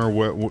pupils,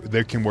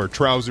 they can wear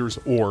trousers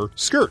or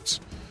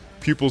skirts.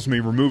 Pupils may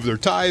remove their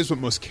ties but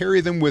must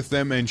carry them with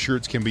them, and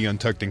shirts can be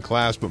untucked in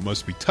class but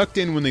must be tucked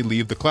in when they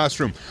leave the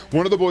classroom.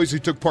 One of the boys who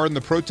took part in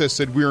the protest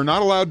said, "We are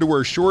not allowed to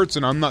wear shorts,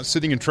 and I'm not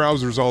sitting in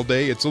trousers all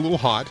day. It's a little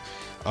hot."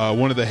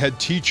 One of the head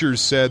teachers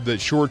said that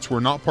shorts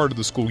were not part of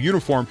the school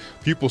uniform.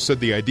 People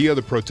said the idea of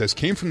the protest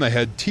came from the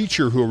head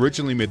teacher who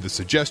originally made the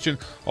suggestion,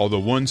 although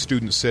one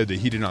student said that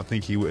he did not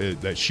think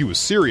that she was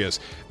serious.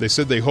 They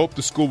said they hoped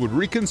the school would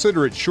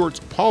reconsider its shorts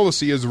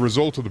policy as a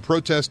result of the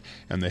protest,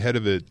 and the head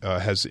of it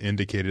has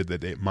indicated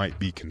that it might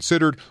be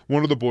considered.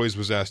 One of the boys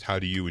was asked, "How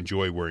do you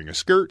enjoy wearing a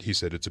skirt?" He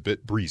said, "It's a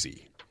bit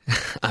breezy."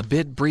 A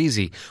bit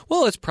breezy.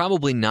 Well, it's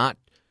probably not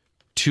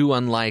too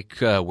unlike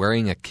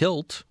wearing a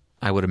kilt,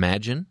 I would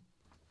imagine.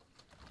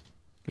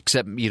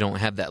 Except you don't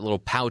have that little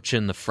pouch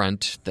in the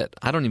front that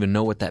I don't even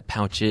know what that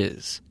pouch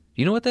is.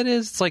 You know what that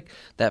is? It's like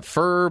that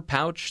fur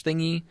pouch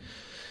thingy.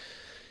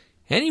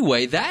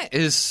 Anyway, that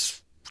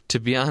is, to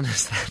be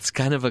honest, that's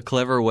kind of a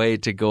clever way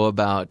to go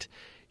about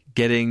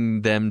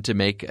getting them to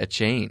make a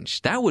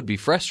change. That would be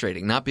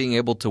frustrating, not being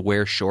able to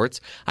wear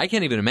shorts. I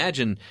can't even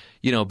imagine,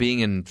 being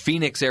in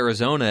Phoenix,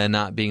 Arizona and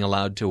not being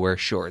allowed to wear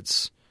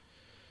shorts.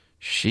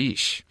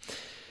 Sheesh.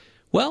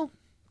 Well,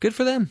 good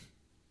for them.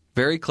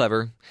 Very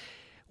clever.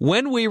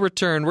 When we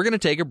return, we're going to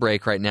take a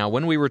break right now.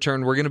 When we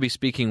return, we're going to be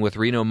speaking with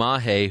Reno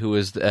Mahe, who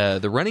is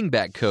the running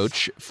back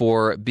coach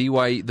for the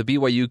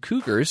BYU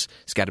Cougars.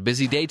 He's got a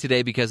busy day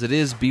today because it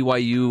is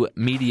BYU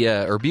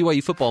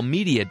Football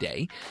Media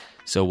Day.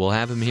 So we'll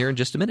have him here in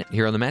just a minute,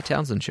 here on the Matt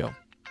Townsend Show.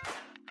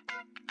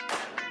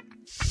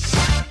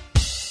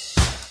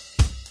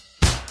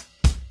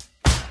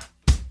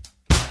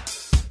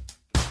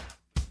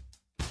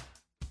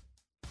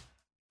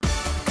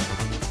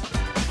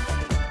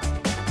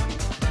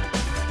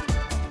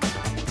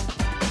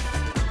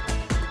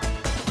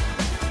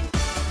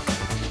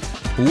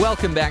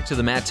 Welcome back to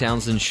the Matt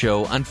Townsend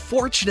Show.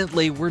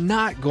 Unfortunately, we're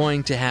not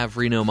going to have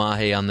Reno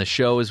Mahe on the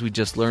show, as we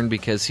just learned,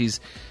 because he's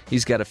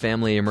got a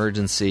family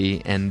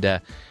emergency, and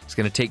he's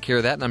going to take care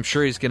of that. And I'm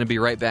sure he's going to be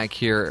right back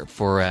here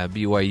for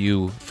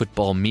BYU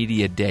Football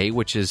Media Day,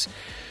 which is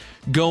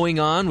going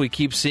on. We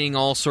keep seeing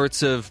all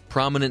sorts of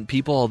prominent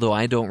people, although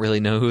I don't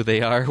really know who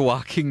they are,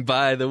 walking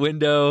by the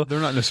window.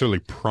 They're not necessarily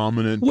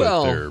prominent,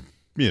 but they're,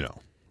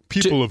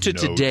 people of note.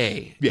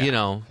 Today,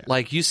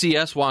 like you see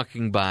us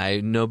walking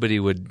by, nobody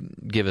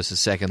would give us a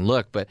second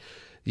look, but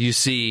you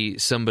see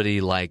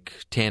somebody like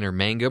Tanner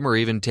Mangum or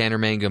even Tanner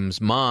Mangum's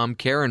mom,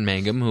 Karen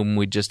Mangum, whom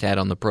we just had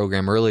on the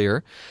program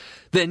earlier,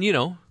 then,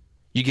 you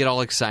get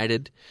all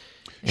excited.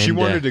 And, she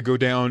wanted to go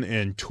down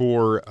and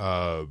tour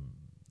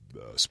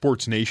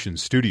Sports Nation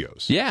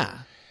Studios. Yeah.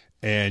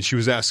 And she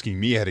was asking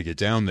me how to get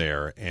down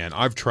there, and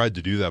I've tried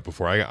to do that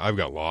before. I've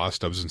got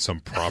lost. I was in some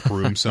prop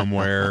room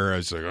somewhere. I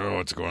was like, "Oh,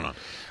 what's going on?"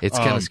 It's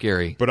kind of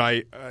scary. But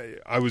I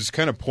was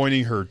kind of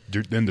pointing her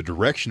in the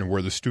direction of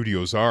where the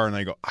studios are, and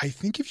I go, "I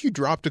think if you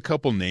dropped a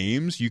couple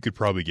names, you could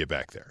probably get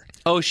back there."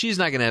 Oh, she's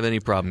not going to have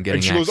any problem getting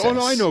access. And she goes, "Oh,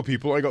 no, I know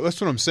people." I go,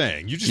 "That's what I'm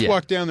saying. You just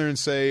walk down there and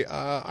say,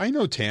 I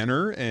know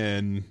Tanner,'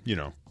 and,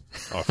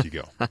 off you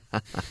go."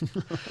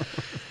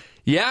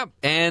 Yeah,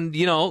 and,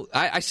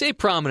 I say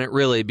prominent,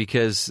 really,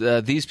 because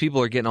these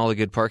people are getting all the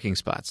good parking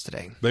spots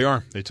today. They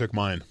are. They took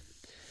mine.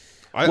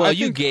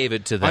 You gave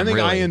it to them, I think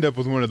really. I end up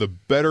with one of the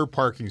better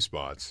parking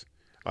spots.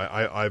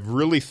 I've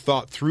really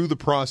thought through the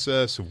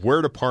process of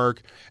where to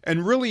park,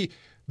 and really,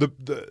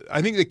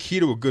 I think the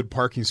key to a good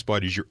parking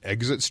spot is your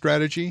exit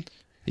strategy.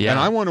 Yeah. And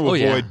I want to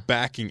avoid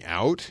backing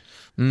out.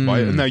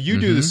 Now,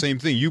 you do the same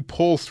thing. You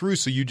pull through,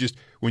 so you just,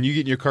 when you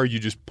get in your car, you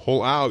just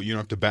pull out. You don't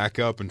have to back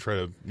up and try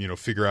to,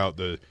 figure out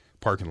the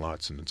parking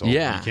lots, and it's all you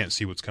can't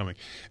see what's coming.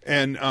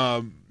 And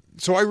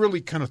so I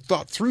really kind of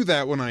thought through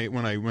that when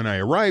I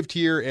arrived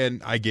here,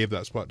 and I gave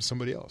that spot to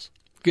somebody else.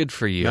 Good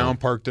for you. Now I'm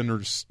parked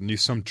under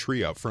some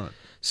tree out front.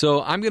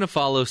 So I'm going to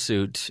follow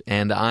suit,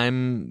 and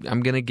I'm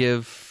going to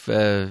give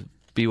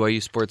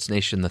BYU Sports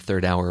Nation the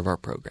third hour of our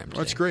program today.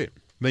 That's great.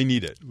 They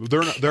need it.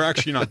 They're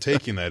actually not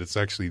taking that. It's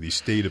actually the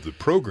state of the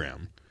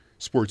program.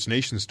 Sports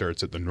Nation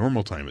starts at the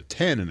normal time at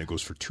 10, and it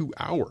goes for 2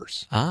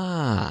 hours.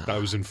 I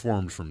was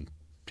informed from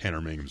Tanner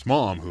Mangum's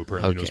mom, who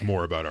apparently knows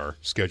more about our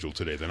schedule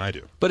today than I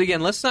do. But again,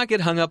 let's not get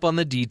hung up on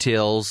the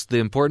details. The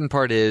important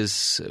part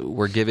is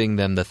we're giving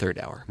them the third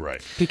hour.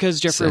 Right. Because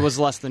Jeffrey was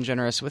less than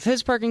generous with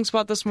his parking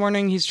spot this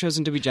morning, he's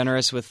chosen to be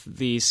generous with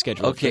the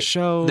schedule of the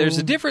show. There's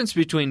a difference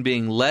between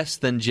being less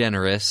than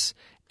generous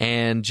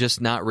and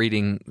just not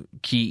reading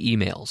key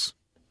emails.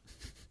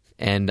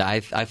 And I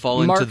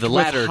fall into the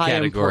latter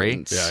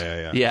category.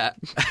 Yeah.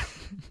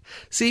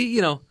 See,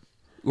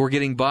 we're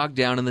getting bogged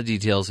down in the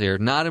details here.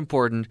 Not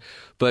important.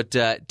 But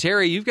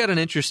Terry, you've got an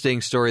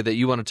interesting story that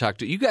you want to talk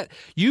to.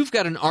 You've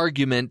got an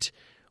argument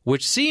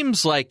which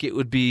seems like it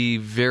would be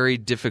very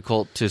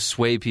difficult to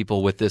sway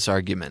people with this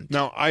argument.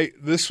 Now,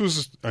 this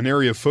was an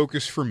area of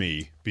focus for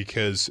me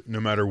because no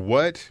matter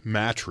what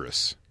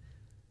mattress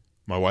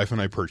my wife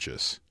and I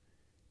purchase,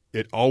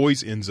 it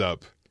always ends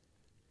up,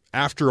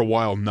 after a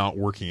while, not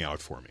working out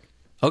for me.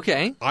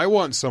 Okay. I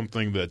want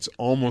something that's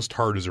almost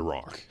hard as a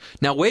rock.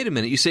 Now, wait a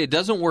minute. You say it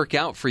doesn't work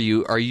out for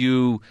you. Are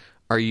you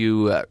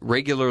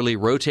regularly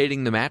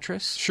rotating the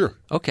mattress? Sure.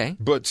 Okay.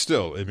 But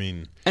still, I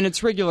mean... And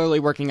it's regularly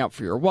working out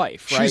for your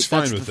wife, right? She's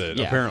fine with it,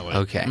 apparently.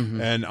 Okay.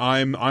 Mm-hmm. And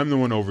I'm the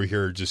one over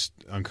here just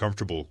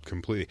uncomfortable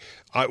completely.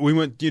 We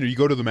went, you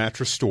go to the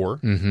mattress store,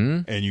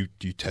 and you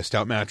test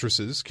out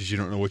mattresses because you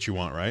don't know what you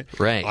want, right?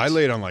 Right. I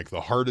laid on like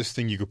the hardest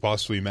thing you could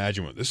possibly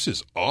imagine. This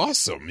is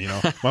awesome,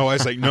 My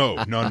wife's like,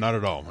 no, not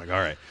at all. I'm like, all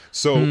right.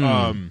 So,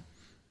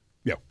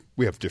 yeah,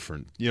 we have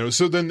different,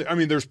 So then, I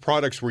mean, there's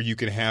products where you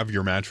can have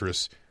your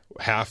mattress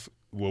half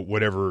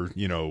whatever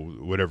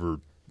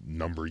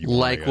number you want.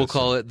 Like we'll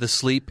call it the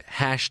sleep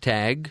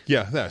hashtag.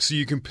 Yeah. So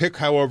you can pick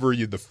however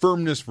the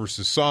firmness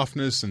versus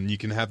softness, and you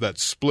can have that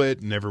split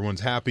and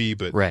everyone's happy,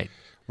 but right.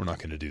 We're not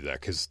going to do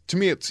that because to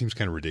me it seems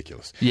kind of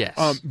ridiculous.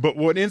 Yes. But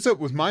what ends up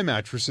with my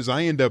mattress is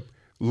I end up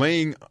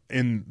laying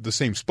in the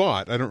same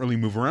spot. I don't really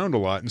move around a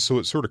lot, and so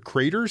it sort of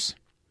craters.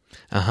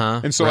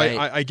 And so right.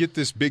 I get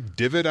this big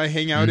divot I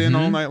hang out in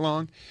all night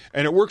long,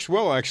 and it works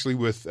well actually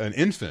with an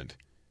infant.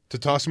 To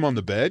toss them on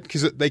the bed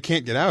because they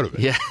can't get out of it.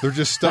 Yeah. They're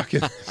just stuck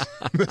in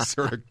this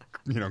sort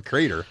of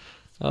crater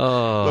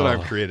that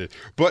I've created.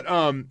 But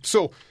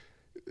so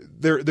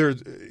there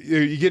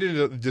you get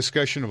into the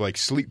discussion of like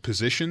sleep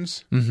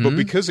positions, but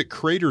because it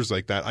craters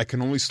like that, I can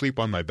only sleep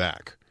on my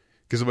back.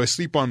 Because if I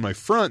sleep on my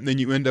front, then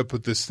you end up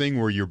with this thing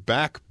where your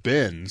back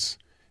bends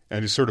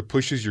and it sort of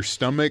pushes your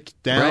stomach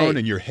down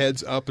and your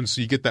head's up, and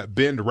so you get that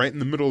bend right in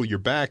the middle of your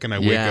back, and I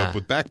wake up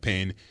with back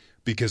pain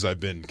because I've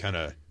been kind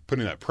of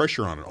putting that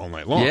pressure on it all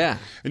night long. Yeah.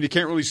 And you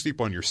can't really sleep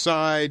on your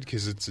side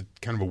because it's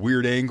kind of a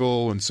weird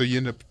angle, and so you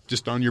end up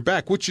just on your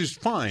back, which is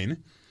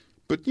fine,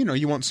 but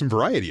you want some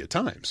variety at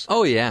times.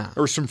 Oh, yeah.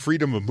 Or some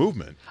freedom of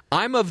movement.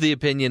 I'm of the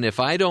opinion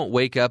if I don't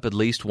wake up at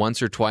least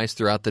once or twice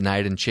throughout the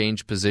night and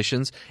change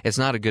positions, it's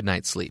not a good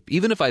night's sleep,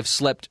 even if I've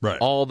slept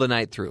all the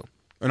night through.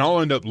 And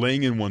I'll end up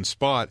laying in one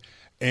spot,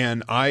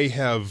 and I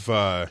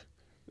have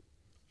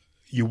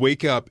you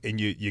wake up and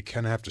you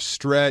kind of have to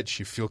stretch,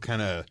 you feel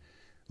kind of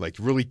like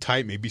really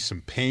tight, maybe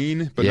some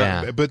pain, but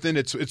but then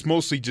it's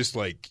mostly just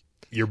like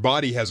your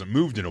body hasn't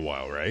moved in a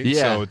while, right?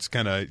 Yeah. So it's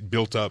kind of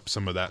built up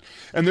some of that.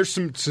 And there's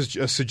some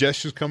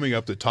suggestions coming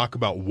up that talk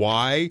about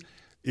why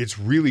it's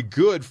really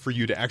good for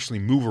you to actually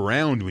move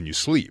around when you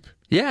sleep.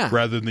 Yeah.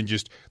 Rather than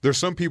there's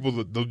some people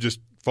that they'll just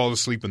fall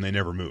asleep and they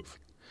never move.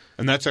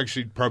 And that's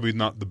actually probably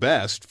not the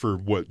best for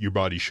what your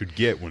body should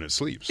get when it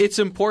sleeps. It's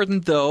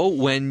important, though,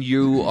 when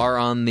you are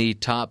on the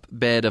top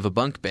bed of a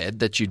bunk bed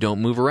that you don't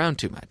move around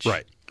too much.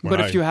 Right. But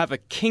if you have a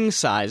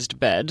king-sized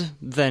bed,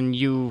 then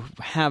you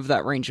have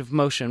that range of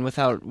motion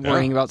without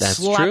worrying about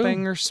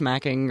slapping or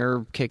smacking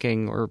or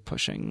kicking or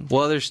pushing.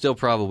 Well, there's still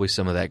probably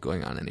some of that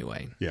going on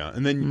anyway. Yeah,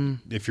 and then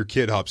if your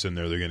kid hops in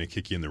there, they're going to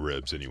kick you in the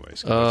ribs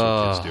anyways. That's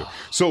what kids do.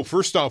 So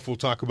first off, we'll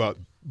talk about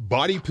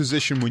body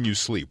position when you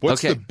sleep.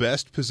 What's the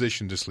best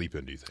position to sleep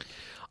in, do you think?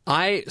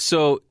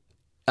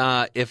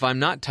 If I'm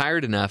not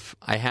tired enough,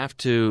 I have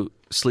to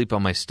sleep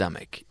on my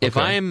stomach. Okay. If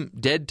I'm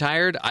dead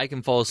tired, I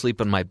can fall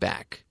asleep on my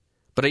back.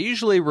 But I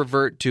usually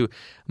revert to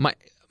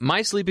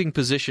my sleeping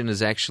position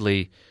is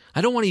actually,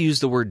 I don't want to use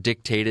the word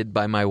dictated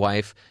by my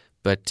wife,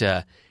 but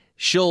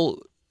she'll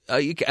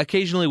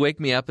occasionally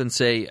wake me up and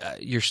say,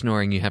 you're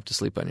snoring, you have to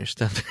sleep on your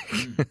stomach.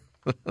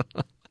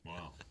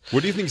 Wow. What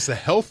do you think is the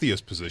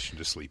healthiest position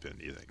to sleep in,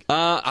 do you think?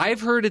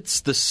 I've heard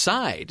it's the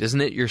side. Isn't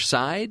it your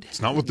side?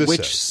 It's not what this says.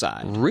 Which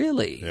side?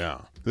 Really? Yeah.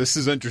 This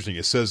is interesting.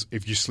 It says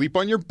if you sleep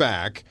on your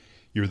back,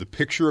 you're the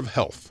picture of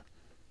health.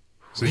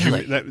 So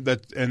really?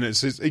 And it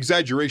says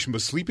exaggeration,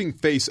 but sleeping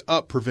face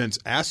up prevents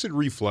acid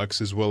reflux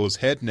as well as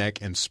head, neck,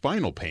 and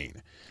spinal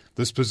pain.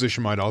 This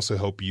position might also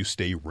help you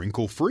stay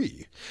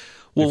wrinkle-free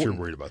if you're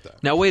worried about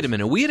that. Now, wait a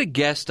minute. We had a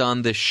guest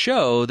on this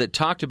show that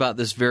talked about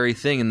this very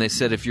thing, and they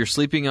said if you're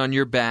sleeping on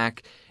your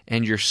back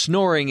and you're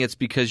snoring, it's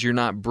because you're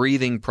not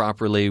breathing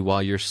properly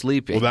while you're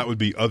sleeping. Well, that would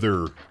be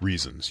other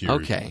reasons.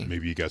 Okay.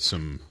 Maybe you got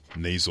some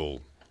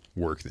nasal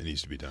work that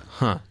needs to be done.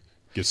 Huh.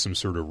 Get some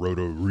sort of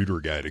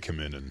roto-rooter guy to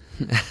come in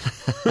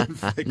and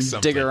fix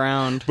something. Dig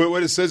around. But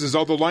what it says is,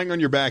 although lying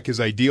on your back is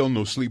ideal,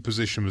 no sleep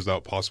position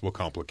without possible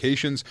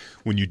complications.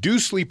 When you do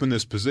sleep in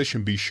this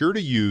position, be sure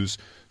to use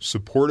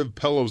supportive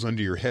pillows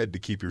under your head to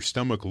keep your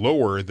stomach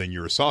lower than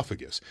your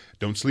esophagus.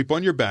 Don't sleep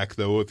on your back,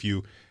 though, if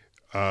you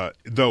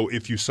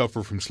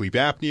suffer from sleep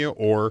apnea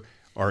or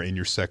are in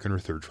your second or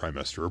third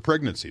trimester of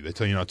pregnancy. They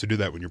tell you not to do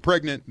that when you're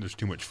pregnant. There's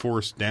too much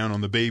force down on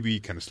the baby.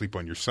 You kind of sleep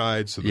on your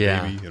side, so the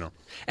baby,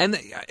 And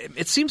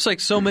it seems like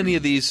so many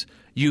of these,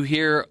 you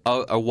hear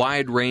a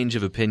wide range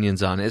of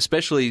opinions on it,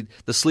 especially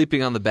the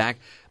sleeping on the back.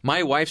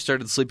 My wife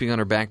started sleeping on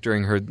her back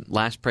during her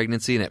last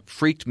pregnancy, and it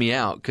freaked me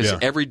out because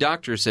every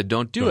doctor said,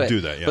 don't do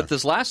that. But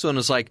this last one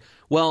was like,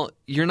 well,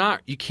 you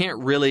can't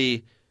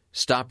really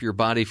stop your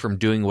body from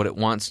doing what it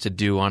wants to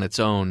do on its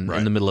own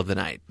in the middle of the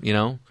night,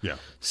 Yeah.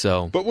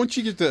 So, but once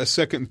you get to the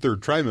second and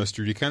third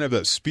trimester, you kind of have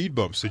that speed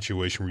bump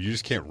situation where you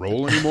just can't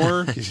roll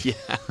anymore.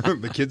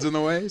 The kid's in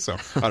the way. So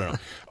I don't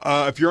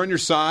know. If you're on your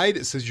side,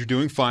 it says you're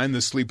doing fine.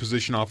 This sleep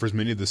position offers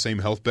many of the same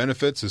health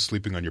benefits as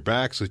sleeping on your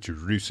back, such as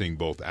reducing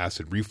both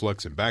acid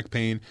reflux and back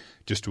pain.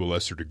 Just to a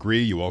lesser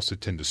degree, you also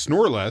tend to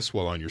snore less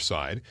while on your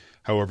side.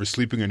 However,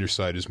 sleeping on your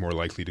side is more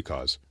likely to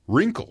cause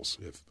wrinkles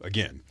if,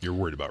 again, you're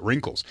worried about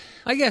wrinkles.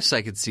 I guess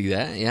I could see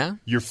that, yeah.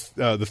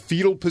 The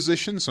fetal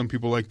position, some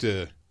people like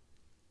to,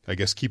 I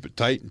guess, keep it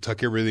tight and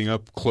tuck everything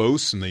up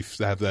close, and they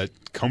have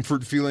that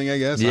comfort feeling, I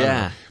guess.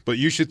 Yeah. But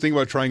you should think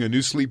about trying a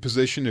new sleep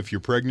position if you're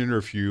pregnant or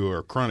if you are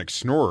a chronic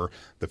snorer.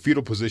 The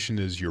fetal position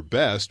is your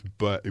best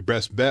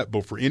bet,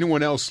 but for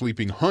anyone else,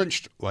 sleeping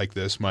hunched like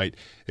this might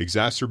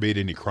exacerbate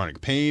any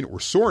chronic pain or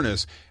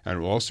soreness, and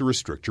it will also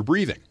restrict your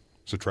breathing.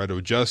 So try to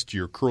adjust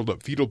your curled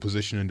up fetal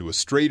position into a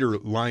straighter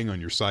lying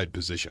on your side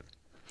position.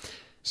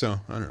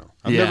 So, I don't know.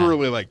 I've never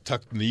really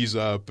tucked the knees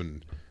up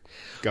and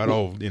got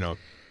all,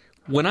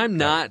 When I'm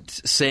not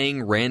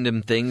saying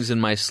random things in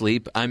my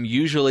sleep,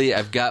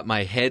 I've got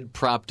my head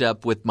propped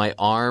up with my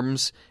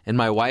arms, and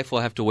my wife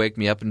will have to wake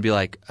me up and be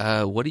like,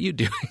 what are you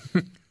doing?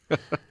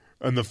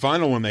 And the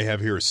final one they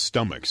have here is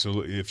stomach.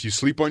 So if you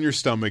sleep on your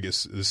stomach,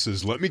 this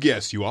says, let me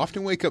guess, you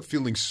often wake up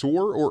feeling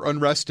sore or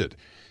unrested.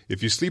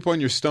 If you sleep on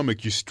your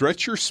stomach, you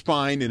stretch your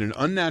spine in an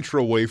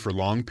unnatural way for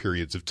long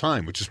periods of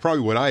time, which is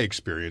probably what I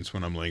experience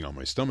when I'm laying on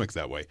my stomach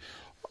that way,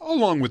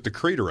 along with the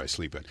crater I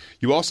sleep in.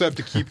 You also have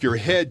to keep your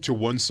head to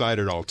one side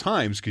at all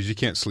times because you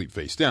can't sleep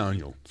face down.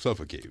 You'll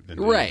suffocate in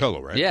your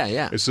pillow, right?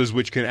 Yeah. It says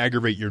which can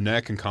aggravate your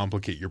neck and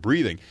complicate your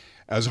breathing.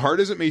 As hard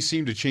as it may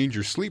seem to change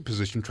your sleep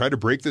position, try to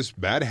break this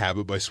bad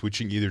habit by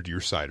switching either to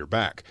your side or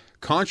back.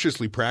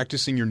 Consciously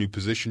practicing your new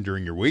position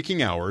during your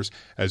waking hours,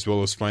 as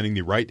well as finding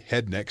the right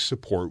head-neck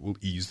support, will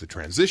ease the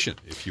transition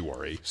if you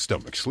are a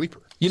stomach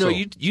sleeper.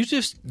 You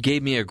just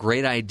gave me a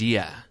great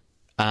idea.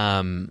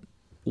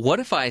 What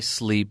if I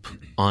sleep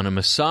on a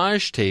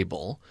massage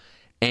table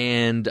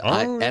and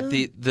at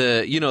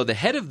the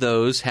head of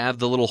those have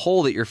the little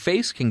hole that your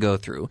face can go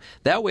through.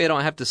 That way I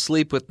don't have to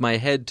sleep with my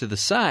head to the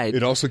side.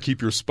 It also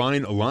keep your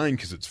spine aligned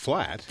because it's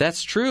flat.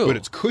 That's true. But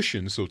it's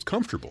cushioned, so it's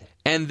comfortable.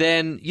 And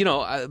then,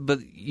 but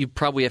you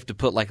probably have to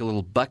put like a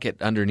little bucket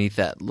underneath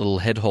that little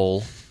head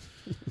hole.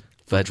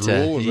 But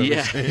drool,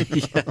 yeah.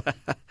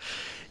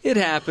 It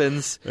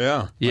happens.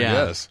 Yeah, I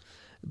guess.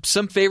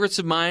 Some favorites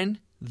of mine.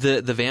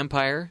 The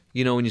vampire,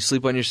 when you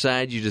sleep on your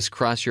side, you just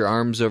cross your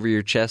arms over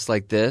your chest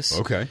like this.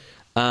 Okay.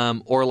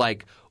 Or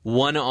like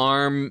one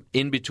arm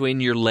in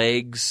between your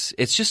legs.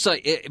 It's just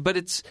but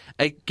it's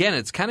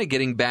kind of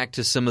getting back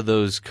to some of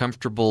those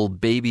comfortable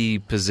baby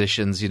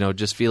positions,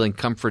 just feeling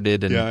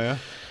comforted. And,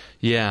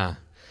 yeah.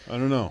 I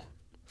don't know.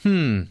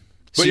 But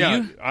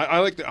so I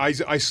like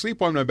I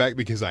sleep on my back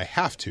because I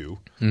have to.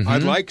 Mm-hmm.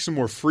 I'd like some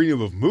more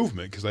freedom of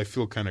movement because I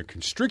feel kind of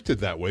constricted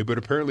that way, but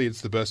apparently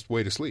it's the best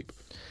way to sleep.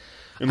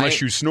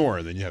 Unless you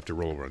snore, then you have to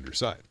roll over on your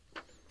side.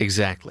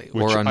 Exactly.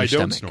 Which or on your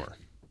don't stomach.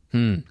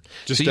 Snore.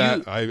 Just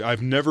so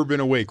I've never been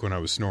awake when I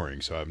was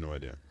snoring, so I have no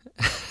idea.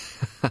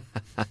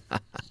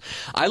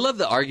 I love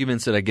the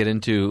arguments that I get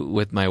into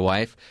with my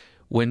wife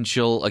when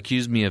she'll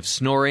accuse me of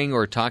snoring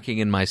or talking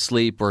in my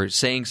sleep or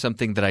saying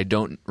something that I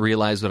don't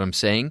realize what I'm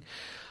saying.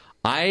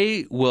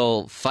 I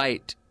will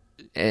fight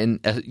and,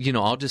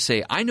 I'll just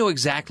say, I know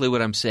exactly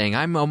what I'm saying.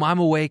 I'm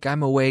awake.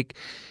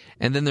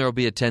 And then there will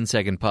be a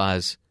 10-second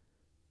pause.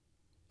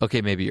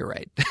 Okay, maybe you're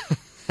right.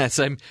 As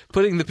I'm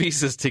putting the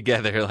pieces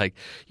together, like,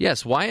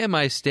 yes, why am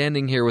I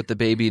standing here with the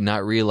baby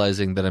not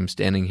realizing that I'm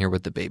standing here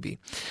with the baby?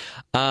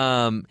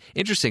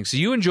 Interesting. So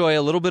you enjoy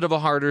a little bit of a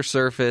harder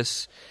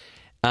surface.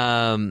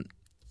 Gosh,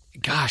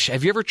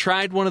 have you ever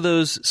tried one of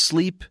those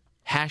sleep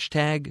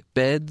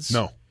 #beds?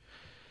 No.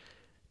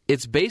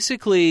 It's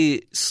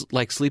basically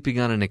like sleeping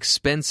on an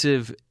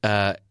expensive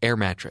air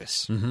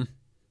mattress. Mm-hmm.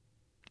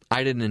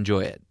 I didn't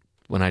enjoy it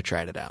when I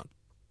tried it out.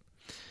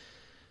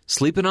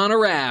 Sleeping on a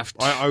raft.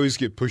 I always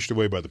get pushed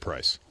away by the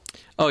price.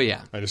 Oh,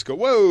 yeah. I just go,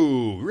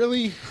 whoa,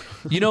 really?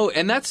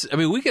 And that's,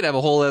 we could have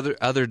a whole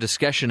other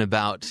discussion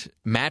about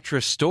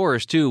mattress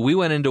stores, too. We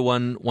went into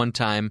one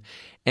time,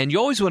 and you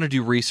always want to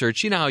do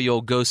research. You know how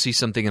you'll go see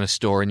something in a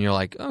store, and you're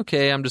like,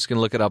 okay, I'm just going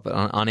to look it up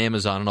on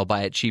Amazon, and I'll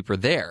buy it cheaper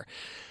there.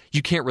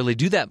 You can't really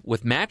do that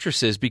with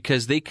mattresses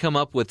because they come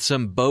up with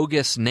some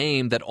bogus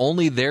name that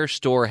only their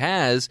store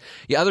has.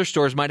 The other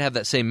stores might have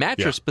that same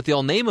mattress, but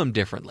they'll name them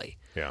differently.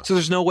 Yeah. So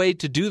there's no way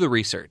to do the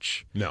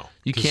research. No.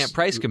 You can't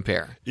price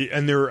compare.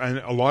 And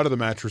a lot of the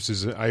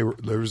mattresses,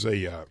 there's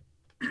a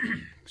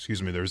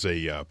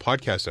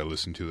podcast I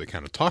listened to that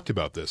kind of talked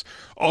about this.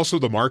 Also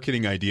the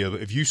marketing idea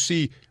of if you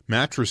see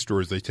mattress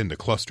stores, they tend to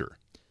cluster.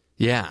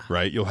 Yeah.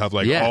 Right? You'll have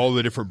all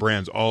the different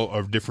brands, all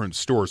of different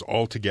stores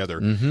all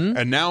together. Mm-hmm.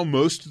 And now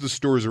most of the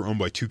stores are owned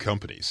by two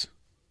companies,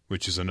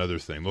 which is another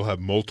thing. They'll have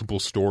multiple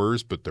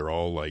stores, but they're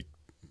all like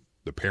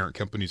the parent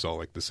company's all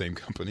like the same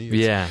company.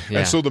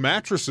 And so the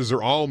mattresses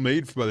are all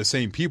made by the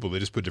same people. They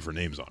just put different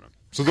names on them.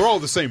 So they're all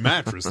the same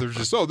mattress. They're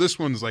just, this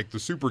one's like the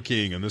Super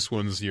King and this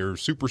one's your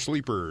Super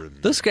Sleeper.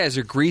 And those guys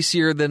are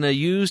greasier than a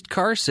used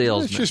car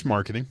salesman. It's just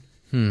marketing.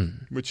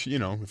 Which,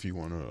 if you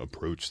want to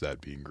approach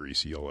that being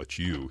greasy, I'll let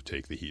you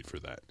take the heat for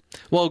that.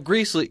 Well,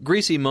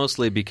 greasy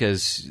mostly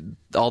because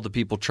all the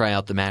people try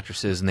out the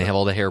mattresses and they have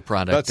all the hair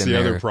product. That's the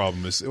other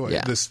problem is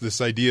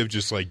this idea of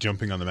just like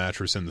jumping on the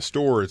mattress in the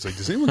store. It's like,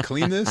 does anyone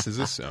clean this? Is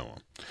this?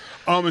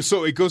 And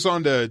so it goes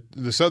on to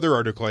this other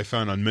article I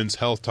found on Men's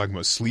Health talking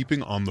about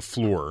sleeping on the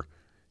floor.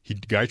 The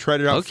guy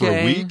tried it out for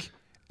a week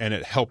and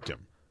it helped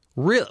him.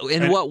 Really?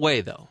 In what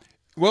way, though?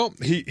 Well,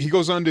 he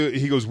goes,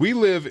 we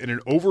live in an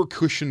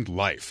over-cushioned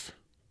life.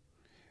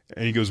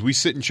 And he goes, we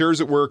sit in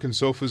chairs at work and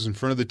sofas in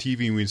front of the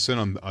TV, and we sit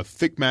on a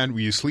thick mat.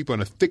 We sleep on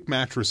a thick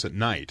mattress at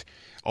night.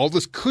 All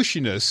this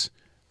cushiness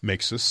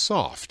makes us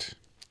soft.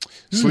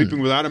 Sleeping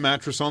without a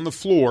mattress on the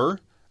floor,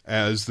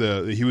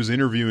 he was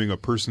interviewing a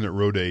person that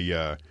wrote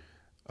a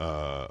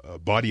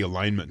body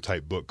alignment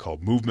type book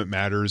called Movement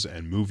Matters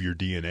and Move Your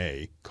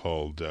DNA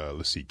called,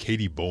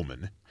 Katie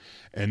Bowman.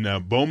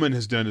 And Bowman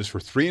has done this for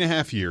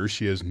 3.5 years.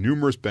 She has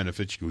numerous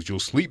benefits. She goes, you'll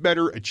sleep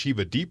better, achieve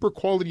a deeper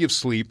quality of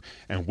sleep,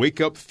 and wake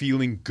up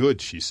feeling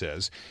good, she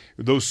says.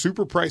 Those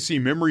super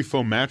pricey memory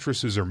foam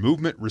mattresses are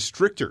movement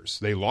restrictors.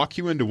 They lock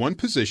you into one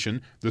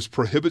position. This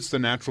prohibits the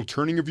natural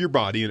turning of your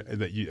body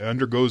that you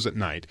undergoes at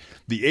night.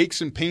 The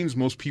aches and pains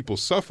most people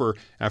suffer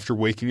after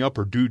waking up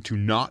are due to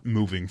not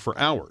moving for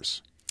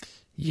hours.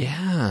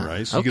 Yeah.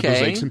 Right? So you get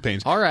those aches and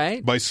pains. All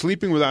right. By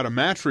sleeping without a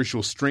mattress,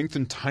 you'll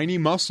strengthen tiny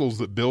muscles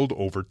that build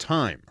over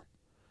time.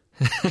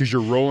 Because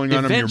you're rolling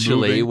on them, you're moving.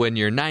 Eventually, when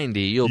you're 90,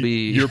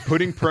 you're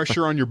putting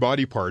pressure on your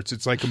body parts.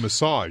 It's like a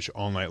massage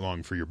all night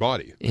long for your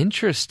body.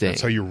 Interesting.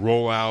 That's how you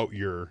roll out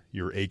your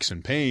aches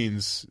and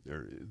pains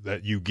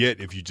that you get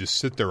if you just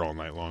sit there all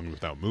night long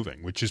without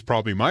moving, which is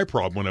probably my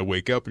problem when I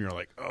wake up and you're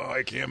like, oh,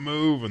 I can't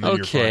move, and then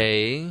you're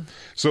fine.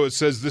 So it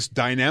says this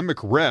dynamic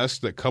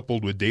rest that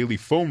coupled with daily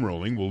foam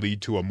rolling will lead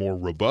to a more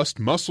robust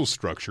muscle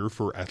structure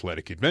for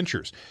athletic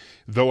adventures.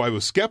 Though I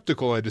was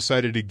skeptical, I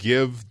decided to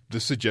give the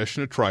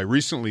suggestion a try.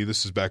 Recently,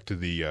 this is back to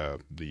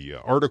the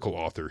article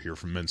author here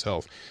from Men's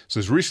Health. It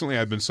says, recently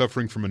I've been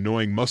suffering from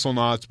annoying muscle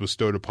knots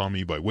bestowed upon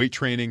me by weight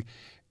training,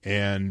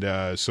 and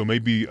so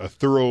maybe a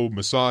thorough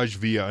massage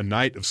via a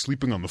night of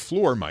sleeping on the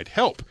floor might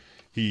help.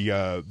 He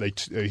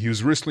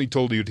was recently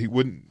told you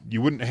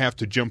wouldn't have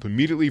to jump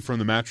immediately from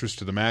the mattress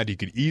to the mat. He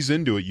could ease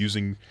into it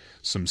using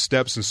some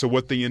steps. And so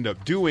what they end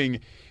up doing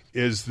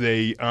is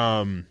they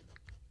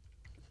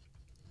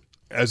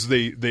as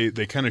they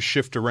kind of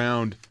shift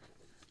around,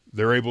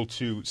 they're able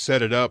to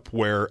set it up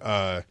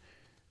where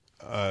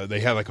they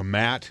have like a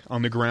mat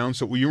on the ground.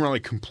 So you weren't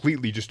like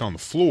completely just on the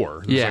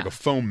floor. There's like a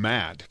foam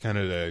mat kind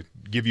of to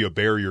give you a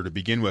barrier to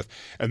begin with.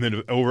 And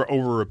then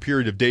over a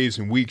period of days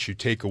and weeks, you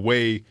take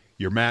away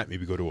your mat,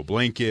 maybe go to a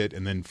blanket,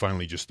 and then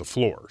finally just the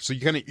floor. So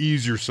you kind of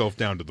ease yourself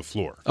down to the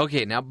floor.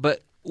 Okay, now,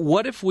 but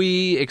what if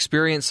we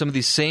experience some of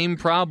these same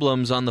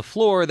problems on the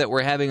floor that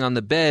we're having on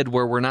the bed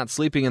where we're not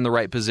sleeping in the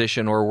right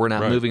position or we're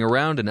not moving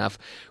around enough?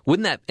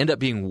 Wouldn't that end up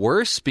being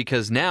worse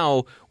because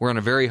now we're on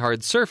a very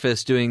hard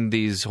surface doing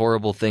these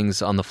horrible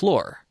things on the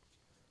floor?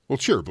 Well,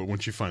 sure, but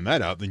once you find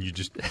that out, then you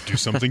just do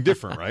something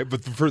different, right?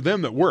 But for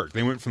them, that worked.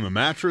 They went from the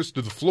mattress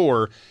to the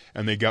floor,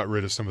 and they got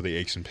rid of some of the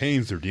aches and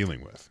pains they're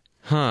dealing with.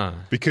 Huh.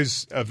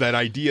 Because of that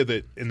idea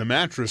that in the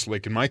mattress,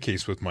 like in my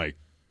case with my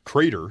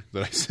crater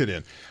that I sit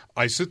in,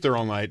 I sit there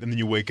all night, and then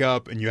you wake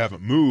up and you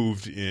haven't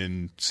moved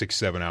in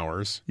 6-7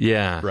 hours.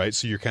 Yeah. Right?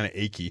 So you're kind of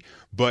achy.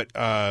 But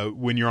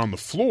when you're on the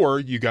floor,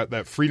 you got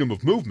that freedom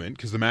of movement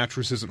because the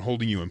mattress isn't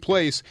holding you in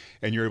place,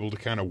 and you're able to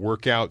kind of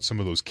work out some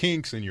of those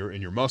kinks in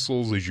your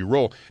muscles as you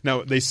roll.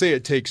 Now, they say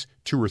it takes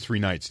 2 or 3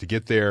 nights to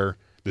get there.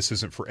 This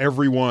isn't for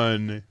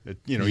everyone.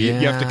 You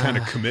have to kind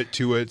of commit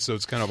to it, so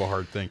it's kind of a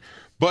hard thing.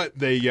 But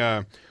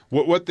they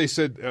what they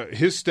said,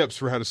 his steps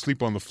for how to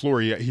sleep on the floor,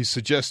 he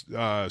suggests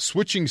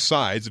switching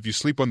sides. If you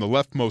sleep on the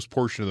leftmost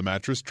portion of the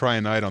mattress, try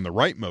a night on the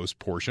rightmost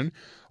portion.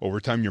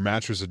 Over time, your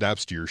mattress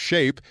adapts to your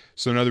shape.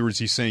 So in other words,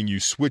 he's saying you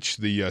switch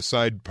the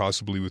side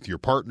possibly with your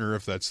partner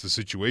if that's the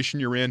situation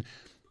you're in.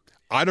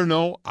 I don't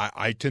know.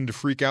 I tend to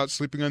freak out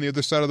sleeping on the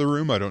other side of the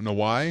room. I don't know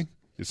why.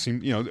 It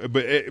seems,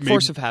 but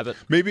force of habit.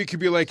 Maybe it could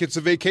be like it's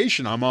a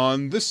vacation. I'm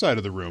on this side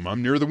of the room.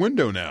 I'm near the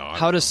window now.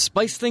 How to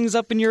spice things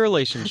up in your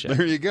relationship.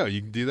 There you go.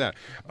 You can do that.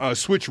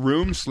 Switch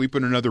rooms, sleep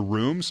in another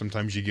room.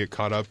 Sometimes you get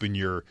caught up in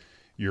your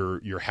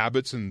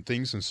habits and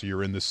things, and so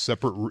you're in this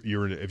separate.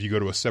 If you go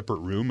to a separate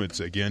room, it's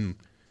again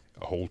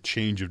a whole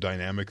change of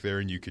dynamic there,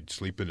 and you could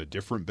sleep in a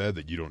different bed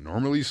that you don't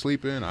normally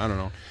sleep in. I don't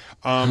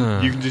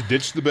know. You can just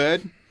ditch the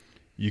bed.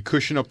 You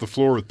cushion up the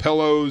floor with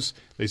pillows.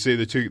 They say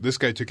this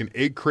guy took an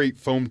egg crate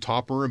foam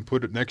topper and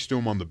put it next to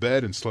him on the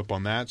bed and slept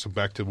on that. So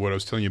back to what I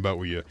was telling you about,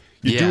 where you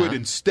do it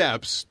in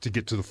steps to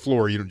get to the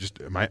floor. You don't just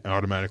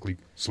automatically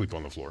sleep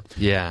on the floor.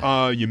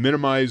 Yeah. You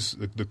minimize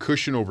the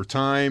cushion over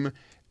time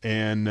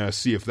and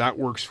see if that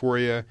works for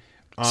you.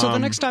 So the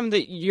next time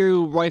that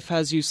your wife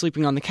has you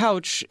sleeping on the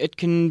couch, it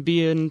can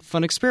be a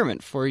fun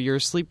experiment for your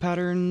sleep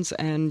patterns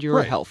and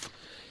your health.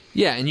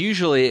 Yeah, and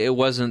usually it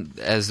wasn't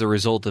as the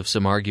result of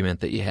some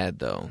argument that you had,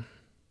 though.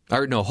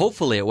 Or no,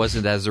 hopefully it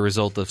wasn't as a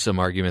result of some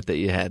argument that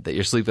you had, that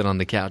you're sleeping on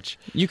the couch.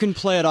 You can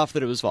play it off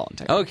that it was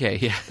voluntary. Okay,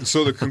 yeah.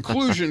 So the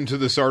conclusion to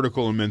this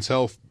article in Men's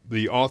Health,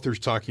 the author's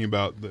talking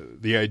about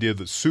the idea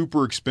that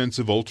super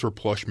expensive ultra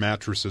plush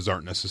mattresses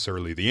aren't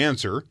necessarily the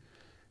answer,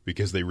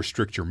 because they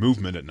restrict your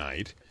movement at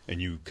night, and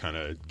you kind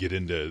of get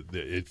into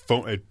it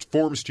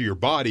forms to your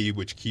body,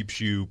 which keeps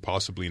you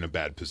possibly in a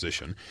bad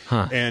position.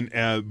 Huh. And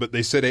but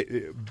they said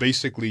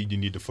basically you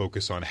need to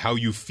focus on how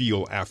you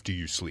feel after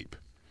you sleep.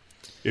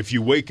 If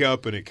you wake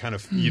up and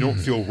you don't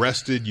feel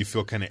rested, you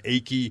feel kind of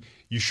achy,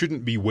 you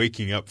shouldn't be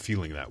waking up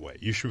feeling that way.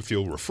 You should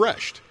feel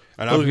refreshed.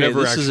 And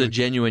this is a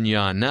genuine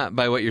yawn, not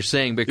by what you're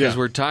saying, because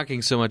we're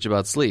talking so much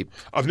about sleep.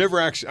 I've never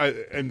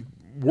actually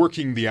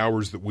working the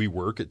hours that we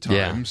work at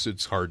times,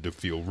 it's hard to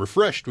feel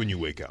refreshed when you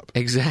wake up.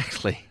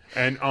 Exactly.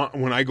 And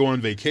when I go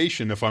on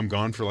vacation, if I'm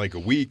gone for like a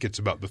week, it's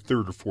about the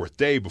third or fourth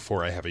day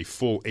before I have a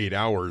full 8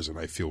 hours and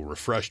I feel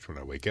refreshed when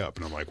I wake up.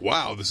 And I'm like,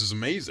 wow, this is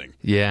amazing.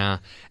 Yeah.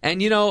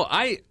 And,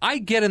 I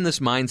get in this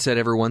mindset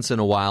every once in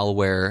a while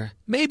where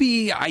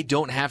maybe I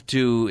don't have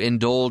to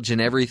indulge in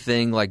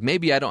everything. Like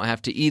maybe I don't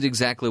have to eat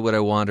exactly what I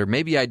want, or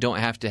maybe I don't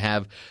have to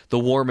have the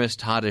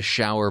warmest, hottest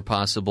shower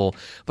possible.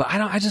 But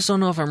I just don't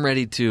know if I'm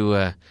ready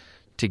to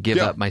give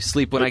up my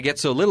sleep when I get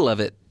so little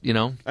of it,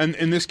 And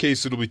in this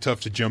case, it'll be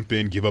tough to jump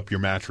in, give up your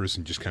mattress,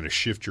 and just kind of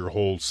shift your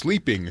whole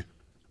sleeping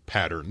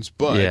patterns.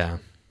 But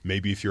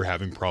maybe if you're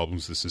having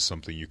problems, this is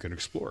something you can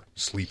explore.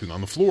 Sleeping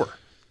on the floor.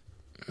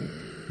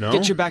 No?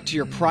 Get you back to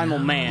your primal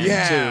man.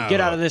 Yeah. To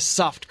get out of this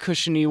soft,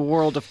 cushiony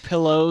world of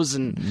pillows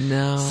and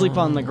sleep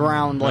on the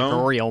ground like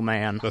a real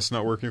man. That's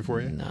not working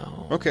for you?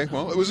 No. Okay,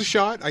 well, it was a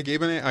shot. I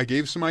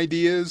gave some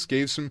ideas,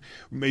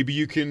 maybe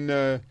you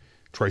can...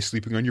 try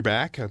sleeping on your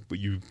back, but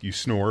you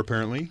snore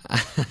apparently.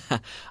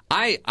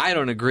 I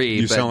don't agree.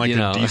 You sound like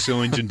a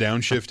diesel engine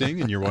downshifting,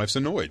 and your wife's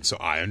annoyed. So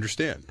I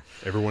understand.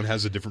 Everyone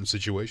has a different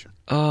situation.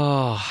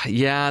 Oh,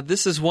 yeah.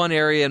 This is one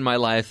area in my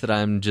life that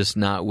I'm just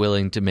not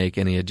willing to make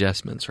any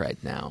adjustments right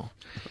now.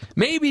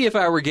 Maybe if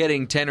I were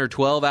getting 10 or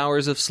 12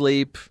 hours of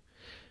sleep,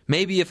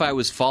 maybe if I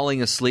was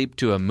falling asleep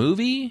to a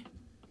movie,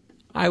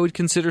 I would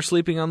consider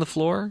sleeping on the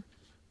floor.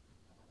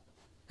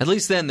 At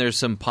least then there's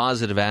some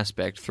positive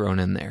aspect thrown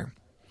in there.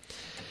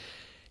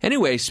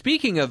 Anyway,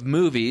 speaking of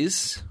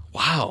movies,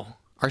 wow,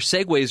 our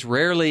segues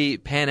rarely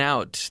pan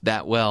out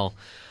that well.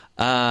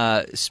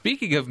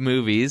 Speaking of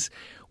movies,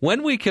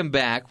 when we come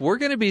back, we're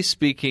going to be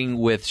speaking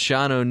with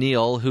Sean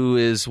O'Neill, who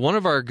is one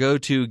of our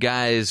go-to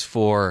guys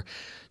for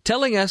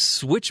telling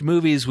us which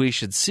movies we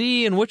should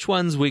see and which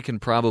ones we can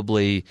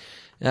probably,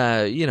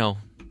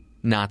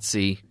 not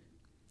see.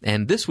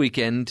 And this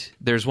weekend,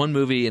 there's one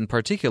movie in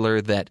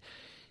particular that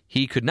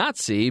he could not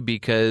see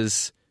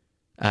because...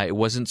 it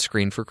wasn't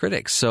screened for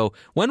critics. So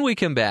when we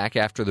come back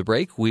after the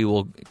break, we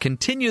will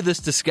continue this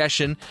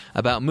discussion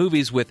about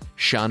movies with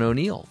Sean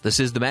O'Neill. This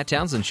is The Matt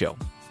Townsend Show.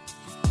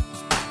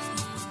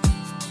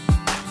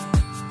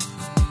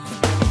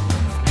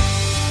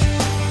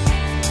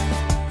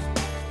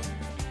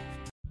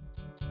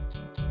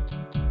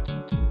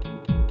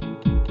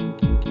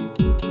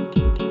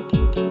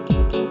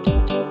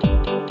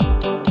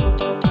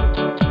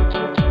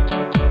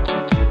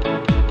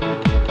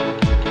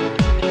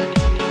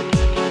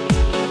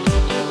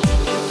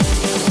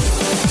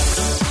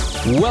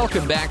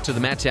 Welcome back to the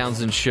Matt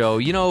Townsend Show.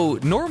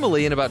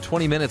 Normally in about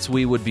 20 minutes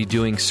we would be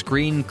doing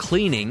screen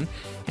cleaning,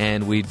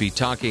 and we'd be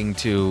talking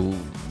to,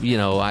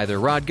 either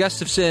Rod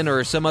Gustafson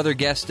or some other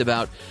guest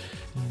about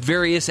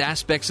various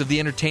aspects of the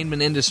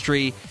entertainment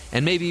industry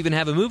and maybe even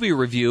have a movie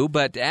review.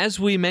 But as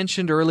we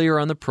mentioned earlier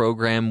on the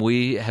program,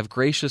 we have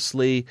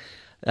graciously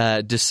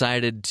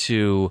decided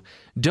to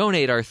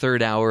donate our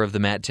third hour of the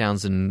Matt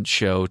Townsend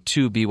Show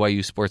to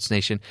BYU Sports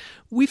Nation.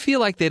 We feel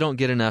like they don't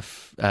get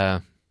enough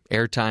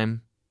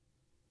airtime.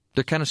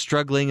 They're kind of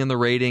struggling in the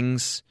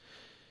ratings.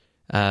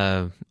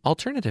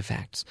 Alternative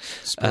facts.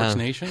 Sports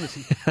Nation?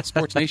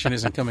 Sports Nation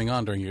isn't coming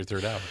on during your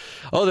third hour.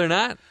 Oh, they're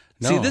not?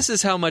 No. See, this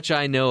is how much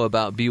I know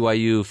about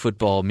BYU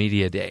Football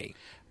Media Day.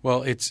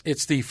 Well, it's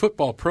the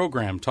football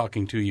program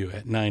talking to you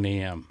at 9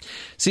 a.m.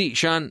 See,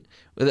 Sean,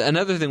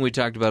 another thing we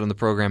talked about on the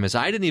program is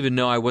I didn't even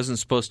know I wasn't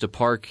supposed to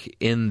park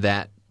in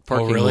that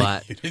parking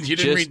lot. You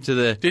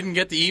didn't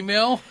get the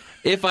email?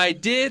 If I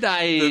did,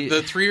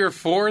 the 3 or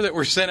 4 that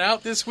were sent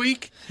out this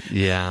week?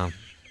 Yeah.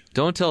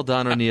 Don't tell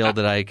Don O'Neill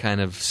that I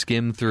kind of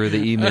skim through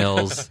the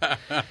emails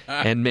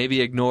and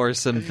maybe ignore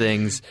some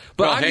things.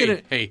 But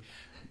hey,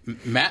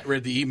 Matt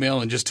read the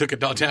email and just took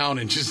it down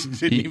and just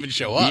didn't even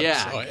show up.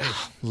 Yeah. So,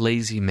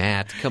 lazy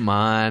Matt. Come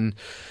on.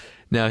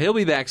 No, he'll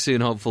be back soon,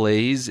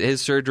 hopefully.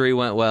 His surgery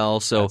went well.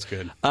 So that's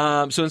good.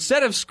 So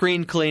instead of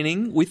screen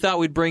cleaning, we thought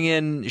we'd bring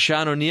in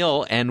Sean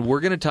O'Neill, and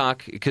we're going to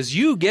talk, because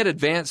you get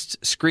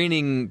advanced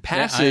screening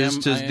passes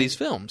to these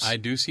films. I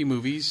do see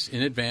movies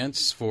in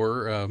advance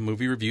for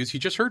movie reviews. You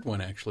just heard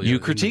one, actually. You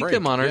critique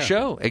them on our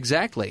show.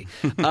 Exactly.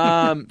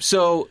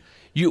 So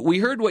we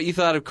heard what you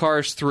thought of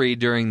Cars 3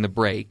 during the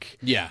break.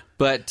 Yeah.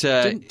 But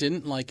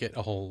didn't like it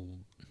a whole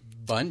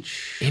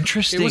bunch.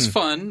 Interesting. It was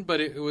fun,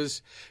 but it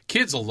was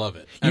kids will love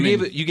it.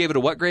 You gave it a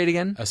what grade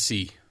again? A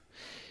C.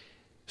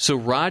 So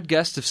Rod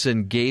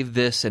Gustafson gave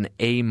this an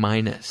A-.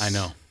 I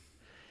know.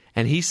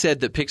 And he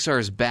said that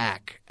Pixar's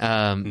back.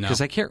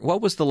 Because I can't.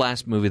 What was the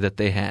last movie that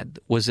they had?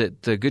 Was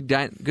it The Good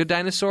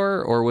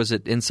Dinosaur, or was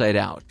it Inside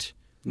Out?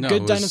 No,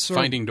 it was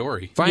Finding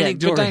Dory. Good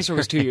Dinosaur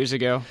was 2 years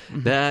ago.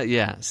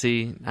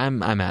 See,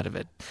 I'm out of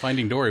it.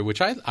 Finding Dory,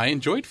 which I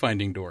enjoyed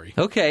Finding Dory.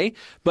 Okay,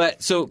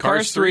 but so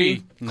Cars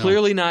 3,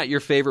 clearly not your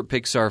favorite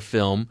Pixar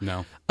film.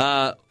 No.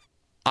 I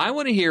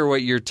want to hear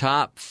what your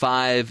top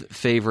 5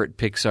 favorite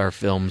Pixar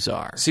films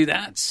are. See,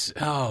 that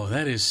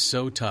is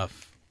so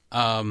tough.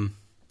 Because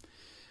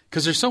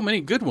there's so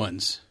many good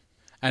ones.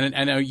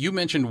 And you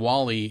mentioned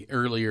WALL-E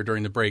earlier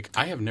during the break.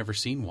 I have never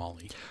seen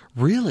WALL-E.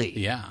 Really?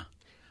 Yeah.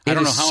 I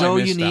don't know how I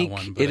missed unique. That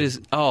one. It is.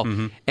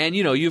 And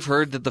you've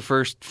heard that the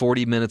first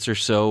 40 minutes or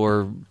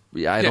so,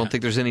 I don't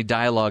think there's any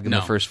dialogue in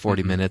the first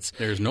 40 minutes.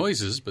 There's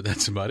noises, but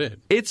that's about it.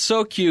 It's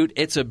so cute.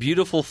 It's a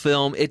beautiful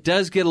film. It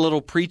does get a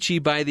little preachy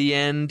by the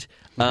end,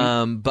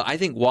 but I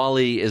think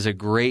WALL-E is a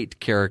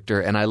great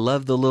character, and I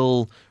love the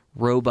little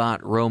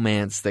robot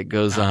romance that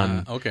goes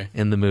on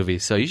in the movie.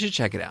 So you should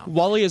check it out.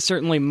 WALL-E is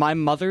certainly my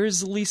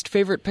mother's least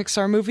favorite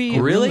Pixar movie.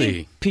 Oh,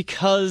 really?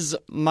 Because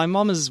my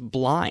mom is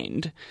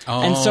blind.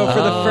 And so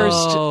for the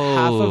first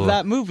half of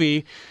that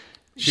movie,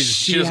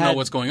 she doesn't know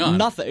what's going on.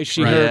 Nothing.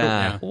 She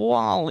heard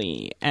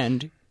WALL-E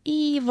and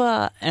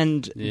Eva,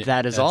 and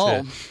that is all.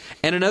 It.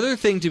 And another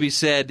thing to be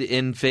said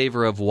in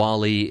favor of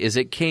WALL-E is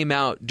it came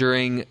out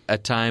during a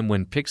time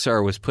when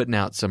Pixar was putting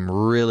out some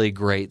really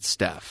great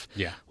stuff.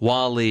 Yeah.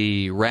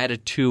 WALL-E,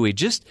 Ratatouille,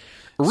 just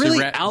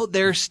really out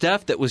there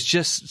stuff that was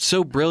just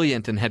so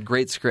brilliant and had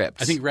great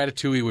scripts. I think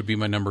Ratatouille would be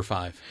my number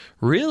 5.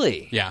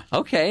 Really? Yeah.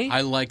 Okay.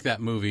 I like that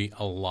movie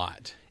a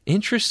lot.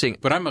 Interesting.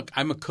 But I'm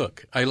a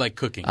cook. I like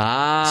cooking.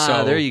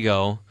 So there you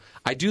go.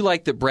 I do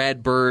like that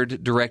Brad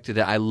Bird directed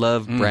it. I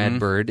love Brad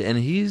Bird, and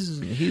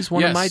he's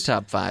one of my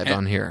top 5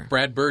 on here.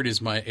 Brad Bird is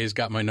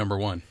got my number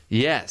 1.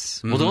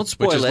 Yes. Well, don't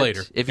spoil it.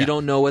 Later. If you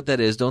don't know what that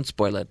is, don't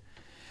spoil it.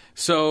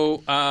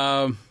 So,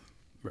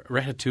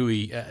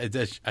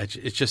 Ratatouille,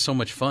 it's just so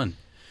much fun.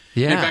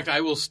 Yeah. In fact,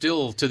 I will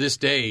still, to this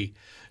day,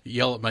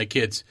 yell at my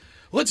kids,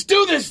 "Let's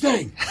do this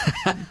thing!"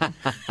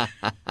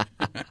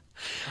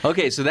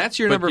 Okay, so that's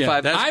your number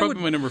 5. That's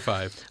probably my number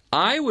 5.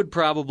 I would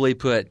probably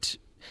put...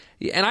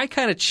 And I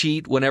kind of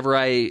cheat whenever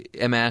I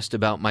am asked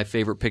about my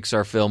favorite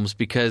Pixar films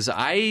because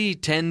I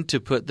tend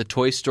to put the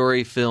Toy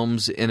Story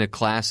films in a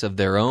class of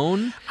their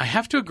own. I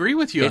have to agree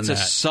with you on that.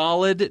 It's a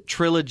solid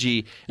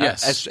trilogy.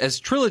 Yes. As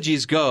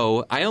trilogies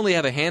go, I only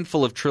have a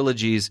handful of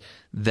trilogies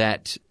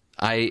that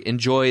I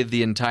enjoy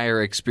the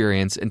entire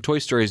experience, and Toy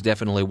Story is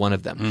definitely one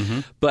of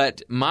them.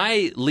 But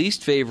my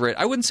least favorite,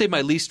 I wouldn't say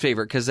my least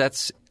favorite because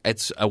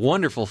it's a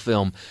wonderful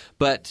film,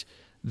 but...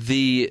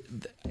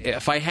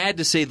 if I had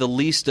to say the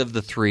least of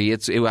the 3,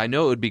 I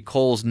know it would be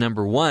Cole's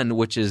number 1,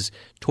 which is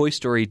Toy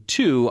Story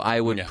 2. I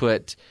would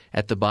put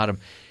at the bottom,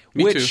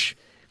 Me too.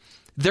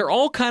 They're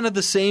all kind of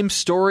the same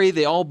story.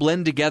 They all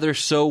blend together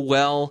so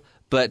well.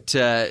 But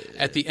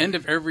at the end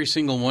of every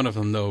single one of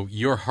them, though,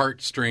 your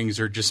heartstrings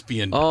are just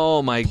being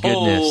pulled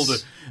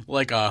goodness,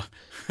 like a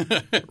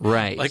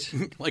right,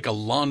 like a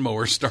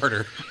lawnmower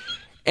starter.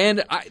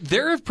 And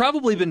there have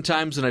probably been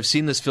times when I've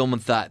seen this film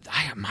and thought,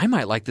 I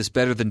might like this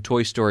better than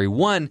Toy Story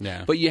 1.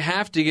 Yeah. But you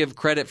have to give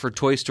credit for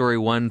Toy Story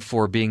 1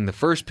 for being the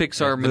first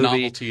Pixar movie. The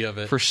novelty of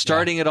it. For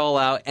starting it all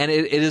out. And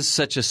it is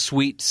such a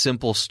sweet,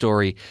 simple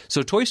story.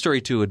 So Toy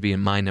Story 2 would be in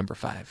my number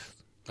 5.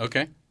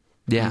 Okay.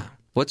 Yeah.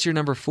 What's your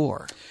number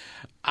 4?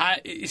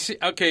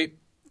 Okay.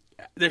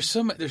 There's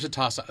a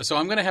toss-up. So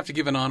I'm going to have to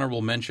give an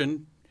honorable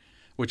mention,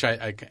 which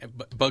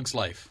Bug's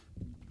Life.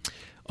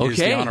 Is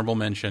the honorable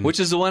mention. Which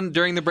is the one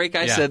during the break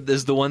I said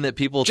is the one that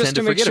people tend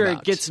to forget about. Just to make sure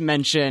it gets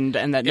mentioned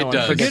and that no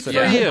one forgets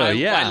about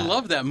it. I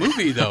love that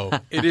movie, though.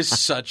 It is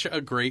such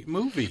a great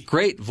movie.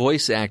 Great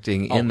voice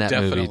acting in that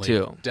movie,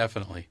 too.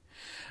 Definitely.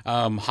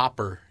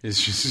 Hopper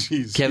is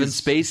just... Kevin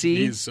Spacey.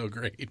 He's so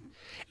great.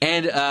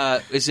 And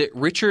is it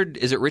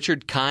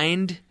Richard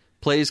Kind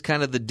plays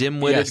kind of the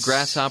dim-witted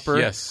grasshopper.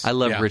 Yes. I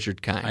love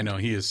Richard Kind. I know.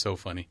 He is so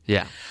funny.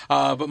 Yeah.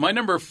 But my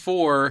number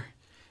 4,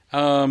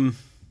 I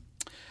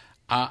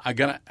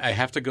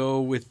have to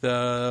go with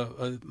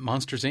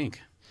Monsters, Inc.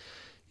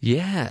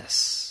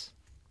 Yes.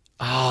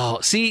 Oh,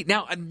 see,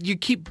 now you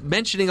keep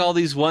mentioning all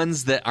these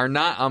ones that are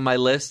not on my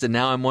list, and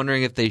now I'm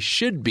wondering if they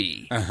should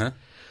be.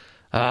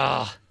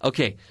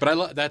 Okay.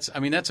 But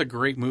that's a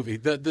great movie.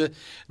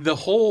 The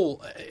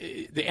whole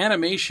the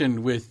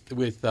animation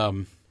with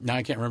now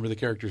I can't remember the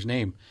character's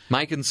name.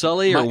 Mike and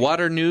Sully or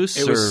Waternoose?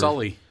 It was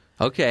Sully.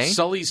 Okay.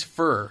 Sully's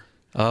fur.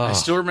 Oh. I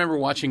still remember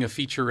watching a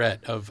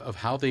featurette of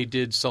how they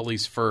did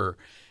Sully's fur,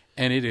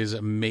 and it is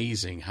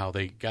amazing how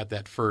they got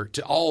that fur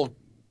to all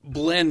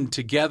blend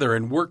together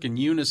and work in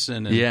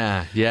unison. And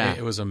yeah.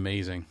 It was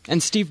amazing.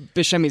 And Steve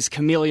Buscemi's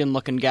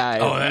chameleon-looking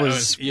guy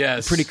was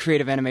pretty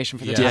creative animation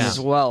for the time as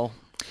well.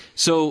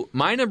 So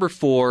my number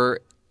 4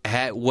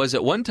 was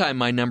at one time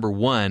my number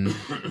 1,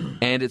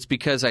 and it's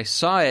because I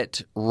saw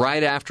it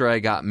right after I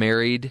got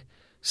married.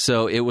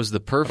 So it was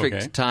the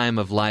perfect time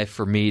of life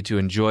for me to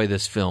enjoy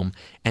this film,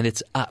 and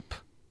it's Up.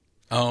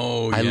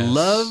 Oh, yes. I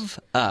love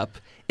Up.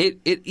 It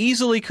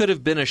easily could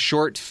have been a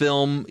short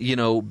film,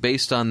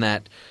 based on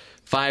that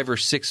 5 or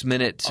 6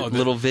 minute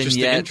little vignette. Just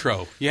the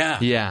intro. Yeah.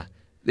 Yeah.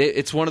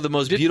 It's one of the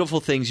most beautiful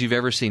things you've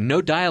ever seen.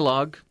 No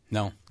dialogue.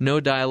 No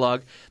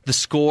dialogue. The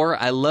score,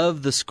 I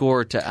love the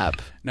score to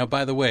Up. Now,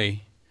 by the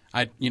way,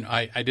 I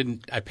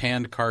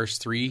panned Cars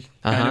 3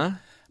 kind of,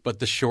 but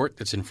the short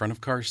that's in front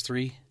of Cars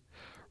 3,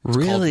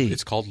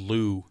 it's called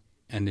Lou,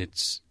 and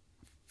it's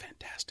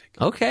fantastic.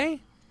 Okay.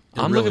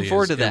 I'm looking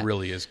forward to that. It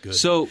really is good.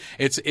 So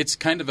it's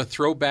kind of a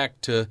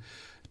throwback to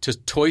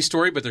Toy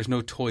Story, but there's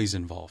no toys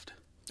involved.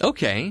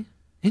 Okay.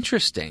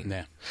 Interesting.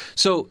 Yeah.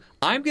 So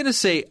I'm going to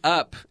say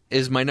Up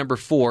is my number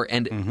 4,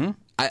 and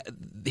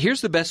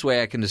here's the best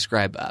way I can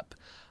describe Up.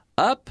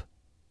 Up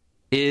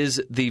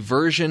is the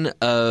version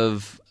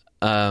of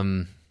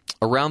Around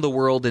the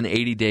World in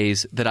 80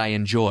 Days that I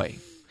enjoy.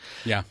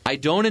 Yeah. I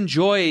don't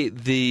enjoy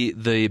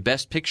the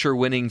Best Picture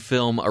winning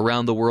film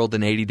Around the World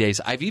in 80 Days.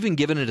 I've even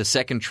given it a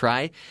second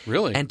try.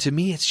 Really? And to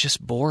me, it's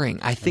just boring.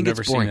 I think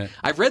it's boring. Seen it.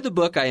 I've read the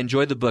book. I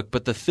enjoyed the book.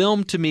 But the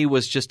film, to me,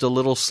 was just a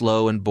little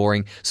slow and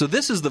boring. So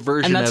this is the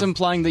version And that's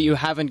implying that you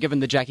haven't given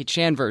the Jackie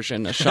Chan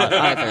version a shot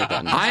either,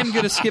 then. I'm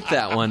going to skip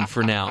that one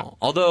for now.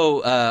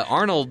 Although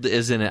Arnold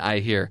is in it, I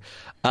hear.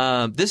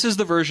 This is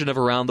the version of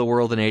Around the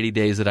World in 80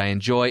 Days that I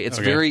enjoy. It's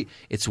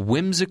it's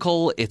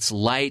whimsical, it's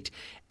light,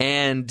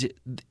 and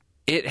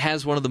it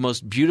has one of the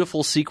most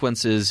beautiful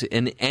sequences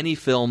in any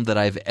film that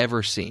I've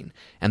ever seen.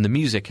 And the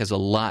music has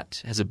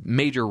a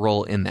major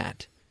role in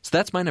that. So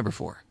that's my number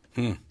 4.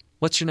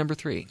 What's your number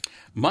 3?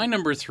 My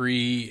number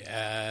 3,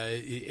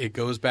 it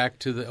goes back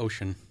to the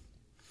ocean.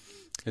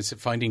 It's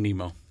Finding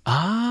Nemo.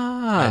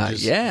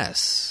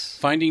 Yes.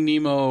 Finding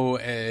Nemo,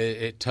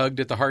 it tugged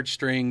at the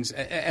heartstrings,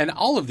 and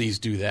all of these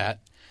do that.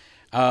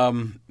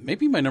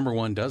 Maybe my number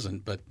 1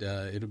 doesn't, but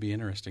it'll be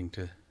interesting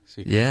to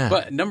see. Yeah.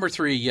 But number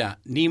 3,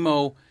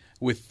 Nemo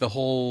with the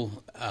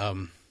whole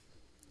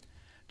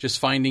just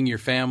finding your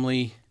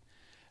family,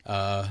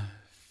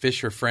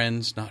 fish are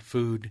friends, not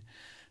food.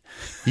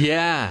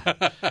 Yeah.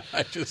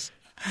 I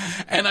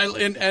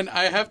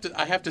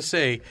have to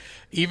say,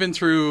 even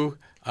through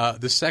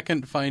the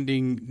second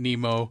Finding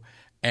Nemo,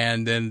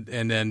 and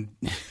then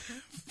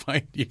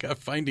you got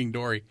Finding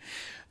Dory,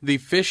 the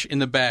fish in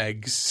the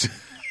bags.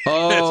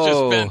 Oh, it's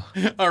just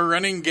been a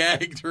running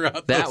gag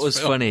throughout. That was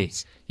films. Funny.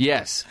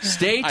 Yes, I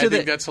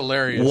think that's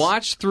hilarious.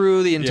 Watch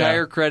through the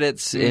entire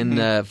credits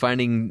in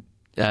Finding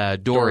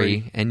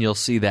Dory, and you'll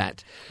see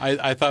that.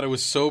 I thought it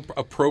was so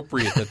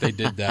appropriate that they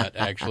did that,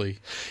 actually.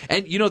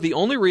 And, the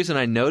only reason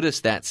I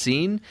noticed that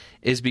scene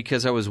is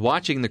because I was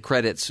watching the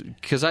credits,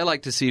 because I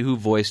like to see who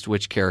voiced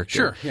which character.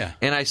 Sure, yeah.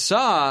 And I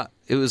saw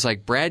it was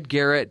like Brad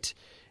Garrett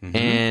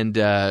and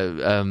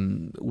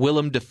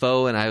Willem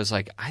Dafoe, and I was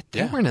like,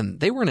 they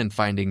weren't in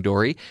Finding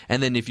Dory.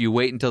 And then if you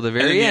wait until the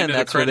very end,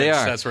 that's where they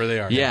are. That's where they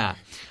are. Yeah.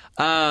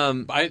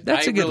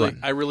 That's a good one.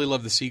 I really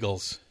love the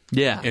seagulls.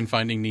 Yeah. In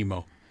Finding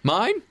Nemo.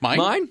 Mine.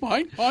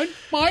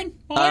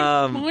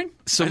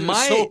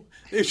 So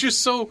it's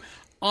just so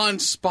on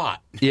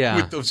spot. Yeah.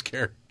 With those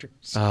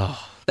characters.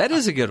 Oh, that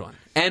is a good one.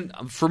 And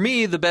for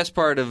me, the best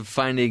part of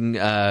Finding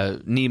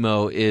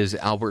Nemo is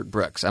Albert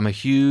Brooks. I'm a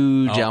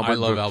huge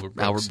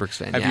Albert Brooks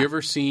fan. Have you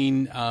ever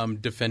seen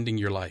Defending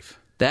Your Life?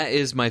 That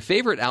is my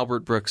favorite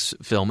Albert Brooks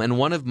film and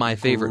one of my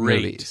favorite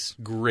movies.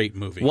 Great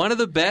movie. One of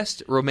the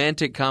best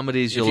romantic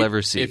comedies you'll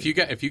ever see. If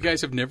you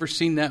guys have never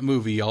seen that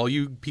movie, all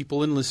you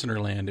people in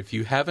Listenerland, if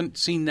you haven't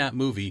seen that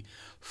movie,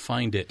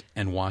 find it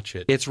and watch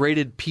it. It's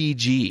rated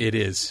PG. It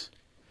is.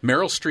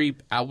 Meryl Streep,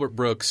 Albert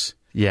Brooks,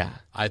 Yeah.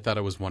 I thought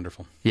it was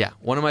wonderful. Yeah,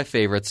 one of my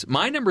favorites.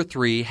 My number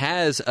 3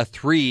 has a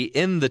 3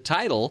 in the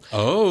title.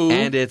 Oh.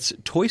 And it's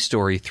Toy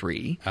Story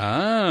 3.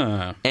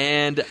 Ah.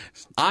 And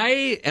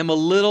I am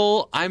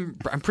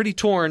I'm pretty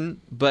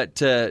torn,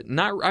 but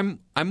I'm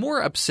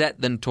more upset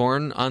than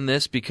torn on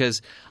this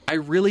because I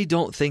really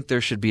don't think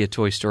there should be a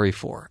Toy Story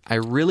 4. I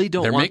really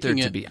don't want there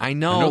to be. I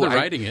know they're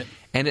writing it.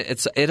 And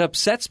it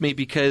upsets me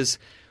because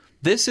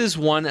this is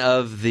one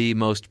of the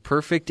most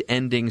perfect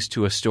endings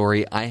to a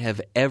story I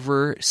have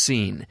ever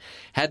seen.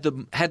 Had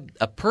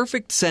a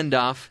perfect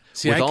send-off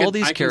with all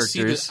these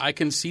characters. I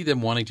can see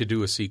them wanting to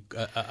do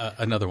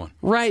another one.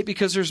 Right,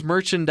 because there's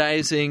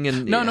merchandising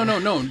and...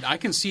 No. I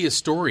can see a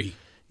story.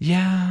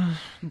 Yeah.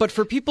 But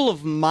for people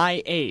of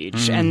my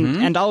age,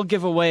 and I'll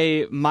give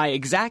away my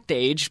exact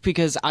age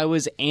because I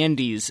was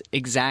Andy's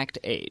exact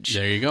age.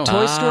 There you go.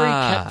 Toy Story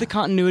kept the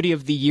continuity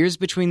of the years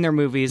between their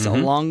movies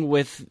along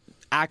with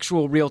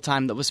actual real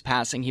time that was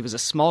passing. He was a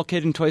small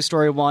kid in Toy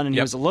Story 1 and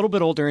he was a little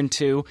bit older in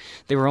 2.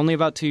 They were only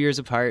about 2 years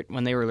apart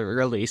when they were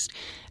released.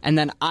 And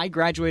then I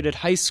graduated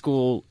high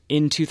school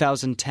in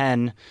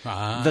 2010.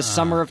 The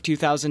summer of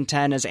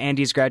 2010, as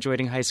Andy's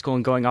graduating high school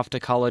and going off to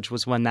college,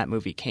 was when that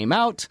movie came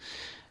out.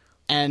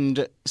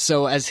 And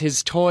so as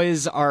his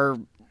toys are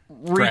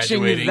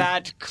reaching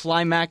that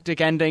climactic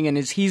ending and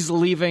as he's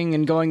leaving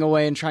and going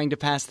away and trying to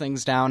pass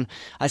things down,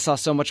 I saw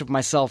so much of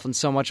myself and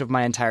so much of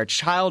my entire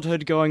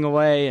childhood going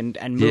away and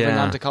moving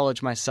on to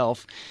college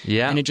myself.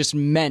 Yeah. And it just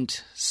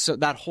meant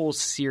that whole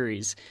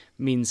series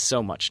means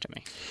so much to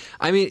me.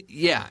 I mean,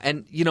 yeah.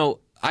 And,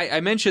 I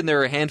mentioned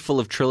there are a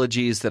handful of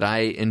trilogies that I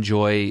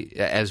enjoy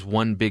as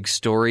one big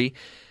story.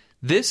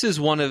 This is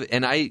one of,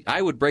 and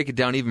I would break it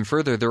down even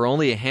further. There are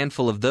only a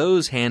handful of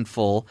those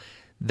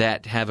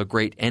that have a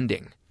great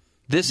ending.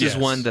 This is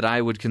one that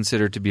I would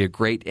consider to be a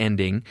great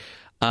ending.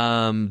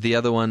 The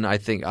other one, I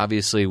think,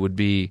 obviously would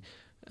be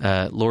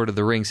Lord of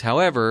the Rings.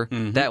 However,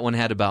 that one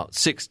had about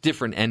 6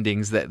 different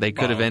endings that they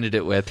could have ended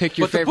it with. Pick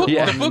your favorite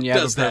one. The book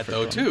does that,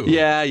 though, too.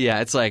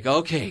 Yeah. It's like,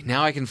 okay,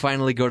 now I can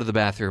finally go to the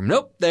bathroom.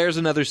 Nope, there's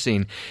another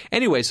scene.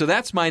 Anyway, so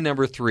that's my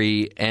number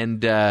 3.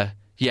 And,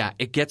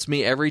 it gets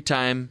me every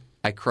time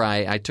I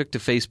cry. I took to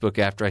Facebook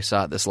after I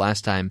saw it this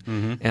last time,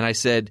 and I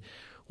said...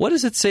 What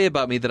does it say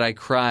about me that I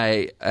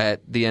cry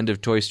at the end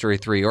of Toy Story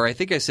 3? Or I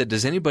think I said,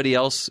 does anybody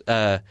else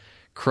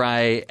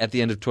cry at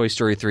the end of Toy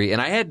Story 3?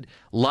 And I had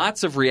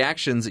lots of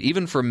reactions,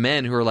 even from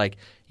men who are like,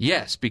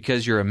 yes,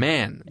 because you're a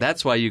man.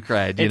 That's why you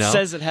cried. It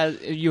says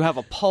you have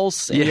a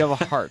pulse and you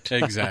have a heart.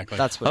 Exactly.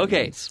 That's what it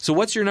means. So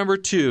what's your number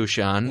 2,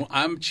 Sean? Well,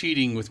 I'm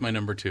cheating with my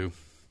number 2.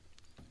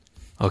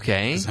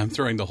 Okay. Because I'm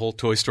throwing the whole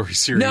Toy Story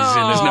series in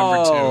as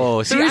number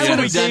 2. See, I would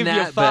have done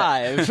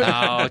that. You 5.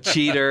 Oh,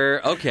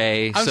 cheater.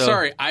 Okay. I'm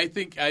sorry. I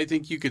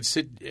think you could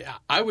sit.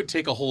 I would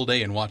take a whole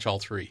day and watch all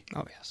 3.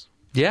 Oh, yes.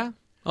 Yeah.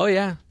 Oh,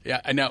 yeah. Yeah.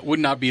 And now it would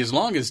not be as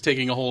long as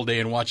taking a whole day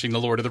and watching the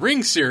Lord of the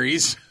Rings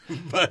series,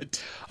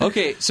 but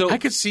okay. So I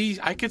could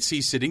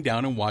see sitting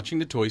down and watching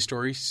the Toy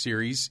Story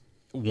series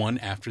one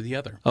after the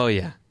other. Oh,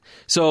 yeah.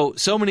 So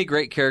many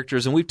great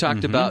characters, and we've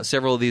talked about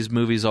several of these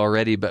movies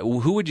already, but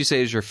who would you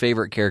say is your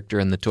favorite character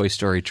in the Toy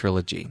Story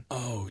trilogy?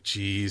 Oh,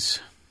 geez.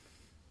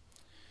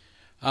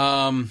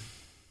 I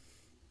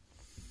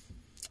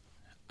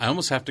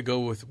almost have to go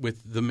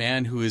with the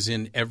man who is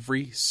in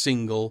every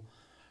single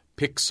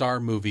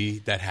Pixar movie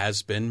that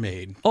has been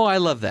made. Oh, I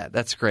love that.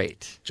 That's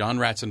great. John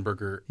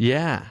Ratzenberger.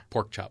 Yeah.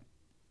 Pork chop.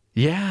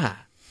 Yeah.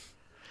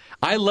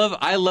 I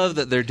love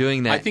that they're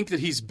doing that. I think that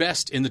he's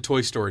best in the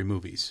Toy Story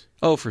movies.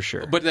 Oh, for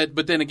sure. But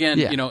then again,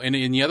 and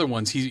in the other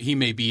ones, he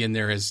may be in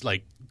there as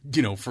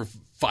for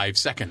 5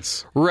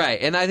 seconds. Right,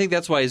 and I think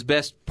that's why he's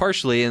best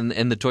partially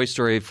in the Toy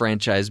Story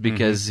franchise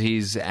because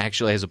he's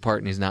actually has a part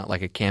and he's not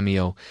like a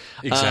cameo.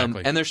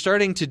 Exactly. And they're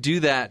starting to do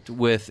that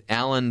with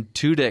Alan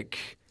Tudyk.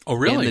 Oh,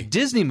 really? In the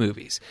Disney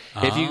movies.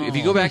 Oh. If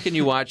you go back and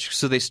you watch,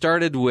 so they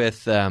started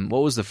with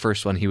what was the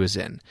first one he was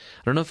in?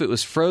 I don't know if it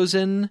was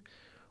Frozen.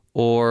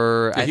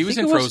 Or he was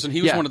in Frozen.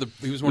 He was one of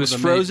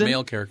the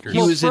male characters.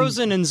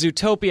 Frozen and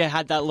Zootopia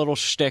had that little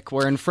shtick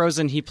where in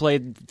Frozen he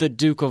played the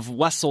Duke of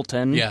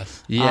Wesselton.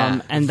 Yes.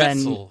 And then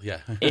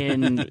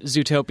in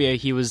Zootopia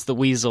he was the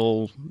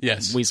Weasel.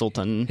 Yes.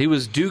 Weaselton. He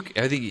was Duke.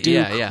 I think.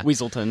 Duke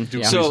Weaselton.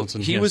 Duke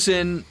Weaselton.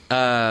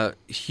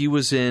 He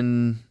was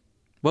in.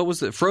 What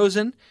was it?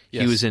 Frozen.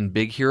 Yes. He was in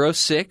Big Hero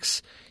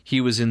 6. He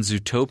was in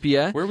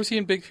Zootopia. Where was he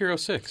in Big Hero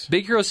 6?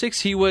 Big Hero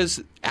 6, he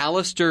was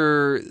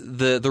Alistair,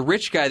 the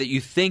rich guy that you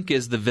think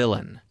is the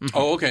villain.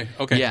 Oh, okay.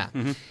 Yeah.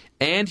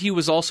 And he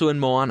was also in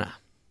Moana.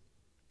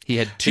 He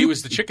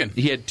was the chicken.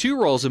 He had 2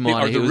 roles in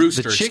Moana. Or the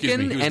rooster, the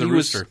chicken, and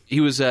he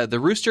was the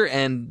rooster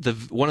and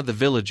one of the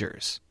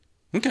villagers.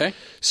 Okay.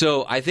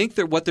 So I think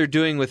that what they're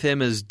doing with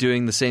him is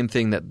doing the same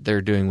thing that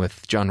they're doing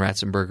with John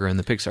Ratzenberger in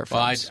the Pixar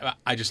films. Well,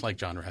 I just like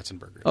John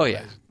Ratzenberger. Oh,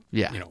 yeah.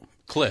 Yeah.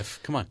 Cliff,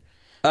 come on.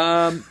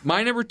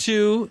 My number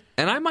 2,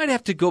 and I might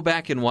have to go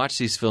back and watch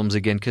these films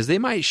again because they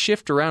might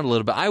shift around a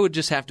little bit. I would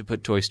just have to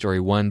put Toy Story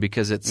 1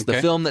 because it's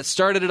the film that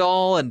started it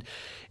all, and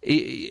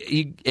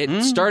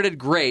it started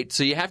great,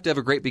 so you have to have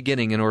a great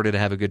beginning in order to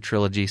have a good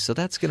trilogy. So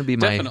that's going to be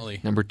my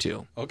number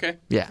 2. Okay.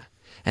 Yeah.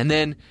 And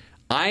then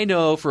I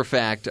know for a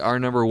fact our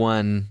number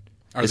 1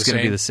 is going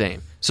to be the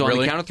same. So on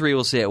the count of 3,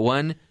 we'll say it.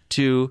 1,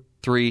 2,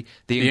 3.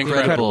 The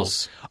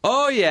Incredibles.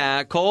 Oh,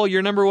 yeah. Cole,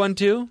 your number 1,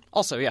 too?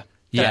 Also, yeah.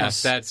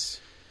 Yes. That's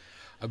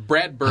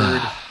Brad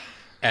Bird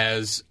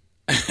as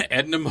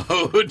Edna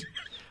Mode.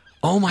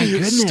 Oh, my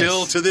goodness.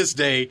 Still to this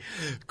day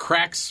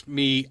cracks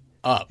me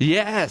up.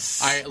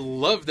 Yes. I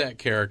love that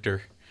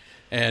character.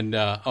 And,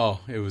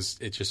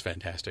 it's just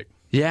fantastic.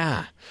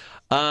 Yeah.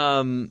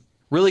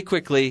 Really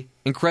quickly,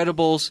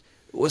 Incredibles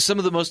was some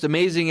of the most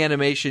amazing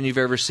animation you've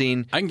ever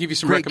seen. I can give you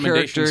some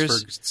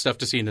recommendations for stuff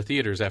to see in the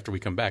theaters after we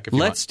come back. If you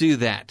Let's do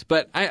that.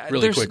 But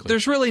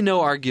there's really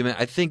no argument.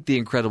 I think The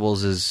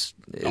Incredibles is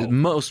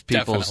most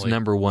people's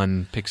number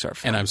 1 Pixar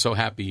film. And I'm so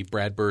happy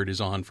Brad Bird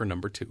is on for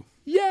number 2.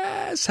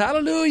 Yes,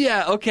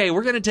 hallelujah. Okay,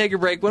 we're going to take a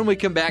break. When we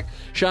come back,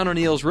 Sean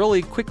O'Neill's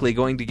really quickly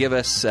going to give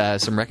us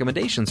some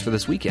recommendations for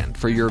this weekend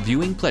for your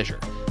viewing pleasure.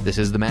 This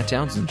is The Matt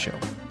Townsend Show.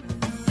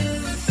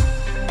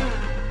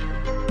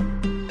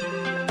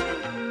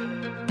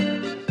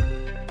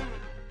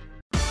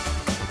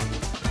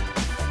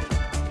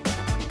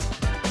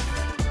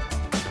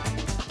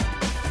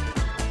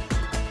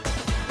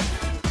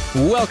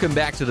 Welcome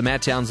back to the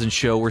Matt Townsend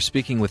Show. We're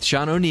speaking with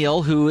Sean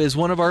O'Neill, who is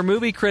one of our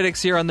movie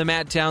critics here on the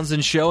Matt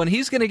Townsend Show, and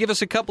he's going to give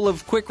us a couple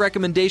of quick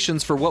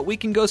recommendations for what we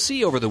can go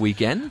see over the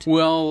weekend.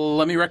 Well,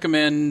 let me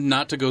recommend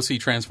not to go see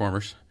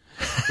Transformers.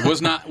 It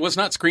was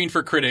not screened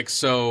for critics,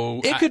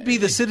 so it could be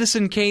the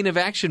Citizen Kane of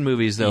action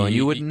movies, though, and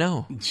you wouldn't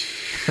know.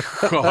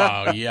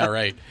 Oh, yeah,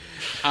 right.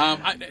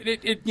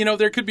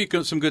 There could be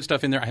some good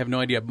stuff in there. I have no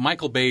idea.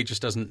 Michael Bay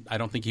just doesn't. I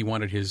don't think he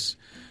wanted his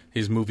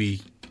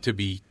movie to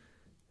be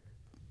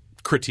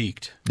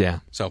critiqued.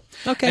 Yeah. So,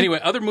 Anyway,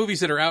 other movies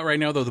that are out right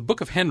now, though, The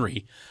Book of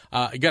Henry.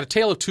 You got a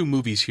tale of two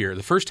movies here.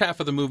 The first half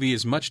of the movie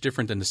is much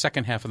different than the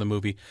second half of the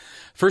movie.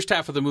 First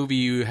half of the movie,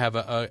 you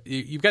have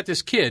you've got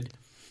this kid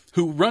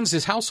who runs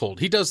his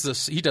household. He does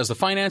the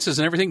finances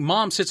and everything.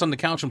 Mom sits on the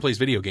couch and plays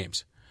video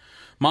games.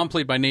 Mom,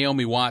 played by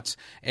Naomi Watts,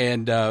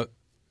 and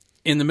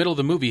in the middle of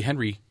the movie,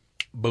 Henry,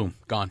 boom,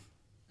 gone.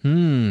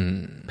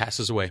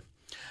 Passes away.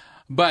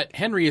 But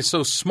Henry is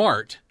so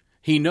smart,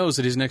 he knows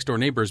that his next-door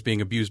neighbor is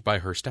being abused by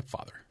her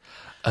stepfather.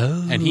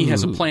 Oh. And he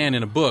has a plan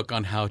in a book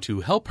on how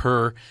to help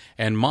her,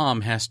 and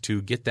Mom has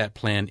to get that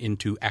plan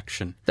into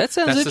action. That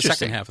sounds interesting. That's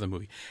the second half of the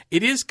movie.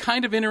 It is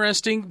kind of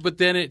interesting, but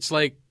then it's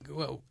like,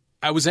 well,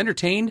 I was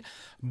entertained,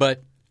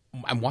 but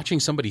I'm watching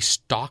somebody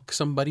stalk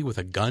somebody with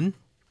a gun.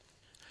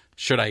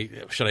 Should I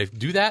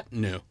do that?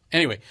 No.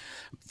 Anyway,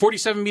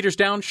 47 Meters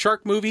Down,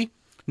 shark movie.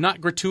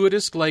 Not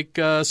gratuitous like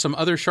some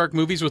other shark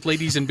movies with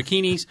ladies in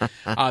bikinis.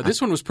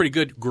 This one was pretty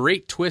good.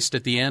 Great twist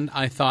at the end,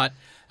 I thought.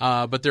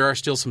 But there are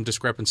still some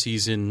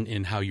discrepancies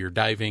in how you're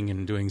diving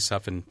and doing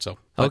stuff, and so.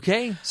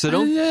 Okay, so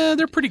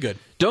they're pretty good.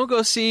 Don't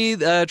go see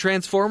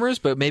Transformers,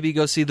 but maybe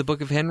go see The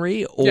Book of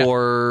Henry,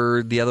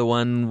 or the other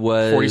one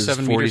was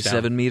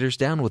 47 Meters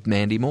Down with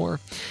Mandy Moore.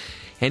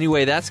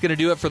 Anyway, that's going to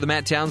do it for the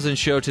Matt Townsend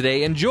Show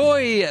today.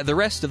 Enjoy the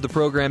rest of the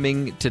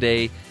programming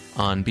today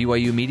on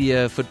BYU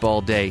Media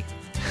Football Day.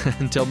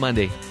 Until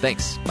Monday.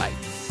 Thanks. Bye.